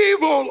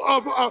evil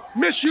of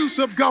misuse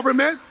of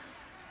government,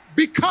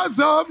 because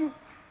of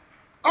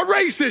a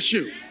race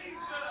issue.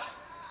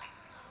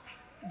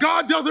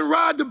 God doesn't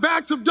ride the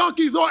backs of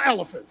donkeys or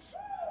elephants.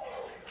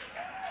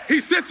 He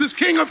sits as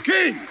King of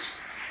Kings.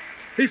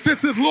 He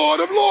sits as Lord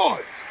of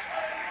Lords.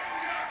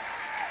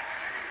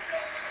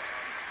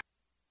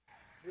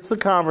 It's a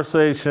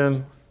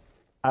conversation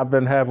I've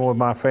been having with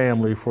my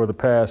family for the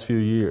past few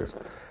years.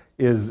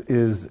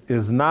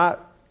 Is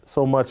not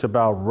so much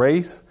about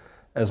race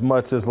as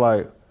much as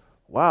like,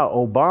 wow,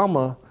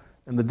 Obama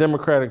and the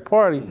Democratic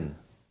Party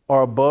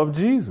are above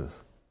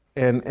Jesus.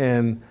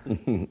 and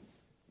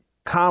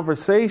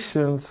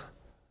conversations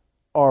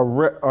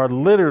are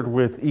littered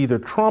with either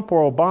Trump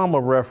or Obama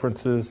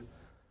references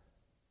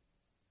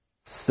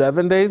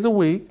 7 days a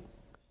week.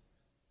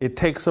 It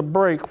takes a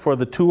break for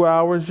the 2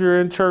 hours you're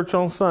in church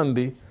on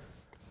Sunday,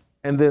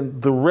 and then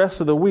the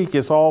rest of the week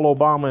it's all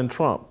Obama and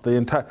Trump.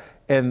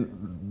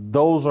 And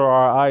those are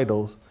our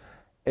idols.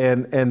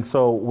 And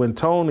so when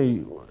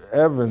Tony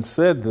Evans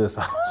said this,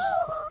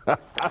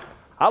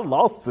 I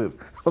lost it.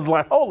 I was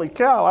like, holy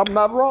cow, I'm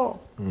not wrong.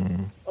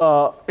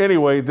 Mm-hmm.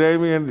 Anyway,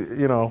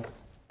 Damian,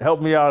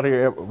 help me out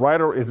here.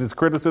 Is his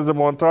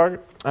criticism on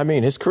target? I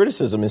mean, his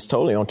criticism is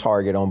totally on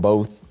target on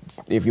both,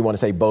 if you want to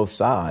say both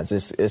sides.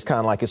 It's kind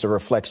of like it's a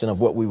reflection of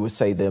what we would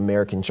say the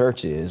American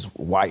church is.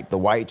 The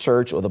white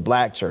church or the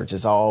black church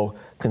is all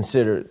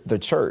considered the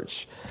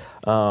church.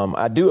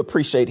 I do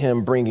appreciate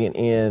him bringing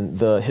in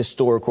the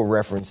historical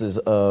references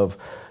of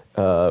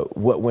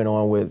what went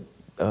on with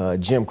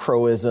Jim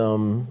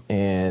Crowism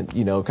and,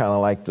 kind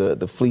of like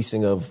the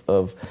fleecing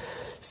of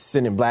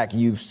sending black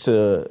youth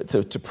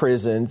to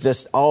prison,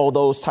 just all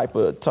those type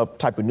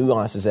of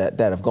nuances that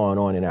have gone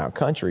on in our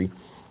country,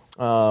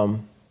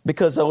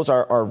 because those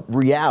are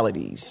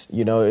realities.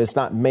 It's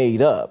not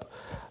made up.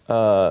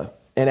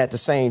 And at the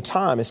same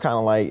time, it's kind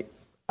of like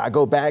I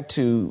go back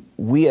to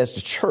we as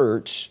the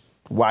church,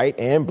 white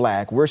and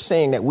black, we're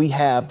saying that we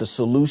have the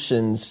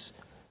solutions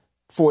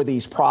for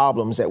these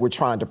problems that we're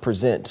trying to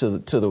present to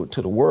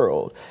the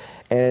world.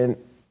 And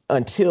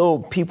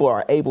until people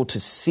are able to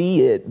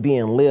see it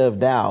being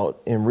lived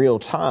out in real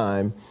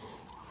time,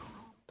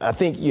 I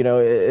think,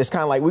 it's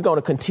kind of like we're going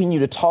to continue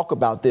to talk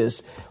about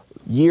this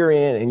year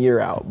in and year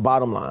out.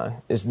 Bottom line,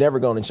 it's never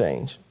going to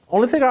change.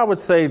 Only thing I would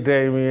say,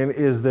 Damian,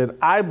 is that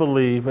I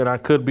believe, and I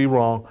could be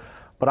wrong,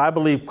 but I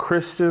believe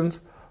Christians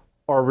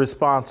are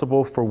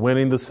responsible for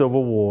winning the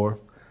Civil War.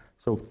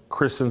 So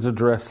Christians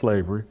address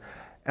slavery.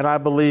 And I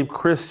believe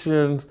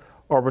Christians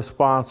are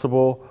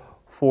responsible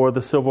for the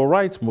Civil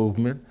Rights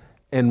Movement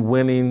and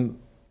winning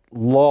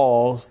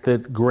laws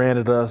that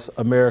granted us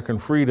American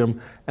freedom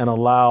and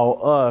allow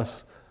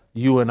us,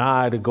 you and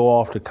I, to go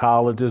off to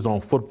colleges on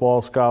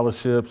football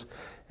scholarships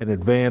and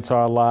advance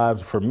our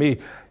lives. For me,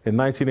 in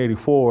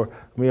 1984,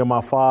 me and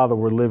my father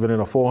were living in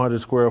a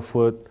 400 square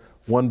foot,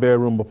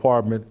 1-bedroom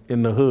apartment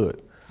in the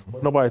hood.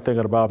 Nobody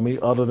thinking about me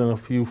other than a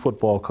few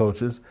football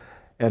coaches.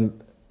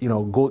 And,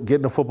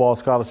 getting a football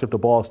scholarship to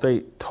Ball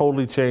State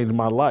totally changed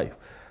my life.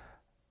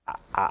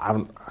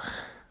 I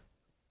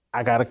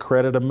got to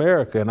credit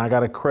America, and I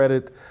got to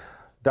credit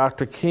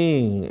Dr.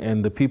 King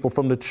and the people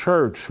from the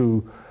church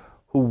who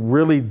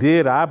really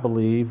did, I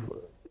believe,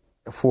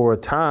 for a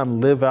time,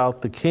 live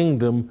out the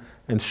kingdom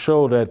and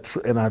show that.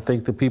 And I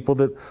think the people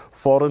that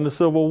fought in the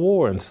Civil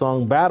War and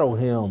sung battle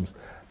hymns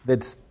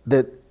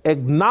that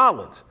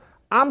acknowledge,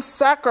 I'm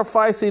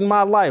sacrificing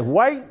my life.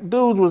 White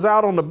dudes was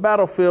out on the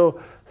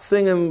battlefield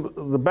singing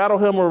the Battle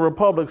Hymn of the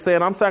Republic,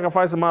 saying, I'm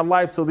sacrificing my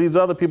life so these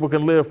other people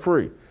can live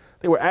free.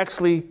 They were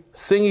actually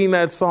singing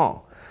that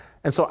song.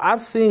 And so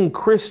I've seen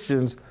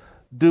Christians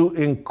do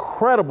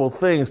incredible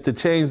things to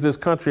change this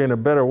country in a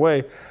better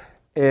way.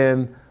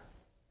 And,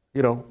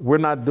 we're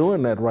not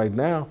doing that right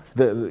now.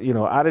 I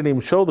didn't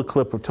even show the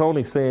clip of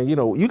Tony saying,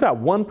 you got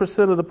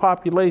 1% of the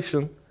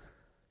population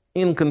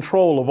in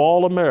control of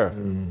all America.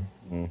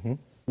 Mm-hmm.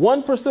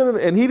 1% of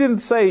and he didn't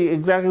say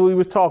exactly who he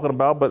was talking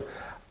about, but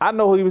I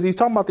know who he's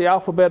talking about the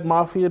alphabet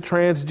mafia,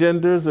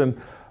 transgenders, and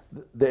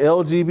the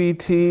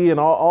LGBT and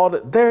all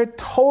that. They're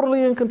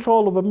totally in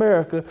control of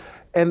America.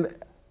 And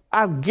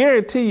I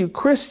guarantee you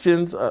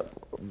Christians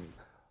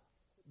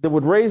that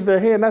would raise their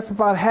hand, that's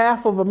about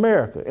half of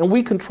America. And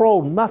we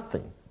control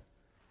nothing.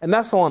 And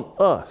that's on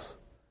us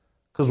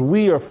because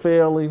we are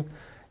failing.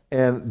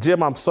 And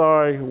Jim, I'm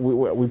sorry,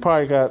 we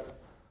probably got,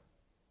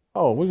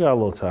 we got a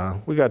little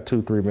time. We got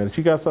 2-3 minutes.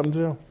 You got something,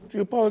 Jim? What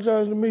you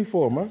apologizing to me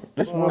for, man?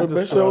 This is one of the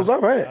best shows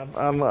I've had.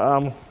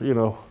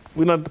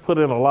 We need to put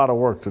in a lot of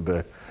work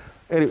today.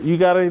 You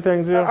got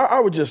anything, Jim? I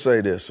would just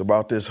say this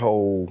about this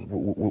whole,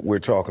 we're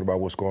talking about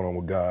what's going on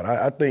with God.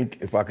 I think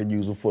if I could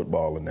use a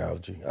football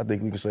analogy, I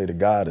think we can say that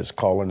God is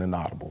calling an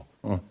audible.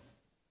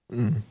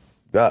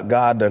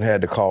 God done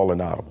had to call an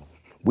audible.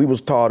 We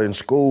was taught in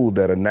school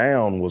that a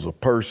noun was a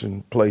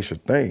person, place, or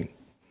thing.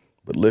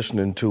 But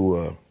listening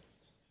to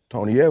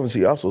Tony Evans,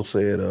 he also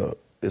said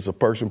it's a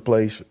person,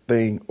 place,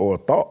 thing, or a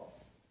thought.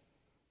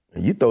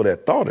 And you throw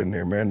that thought in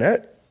there, man,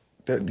 that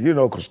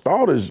because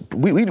thought is,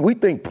 we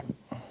think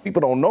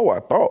people don't know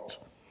our thoughts.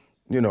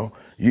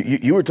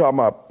 You were talking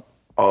about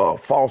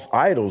false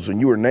idols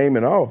and you were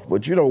naming off,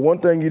 but one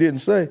thing you didn't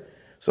say,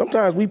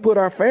 sometimes we put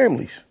our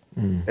families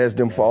as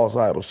them false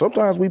idols.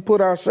 Sometimes we put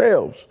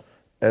ourselves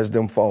as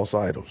them false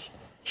idols.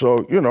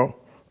 So,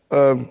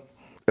 and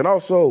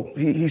also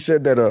he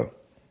said that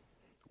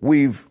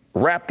we've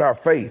wrapped our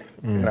faith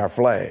in our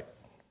flag.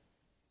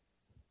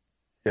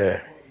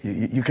 Yeah,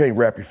 you can't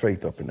wrap your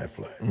faith up in that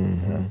flag.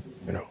 Mm-hmm.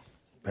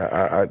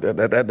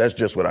 That's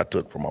just what I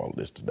took from all of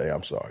this today.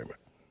 I'm sorry,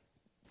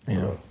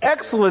 man.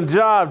 Excellent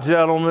job,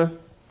 gentlemen.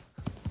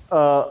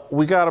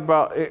 We got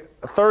about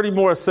 30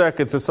 more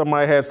seconds if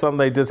somebody had something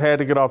they just had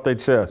to get off their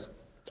chest.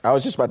 I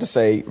was just about to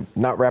say,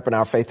 not wrapping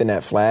our faith in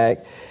that flag.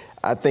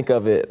 I think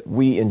of it,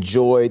 we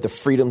enjoy the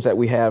freedoms that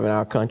we have in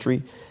our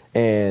country.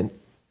 And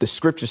the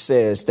scripture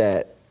says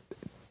that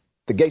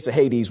the gates of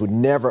Hades would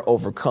never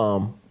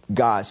overcome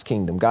God's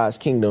kingdom. God's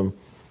kingdom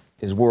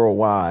is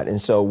worldwide. And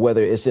so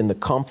whether it's in the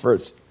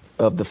comforts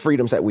of the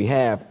freedoms that we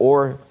have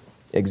or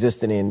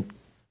existing in,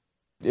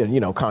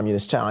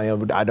 communist China,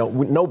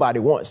 nobody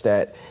wants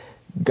that.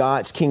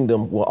 God's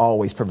kingdom will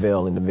always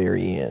prevail in the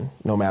very end,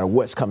 no matter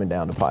what's coming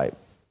down the pipe.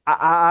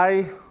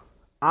 I'm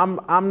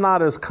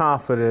not as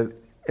confident,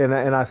 and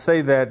I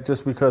say that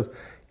just because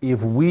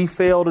if we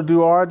fail to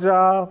do our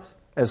jobs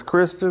as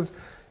Christians,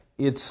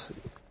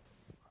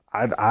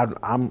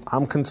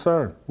 I'm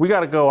concerned. We got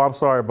to go. I'm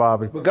sorry,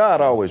 Bobby. But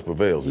God always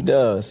prevails. He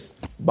does.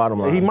 Bottom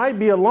line. He might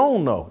be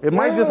alone though. It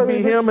might just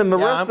be him and the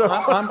rest of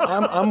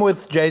them. I'm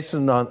with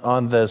Jason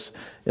on this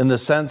in the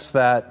sense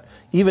that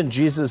even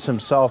Jesus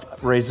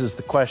himself raises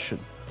the question: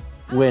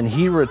 when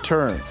he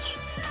returns,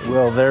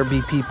 will there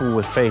be people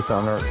with faith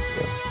on earth?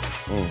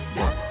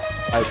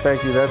 All right,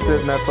 thank you. That's it,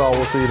 and that's all.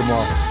 We'll see you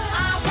tomorrow.